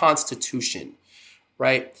to the Constitution,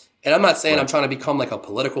 right? And I'm not saying I'm trying to become like a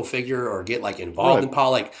political figure or get like involved in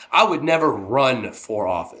politics. I would never run for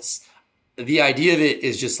office. The idea of it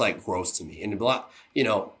is just like gross to me. And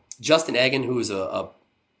Justin Egan, who is a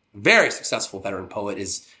very successful veteran poet,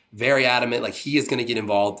 is very adamant. Like he is going to get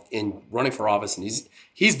involved in running for office, and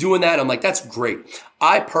he's doing that. I'm like, that's great.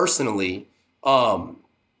 I personally, I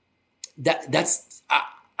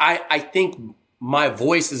think my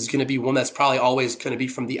voice is going to be one that's probably always going to be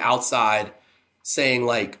from the outside, saying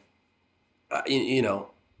like,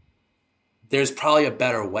 there's probably a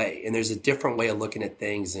better way, and there's a different way of looking at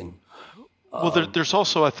things. And there's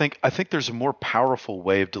also, I think there's a more powerful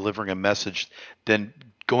way of delivering a message than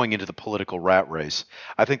going into the political rat race.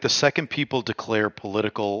 I think the second people declare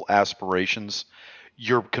political aspirations,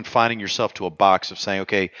 you're confining yourself to a box of saying,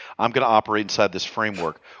 okay, I'm going to operate inside this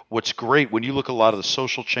framework. What's great, when you look at a lot of the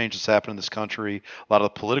social change that's happened in this country, a lot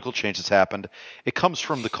of the political change that's happened, it comes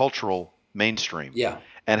from the cultural mainstream. Yeah.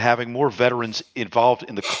 And having more veterans involved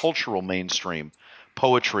in the cultural mainstream,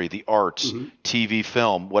 poetry, the arts, TV,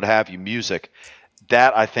 film, what have you, music,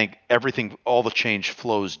 that I think everything, all the change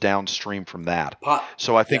flows downstream from that.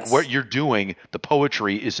 So I think what you're doing, the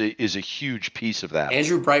poetry is a huge piece of that.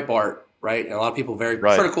 Andrew Breitbart, right? And a lot of people very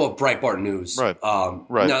critical of Breitbart News. Right. Now,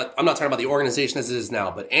 I'm not talking about the organization as it is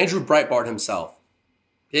now, but Andrew Breitbart himself,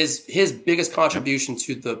 his biggest contribution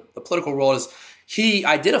to the political world is he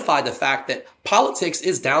identified the fact that politics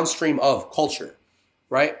is downstream of culture,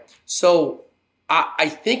 right? So I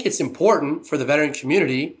think it's important for the veteran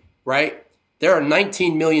community, right? There are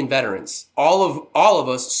 19 million veterans. All of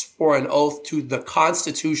us swore an oath to the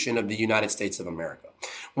Constitution of the United States of America.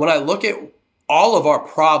 When I look at all of our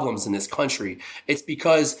problems in this country, it's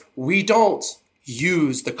because we don't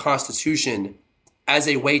use the Constitution as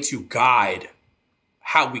a way to guide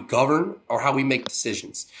how we govern or how we make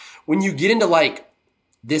decisions. When you get into like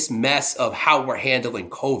this mess of how we're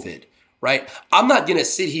handling COVID, right? I'm not going to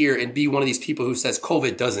sit here and be one of these people who says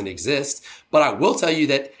COVID doesn't exist, but I will tell you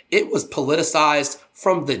that it was politicized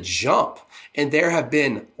from the jump. And there have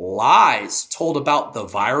been lies told about the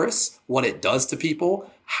virus, what it does to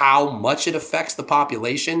people, how much it affects the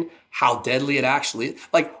population, how deadly it actually is,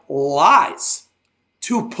 like lies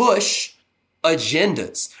to push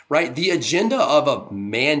agendas, right? The agenda of a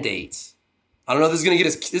mandate. I don't know if this is going to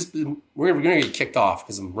get us. We're going to get kicked off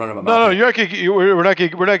because I'm running my mouth. No, you're not gonna, we're not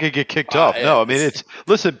going to get kicked off. No, I mean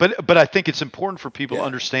but I think it's important for people to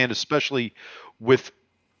understand, especially with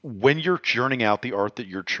when you're churning out the art that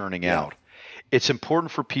you're churning out. It's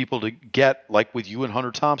important for people to get, like with you and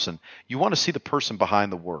Hunter Thompson, you want to see the person behind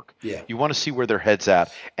the work. Yeah. You want to see where their head's at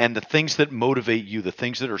and the things that motivate you, the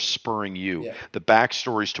things that are spurring you, the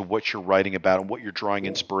backstories to what you're writing about and what you're drawing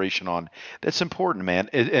inspiration on. That's important, man.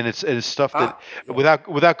 And it's stuff that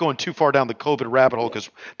without going too far down the COVID rabbit hole, because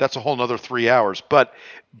that's a whole nother 3 hours. But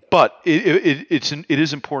it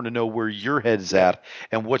is important to know where your head's at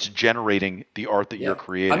and what's generating the art that you're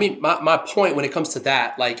creating. I mean, my point when it comes to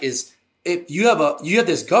that, like, is if you have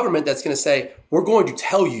this government that's going to say, we're going to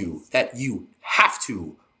tell you that you have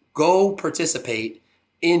to go participate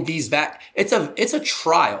in these it's a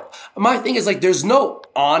trial. My thing is like, there's no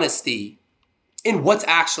honesty in what's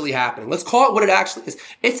actually happening. Let's call it what it actually is.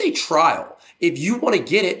 It's a trial. If you want to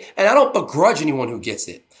get it, and I don't begrudge anyone who gets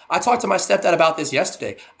it. I talked to my stepdad about this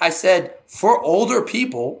yesterday. I said, for older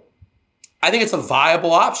people, I think it's a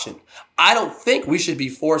viable option. I don't think we should be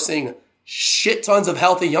forcing shit tons of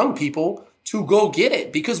healthy young people to go get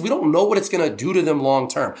it because we don't know what it's going to do to them long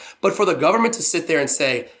term. But for the government to sit there and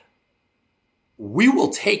say, we will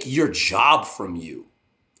take your job from you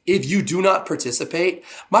if you do not participate.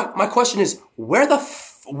 My question is, where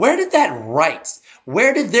did that right?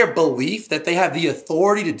 Where did their belief that they have the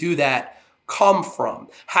authority to do that come from?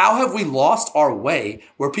 How have we lost our way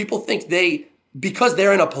where people think because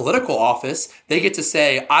they're in a political office, they get to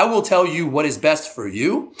say, I will tell you what is best for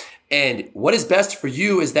you. And what is best for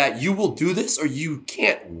you is that you will do this or you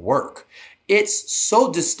can't work. It's so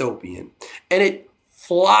dystopian. And it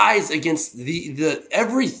flies against the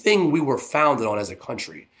everything we were founded on as a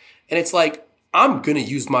country. And it's like, I'm going to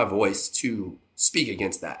use my voice to speak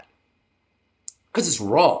against that. Because it's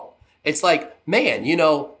wrong. It's like, man,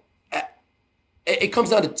 it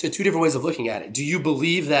comes down to two different ways of looking at it. Do you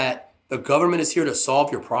believe that the government is here to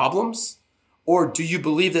solve your problems? Or do you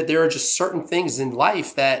believe that there are just certain things in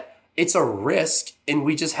life that it's a risk and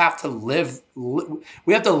we just have to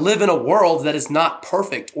we have to live in a world that is not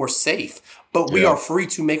perfect or safe, but we are free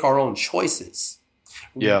to make our own choices.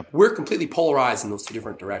 Yeah. We're completely polarized in those two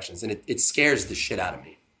different directions, and it scares the shit out of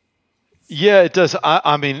me. Yeah, it does.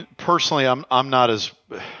 I mean, personally, I'm not as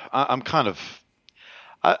I'm kind of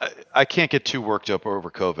I can't get too worked up over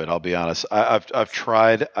COVID. I'll be honest. I've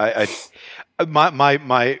tried.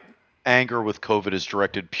 My anger with COVID is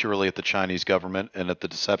directed purely at the Chinese government and at the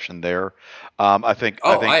deception there. I think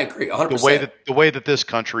I agree 100%. The way that this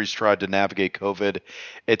country's tried to navigate COVID,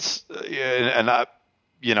 it's and I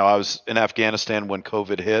was in Afghanistan when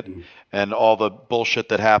COVID hit and all the bullshit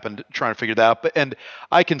that happened trying to figure that out. And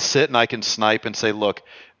I can sit and I can snipe and say, look,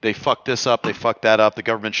 they fucked this up. They fucked that up. The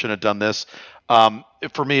government shouldn't have done this.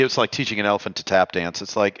 For me, it's like teaching an elephant to tap dance.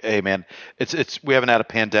 It's like, hey man, we haven't had a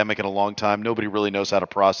pandemic in a long time. Nobody really knows how to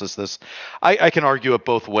process this. I can argue it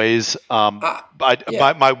both ways.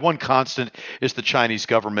 My one constant is the Chinese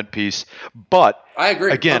government piece, but I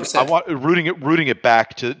agree. Again, 100%. I want rooting it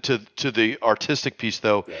back to the artistic piece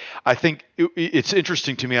though. Yeah. I think it's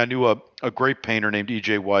interesting to me. I knew a great painter named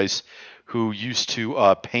E.J. Weiss who used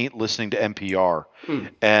to paint listening to NPR,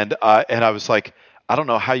 and I was like, I don't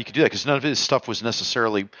know how you could do that because none of his stuff was not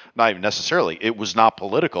even necessarily, it was not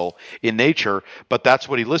political in nature, but that's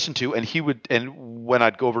what he listened to. And when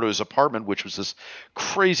I'd go over to his apartment, which was this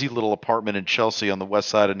crazy little apartment in Chelsea on the west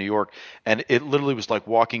side of New York, and it literally was like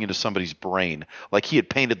walking into somebody's brain. Like he had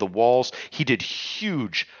painted the walls. He did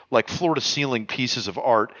huge, like floor to ceiling pieces of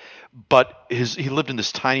art, but he lived in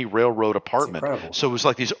this tiny railroad apartment. So it was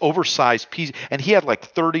like these oversized pieces, and he had like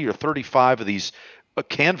 30 or 35 of these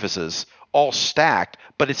canvases all stacked,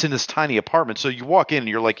 but it's in this tiny apartment. So you walk in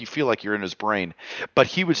and you feel like you're in his brain. But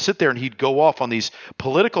he would sit there and he'd go off on these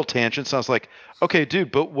political tangents. And I was like, okay, dude,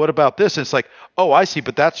 but what about this? And it's like, oh, I see.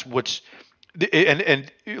 But that's what's,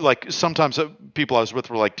 and like sometimes people I was with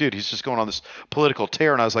were like, dude, he's just going on this political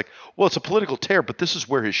tear. And I was like, well, it's a political tear, but this is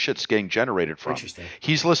where his shit's getting generated from. Interesting.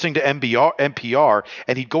 He's listening to NPR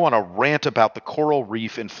and he'd go on a rant about the coral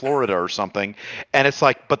reef in Florida or something. And it's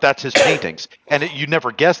like, but that's his paintings. And you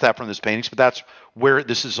never guess that from his paintings, but that's where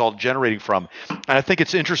this is all generating from. And I think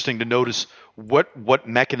it's interesting to notice what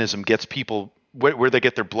mechanism gets people where they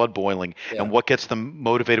get their blood boiling and what gets them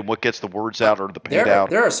motivated, what gets the words out or the paint out.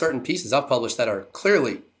 There are certain pieces I've published that are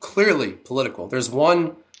clearly political. There's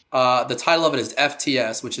one, the title of it is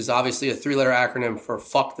FTS, which is obviously a 3-letter acronym for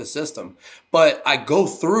fuck the system. But I go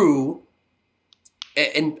through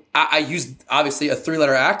and I use obviously a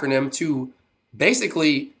 3-letter acronym to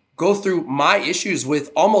basically go through my issues with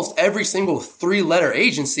almost every single 3-letter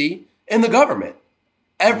agency in the government.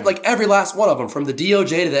 Every last one of them, from the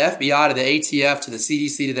DOJ to the FBI to the ATF to the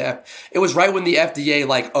CDC to the it was right when the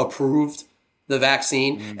FDA approved the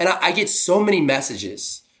vaccine. And I get so many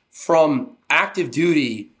messages from active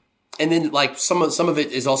duty, and then like some of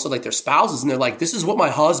it is also like their spouses, and they're like, this is what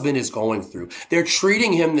my husband is going through. They're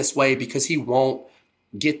treating him this way because he won't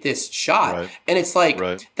get this shot. Right. And it's like,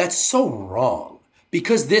 that's so wrong.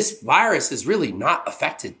 Because this virus has really not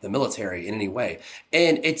affected the military in any way.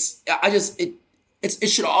 And it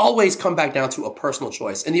should always come back down to a personal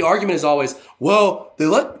choice. And the argument is always, well, they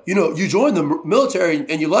you join the military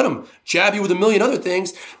and you let them jab you with a million other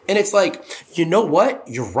things. And it's like, you know what?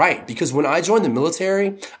 You're right. Because when I joined the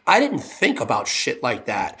military, I didn't think about shit like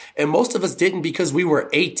that. And most of us didn't because we were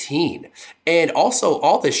 18. And also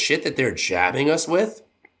all this shit that they're jabbing us with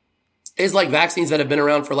is like vaccines that have been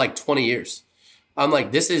around for like 20 years. I'm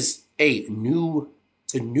like, this is a new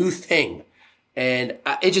thing. And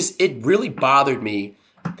it really bothered me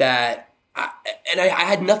that I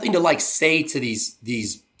had nothing to like say to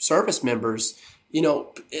these service members. You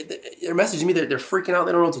know, they're messaging me, they're freaking out,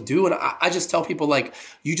 they don't know what to do. And I just tell people, like,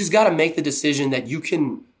 you just got to make the decision that you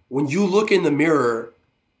can, when you look in the mirror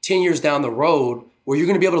 10 years down the road, where you're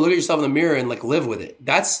going to be able to look at yourself in the mirror and like live with it.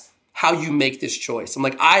 That's how you make this choice. I'm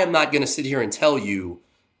like, I am not going to sit here and tell you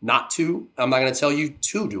not to. I'm not going to tell you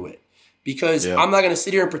to do it, because I'm not going to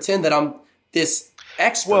sit here and pretend that I'm this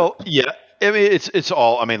expert. Well, yeah. I mean, it's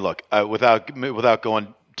all. I mean, look, without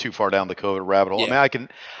going too far down the COVID rabbit hole. Yeah. I mean,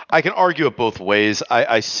 I can argue it both ways.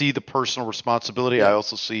 I see the personal responsibility. Yeah. I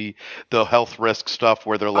also see the health risk stuff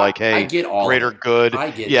where they're like, hey, I get all greater good. I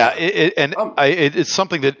get it's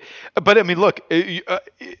something that. But I mean, look.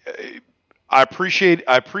 I appreciate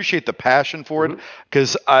the passion for it,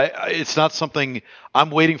 because it's not something I'm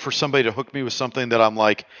waiting for somebody to hook me with something that I'm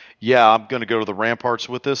like, yeah, I'm going to go to the ramparts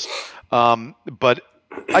with this. But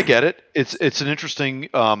I get it. It's an interesting.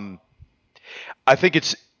 I think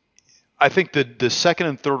the second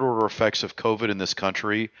and third order effects of COVID in this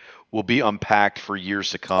country will be unpacked for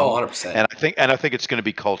years to come. Oh, 100%. And I think it's going to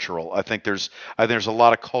be cultural. I think there's a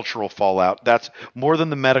lot of cultural fallout. That's more than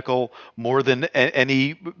the medical, more than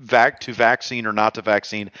any to vaccine or not to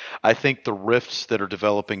vaccine. I think the rifts that are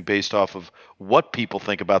developing based off of what people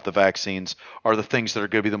think about the vaccines are the things that are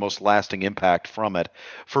going to be the most lasting impact from it,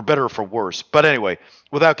 for better or for worse. But anyway,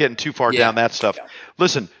 without getting too far down that stuff,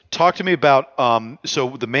 listen, talk to me about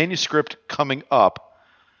so the manuscript coming up.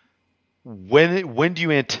 When do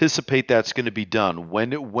you anticipate that's going to be done?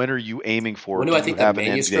 When are you aiming for? When do I think the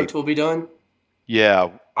manuscript will be done?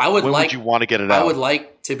 Yeah. When would you want to get it out? I would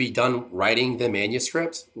like to be done writing the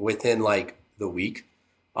manuscript within like the week.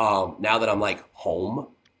 Now that I'm like home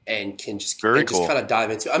and can just kind of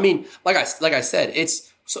dive into. I mean, like I said,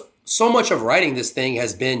 it's so much of writing this thing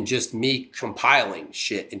has been just me compiling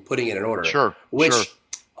shit and putting it in order. Sure.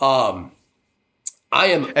 I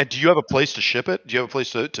am. And do you have a place to ship it? Do you have a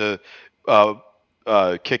place to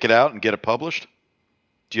kick it out and get it published?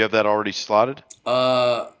 Do you have that already slotted?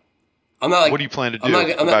 I'm not like. What do you plan to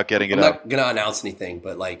do about getting it out? I'm not gonna announce anything,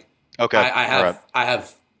 but like, okay, I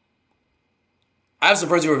have some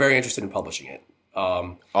friends who are very interested in publishing it.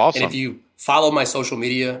 Awesome. And if you follow my social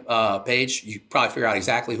media page, you probably figure out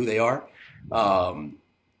exactly who they are.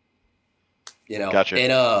 Gotcha.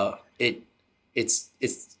 And it's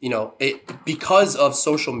because of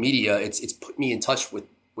social media, it's put me in touch with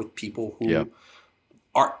people who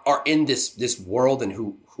are in this world and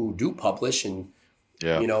who do publish and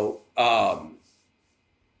I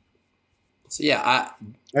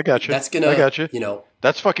got you. I got you.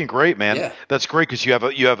 That's fucking great, man. Yeah. That's great because you have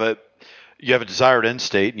a desired end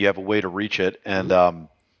state and you have a way to reach it. And I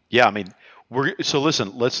mean,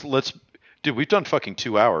 listen, let's. Dude, we've done fucking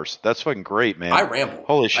 2 hours. That's fucking great, man. I ramble.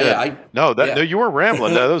 Holy shit! No, you weren't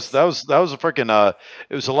rambling. That was a freaking.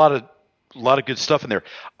 It was a lot of good stuff in there.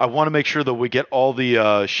 I want to make sure that we get all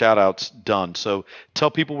the shout outs done. So tell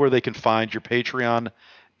people where they can find your Patreon.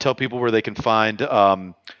 Tell people where they can find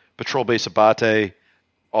Patrol Base Abate,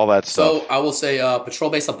 all that stuff. So I will say Patrol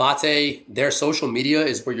Base Abate. Their social media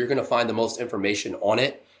is where you're going to find the most information on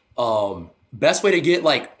it. Best way to get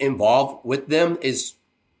like involved with them is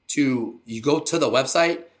you go to the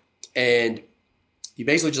website and you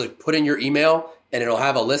basically just like put in your email and it'll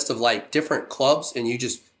have a list of like different clubs and you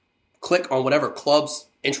just click on whatever clubs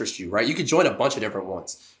interest you, right? You could join a bunch of different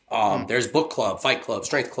ones. There's book club, fight club,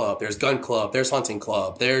 strength club, there's gun club, there's hunting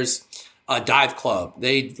club, there's a dive club.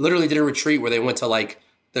 They literally did a retreat where they went to like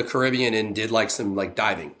the Caribbean and did like some like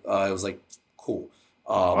diving. It was like cool.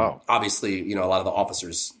 Wow. Obviously, a lot of the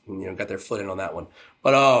officers, got their foot in on that one,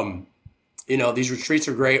 but, these retreats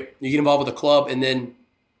are great. You get involved with a club and then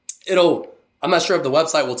I'm not sure if the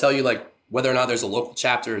website will tell you like whether or not there's a local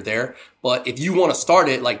chapter there, but if you want to start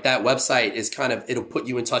it, like that website is it'll put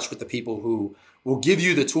you in touch with the people who will give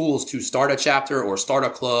you the tools to start a chapter or start a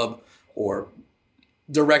club or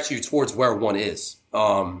direct you towards where one is.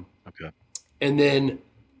 Okay. And then,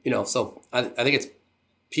 so I think it's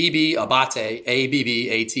pbabate,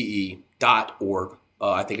 ABBATE.org,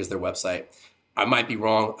 I think is their website. I might be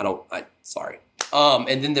wrong. Sorry.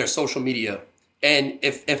 And then their social media. And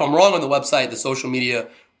if I'm wrong on the website, the social media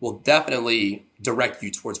will definitely direct you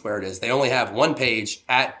towards where it is. They only have one page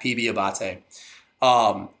at pbabate.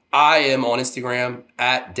 I am on Instagram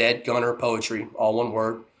at Dead Gunner Poetry, all one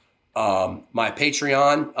word. My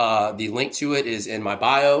Patreon, the link to it is in my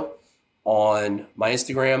bio on my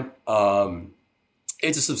Instagram.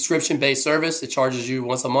 It's a subscription-based service. It charges you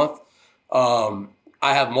once a month. I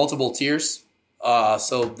have multiple tiers.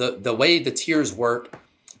 So the way the tiers work,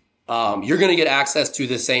 you're going to get access to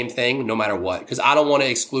the same thing no matter what, because I don't want to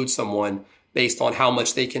exclude someone based on how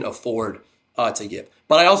much they can afford to give.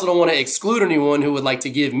 But I also don't want to exclude anyone who would like to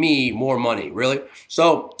give me more money, really.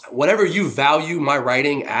 So whatever you value my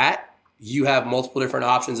writing at, you have multiple different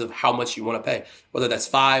options of how much you want to pay, whether that's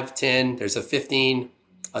 5, 10, there's a 15,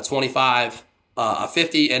 a 25, a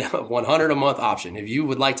 50, and a 100 a month option. If you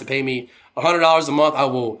would like to pay me $100 a month, I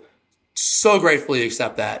will so gratefully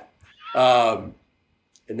accept that. And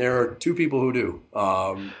there are 2 people who do.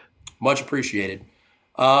 Much appreciated.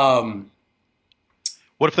 What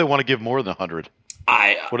if they want to give more than 100?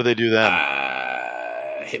 What do they do then?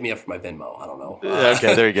 Hit me up for my Venmo. I don't know.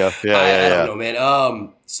 Okay, there you go. I don't know,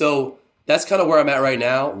 man. So that's kind of where I'm at right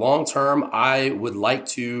now. Long term, I would like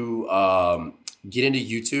to get into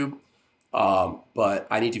YouTube, but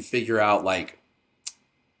I need to figure out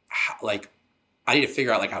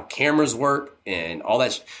how cameras work and all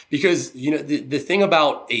that. Because, the thing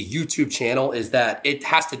about a YouTube channel is that it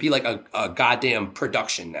has to be like a goddamn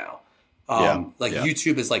production now. Like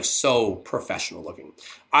YouTube is like so professional looking.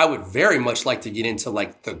 I would very much like to get into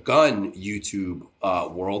like the gun YouTube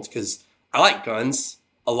world because I like guns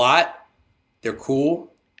a lot. They're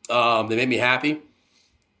cool. They make me happy.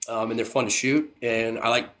 And they're fun to shoot. And I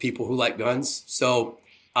like people who like guns. So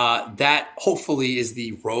that hopefully is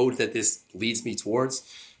the road that this leads me towards.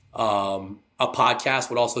 A podcast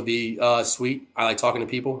would also be sweet. I like talking to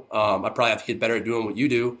people. I probably have to get better at doing what you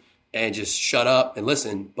do and just shut up and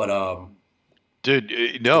listen. But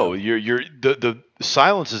dude, no, you're the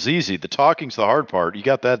silence is easy. The talking's the hard part. You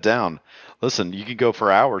got that down. Listen, you can go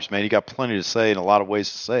for hours, man. You got plenty to say and a lot of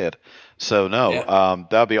ways to say it. So no,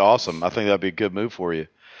 that'd be awesome. I think that'd be a good move for you.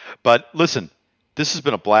 But listen, this has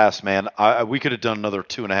been a blast, man. We could have done another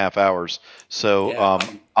 2.5 hours. So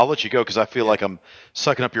I'll let you go because I feel like I'm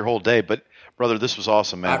sucking up your whole day. But brother, this was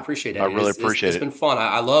awesome, man. I appreciate it. I really appreciate it. It's been fun.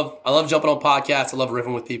 I love jumping on podcasts. I love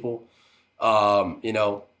riffing with people.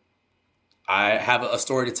 I have a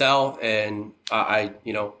story to tell, and I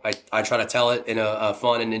try to tell it in a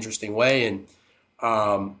fun and interesting way. And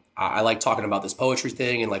I like talking about this poetry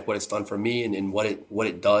thing and like what it's done for me and what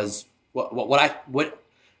it does.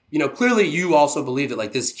 Clearly you also believe that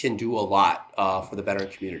like this can do a lot for the veteran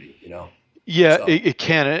community, Yeah, so. It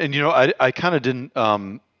can. And, I kind of didn't,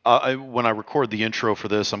 when I record the intro for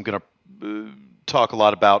this, I'm going to talk a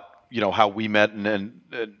lot about, how we met and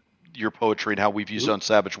your poetry and how we've used it on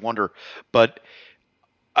Savage Wonder. But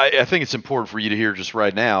I think it's important for you to hear just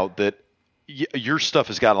right now that your stuff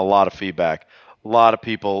has gotten a lot of feedback. A lot of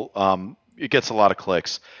people, it gets a lot of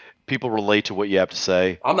clicks. People relate to what you have to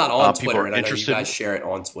say. I'm not on Twitter, and I know you guys share it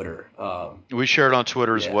on Twitter. We share it on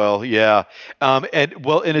Twitter as well. Yeah, and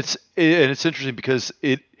it's interesting because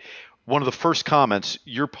one of the first comments,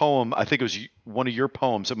 your poem, I think it was one of your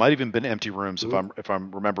poems. It might have even been Empty Rooms, if I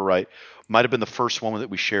remember right. Might have been the first one that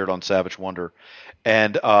we shared on Savage Wonder,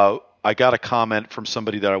 and I got a comment from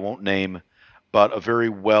somebody that I won't name, but a very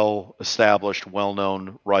well-established,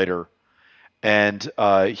 well-known writer, and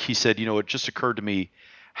he said, it just occurred to me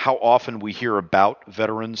how often we hear about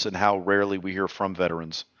veterans and how rarely we hear from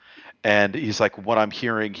veterans. And he's like, what I'm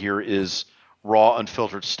hearing here is raw,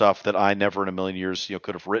 unfiltered stuff that I never in a million years,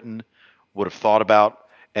 could have written, would have thought about.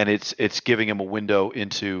 And it's giving him a window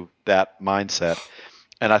into that mindset.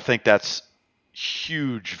 And I think that's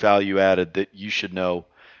huge value added that you should know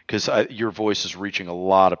because your voice is reaching a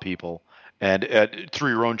lot of people. And through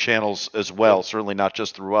your own channels as well, certainly not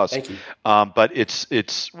just through us. Thank you. But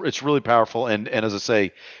it's really powerful, and as I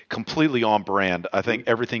say, completely on brand. I think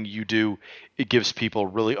everything you do, it gives people a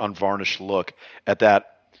really unvarnished look at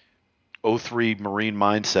that '03 Marine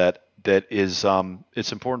mindset that is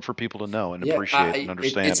it's important for people to know and appreciate and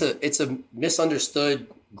understand. It's a misunderstood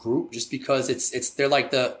group just because they're like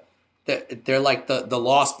the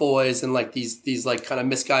Lost Boys and like these like kind of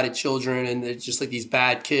misguided children and they're just like these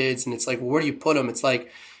bad kids and it's like, well, where do you put them? It's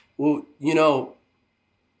like, well,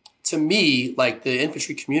 to me, like the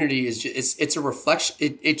infantry community is just, it's a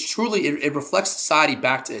reflection. It truly reflects society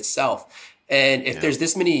back to itself. And if there's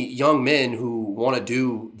this many young men who want to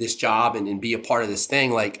do this job and be a part of this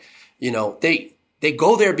thing, like, they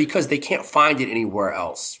go there because they can't find it anywhere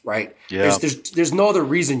else, right? Yeah. There's no other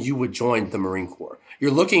reason you would join the Marine Corps.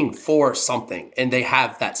 You're looking for something, and they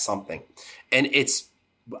have that something. And it's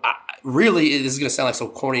really, this is going to sound like so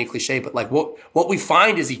corny and cliche, but like what we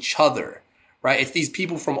find is each other, right? It's these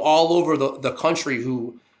people from all over the country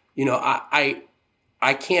who, I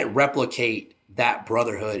can't replicate that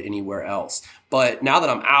brotherhood anywhere else. But now that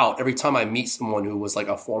I'm out, every time I meet someone who was like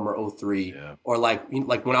a former '03 or like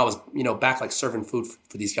when I was, back like serving food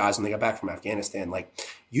for these guys when they got back from Afghanistan, like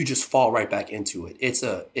you just fall right back into it. It's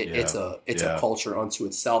a culture unto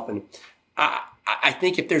itself. And I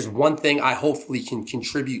think if there's one thing I hopefully can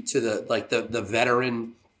contribute to the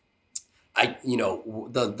veteran,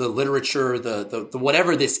 the literature, the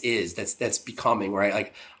whatever this is that's becoming, right?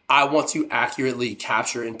 Like I want to accurately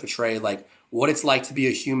capture and portray like what it's like to be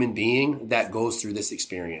a human being that goes through this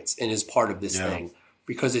experience and is part of this thing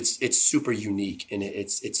because it's super unique and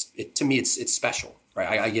it's to me it's special,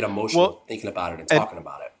 right? I get emotional thinking about it and talking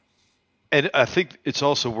about it. And I think it's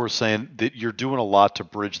also worth saying that you're doing a lot to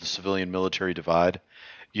bridge the civilian military divide.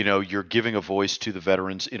 You're giving a voice to the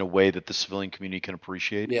veterans in a way that the civilian community can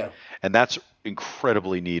appreciate. Yeah. And that's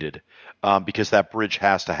incredibly needed because that bridge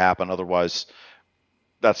has to happen. Otherwise,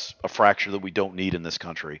 that's a fracture that we don't need in this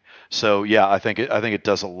country. So yeah, I think it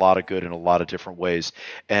does a lot of good in a lot of different ways.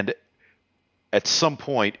 And at some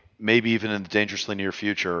point, maybe even in the dangerously near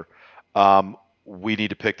future, we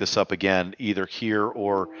need to pick this up again, either here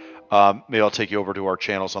or maybe I'll take you over to our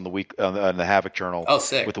channels on the week on the Havoc Journal. Oh,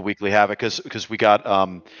 sick. With the Weekly Havoc because we got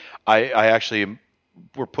I actually am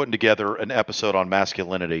we're putting together an episode on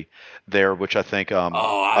masculinity there, which I think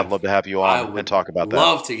I'd love to have you on and talk about that.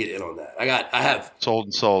 Love to get in on that. I have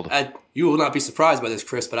sold. You will not be surprised by this,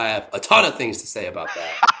 Chris, but I have a ton of things to say about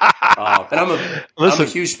that. And I'm a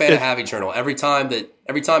huge fan of Havoc Journal. Every time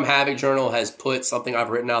Havoc Journal has put something I've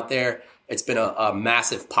written out there, it's been a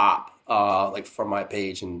massive pop, like from my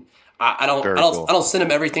page. And I don't send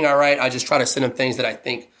them everything I write. I just try to send them things that I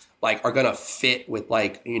think like are gonna fit with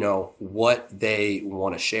like what they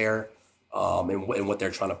want to share, and what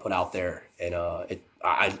they're trying to put out there. And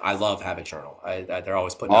I love Havoc Journal. They're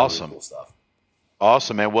always putting out really cool stuff.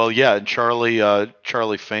 Awesome, man. Well, yeah, and Charlie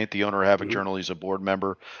Faint, the owner of Havoc Journal, he's a board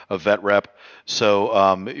member of Vet Rep.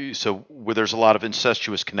 So there's a lot of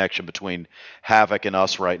incestuous connection between Havoc and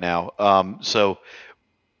us right now. So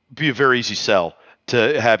be a very easy sell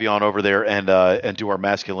to have you on over there and do our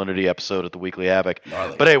masculinity episode at the Weekly Havoc.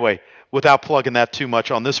 Gnarly. But anyway, without plugging that too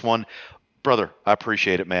much on this one, brother, I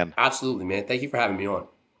appreciate it, man. Absolutely, man. Thank you for having me on.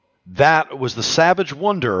 That was the Savage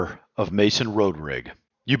Wonder of Mason Rodrig.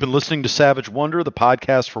 You've been listening to Savage Wonder, the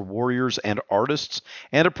podcast for warriors and artists,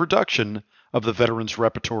 and a production of the Veterans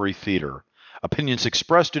Repertory Theater. Opinions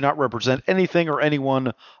expressed do not represent anything or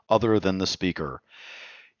anyone other than the speaker.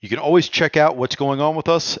 You can always check out what's going on with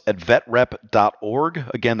us at vetrep.org.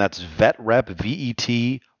 Again, that's vetrep,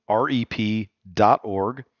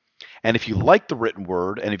 vetrep.org. And if you like the written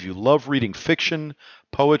word, and if you love reading fiction,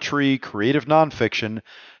 poetry, creative nonfiction,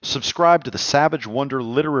 subscribe to the Savage Wonder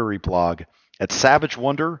literary blog at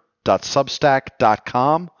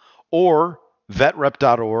savagewonder.substack.com or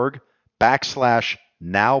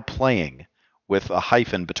vetrep.org/nowplaying with a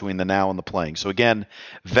hyphen between the now and the playing. So again,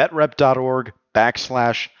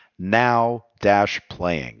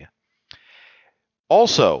 vetrep.org/now-playing.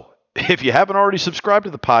 Also, if you haven't already subscribed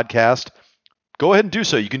to the podcast, go ahead and do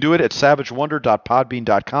so. You can do it at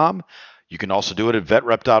savagewonder.podbean.com. You can also do it at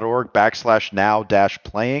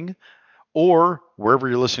vetrep.org/now-playing or wherever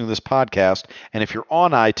you're listening to this podcast. And if you're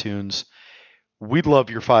on iTunes, we'd love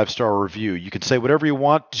your 5-star review. You can say whatever you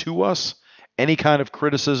want to us, any kind of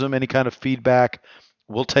criticism, any kind of feedback.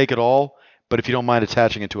 We'll take it all. But if you don't mind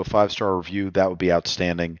attaching it to a 5-star review, that would be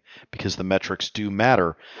outstanding because the metrics do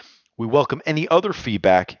matter. We welcome any other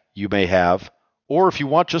feedback you may have, or if you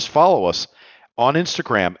want, just follow us on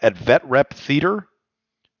Instagram at VetRepTheater,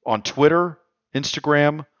 on Twitter,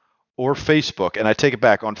 Instagram, or Facebook. And I take it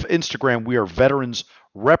back. On Instagram, we are Veterans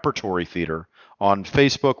Repertory Theater. On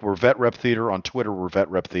Facebook, we're Vet Rep Theater. On Twitter, we're Vet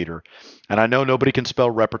Rep Theater. And I know nobody can spell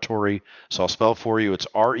repertory, so I'll spell it for you. It's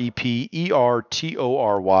REPERTORY,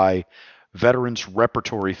 Veterans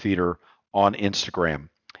Repertory Theater on Instagram.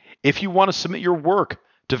 If you want to submit your work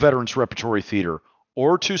to Veterans Repertory Theater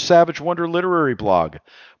or to Savage Wonder Literary Blog,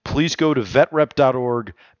 please go to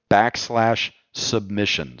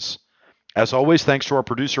vetrep.org/submissions. As always, thanks to our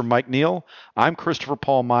producer, Mike Neal. I'm Christopher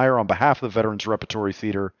Paul Meyer on behalf of the Veterans Repertory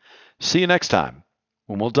Theater. See you next time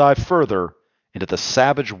when we'll dive further into the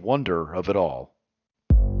savage wonder of it all.